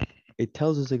It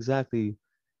tells us exactly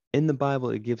in the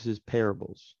Bible, it gives us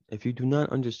parables. If you do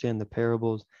not understand the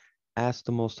parables, ask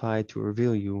the Most High to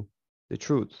reveal you the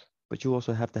truth. But you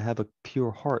also have to have a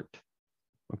pure heart,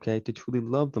 okay, to truly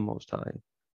love the Most High,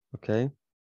 okay?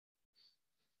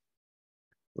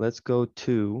 Let's go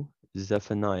to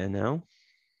Zephaniah now.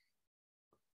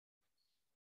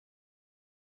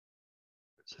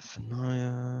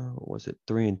 Zephaniah, what was it?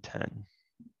 3 and 10.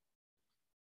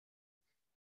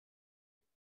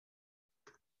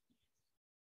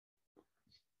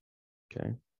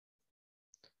 Okay.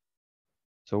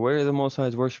 So where are the Most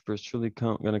High's worshipers truly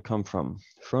going to come from?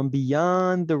 From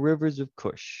beyond the rivers of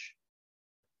Cush.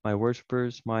 My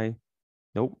worshipers,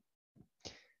 nope.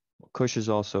 Cush is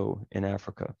also in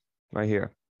Africa, right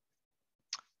here.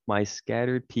 My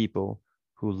scattered people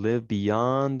who live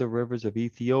beyond the rivers of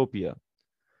Ethiopia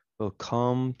will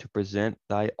come to present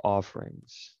thy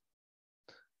offerings.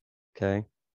 Okay.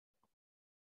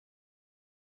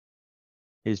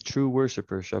 His true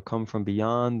worshipers shall come from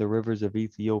beyond the rivers of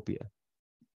Ethiopia.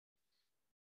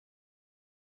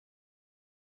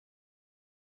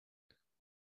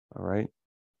 All right.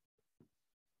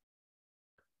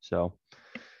 So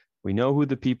we know who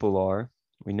the people are.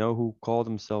 We know who call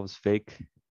themselves fake,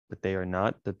 but they are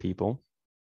not the people.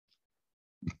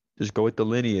 Just go with the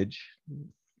lineage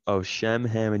of Shem,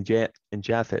 Ham, and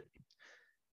Japheth.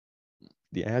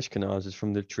 The Ashkenaz is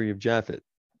from the tree of Japheth.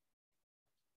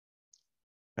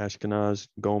 Ashkenaz,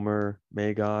 Gomer,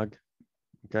 Magog.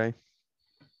 Okay.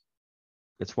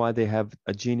 That's why they have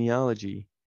a genealogy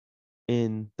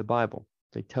in the Bible.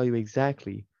 They tell you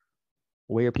exactly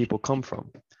where people come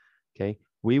from. Okay.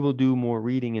 We will do more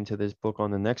reading into this book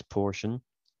on the next portion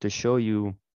to show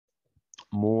you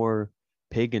more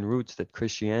pagan roots that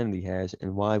Christianity has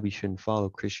and why we shouldn't follow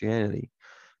Christianity.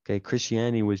 Okay.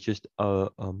 Christianity was just a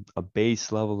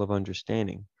base level of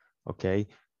understanding. Okay.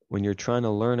 When you're trying to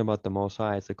learn about the Most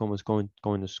High, it's like almost going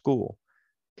to school.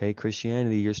 Okay.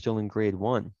 Christianity, you're still in grade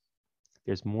 1.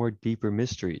 There's more deeper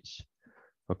mysteries.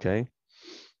 Okay.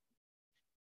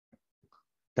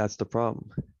 That's the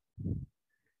problem.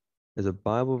 There's a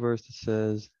Bible verse that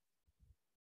says,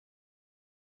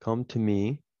 come to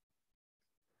me.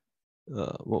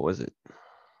 What was it?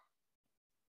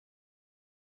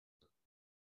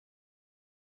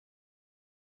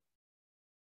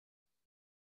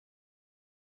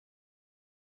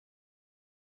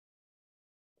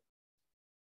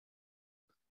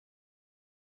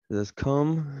 It says,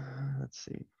 come. Let's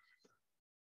see.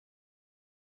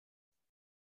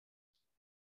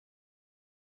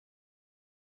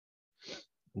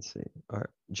 Let's see. All right.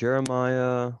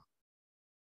 Jeremiah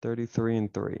 33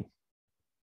 and 3.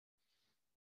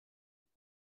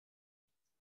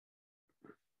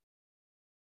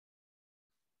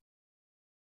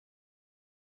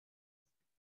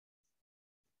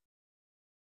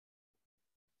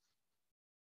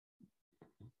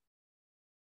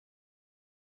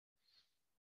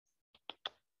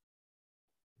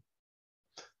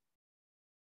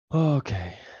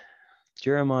 Okay.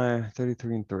 Jeremiah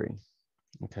 33 and 3.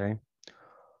 Okay.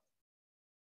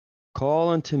 Call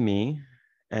unto me,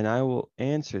 and I will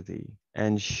answer thee,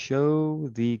 and show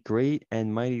thee great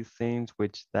and mighty things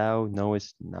which thou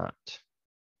knowest not.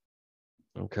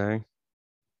 Okay.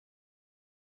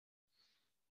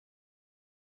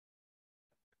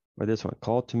 Or this one,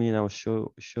 call to me, and I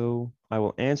will I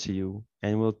will answer you,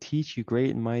 and will teach you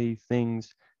great and mighty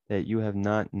things that you have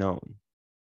not known.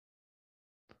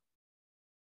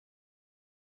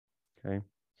 Okay.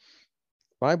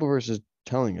 Bible verse is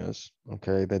telling us,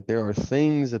 okay, that there are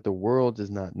things that the world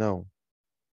does not know.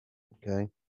 Okay.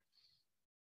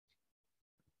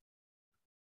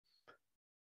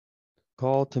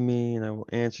 Call to me and I will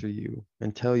answer you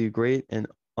and tell you great and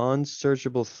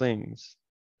unsearchable things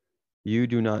you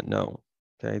do not know.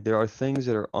 Okay. There are things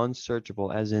that are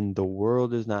unsearchable, as in the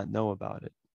world does not know about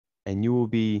it. And you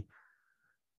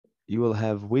will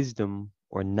have wisdom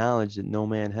or knowledge that no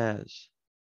man has.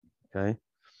 Okay.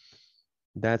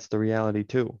 That's the reality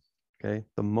too. Okay.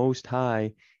 The Most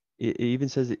High, it even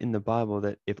says it in the Bible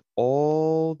that if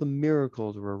all the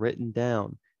miracles were written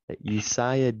down that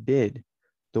Yesiah did,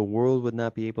 the world would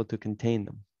not be able to contain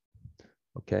them.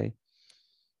 Okay.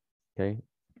 Okay.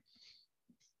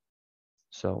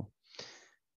 So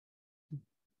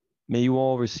may you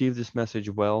all receive this message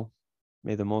well.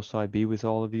 May the Most High be with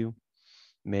all of you.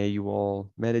 May you all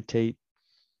meditate,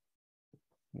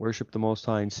 worship the Most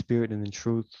High in spirit and in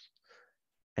truth.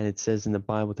 And it says in the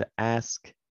Bible to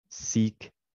ask,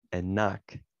 seek, and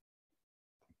knock.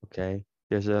 Okay.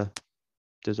 There's a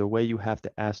way you have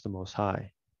to ask the Most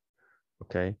High.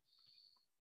 Okay.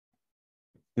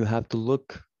 You have to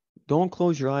look Don't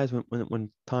close your eyes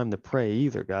when time to pray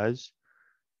either, guys.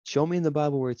 Show me in the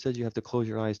Bible where it says you have to close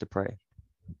your eyes to pray.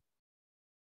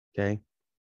 Okay?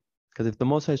 Because if the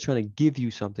Most High is trying to give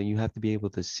you something, you have to be able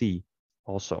to see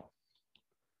also.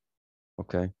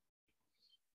 Okay?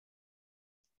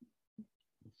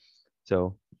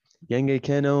 So, Yenge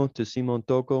Keno to Simon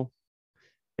Toko,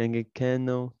 Yenge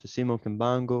Keno to Simon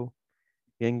Kimbango,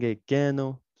 Yenge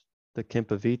Keno to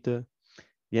Kempavita,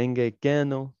 Yenge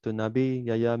Keno to Nabi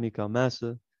Yaya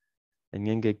Mikamasa, and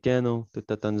Yenge Keno to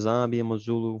Tatanzambi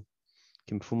Mozulu,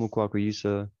 Kimfumu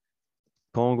Kwakwisa.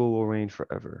 Congo will reign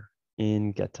forever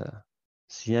in Geta.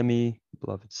 Siemi,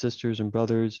 beloved sisters and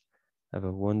brothers, have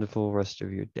a wonderful rest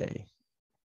of your day.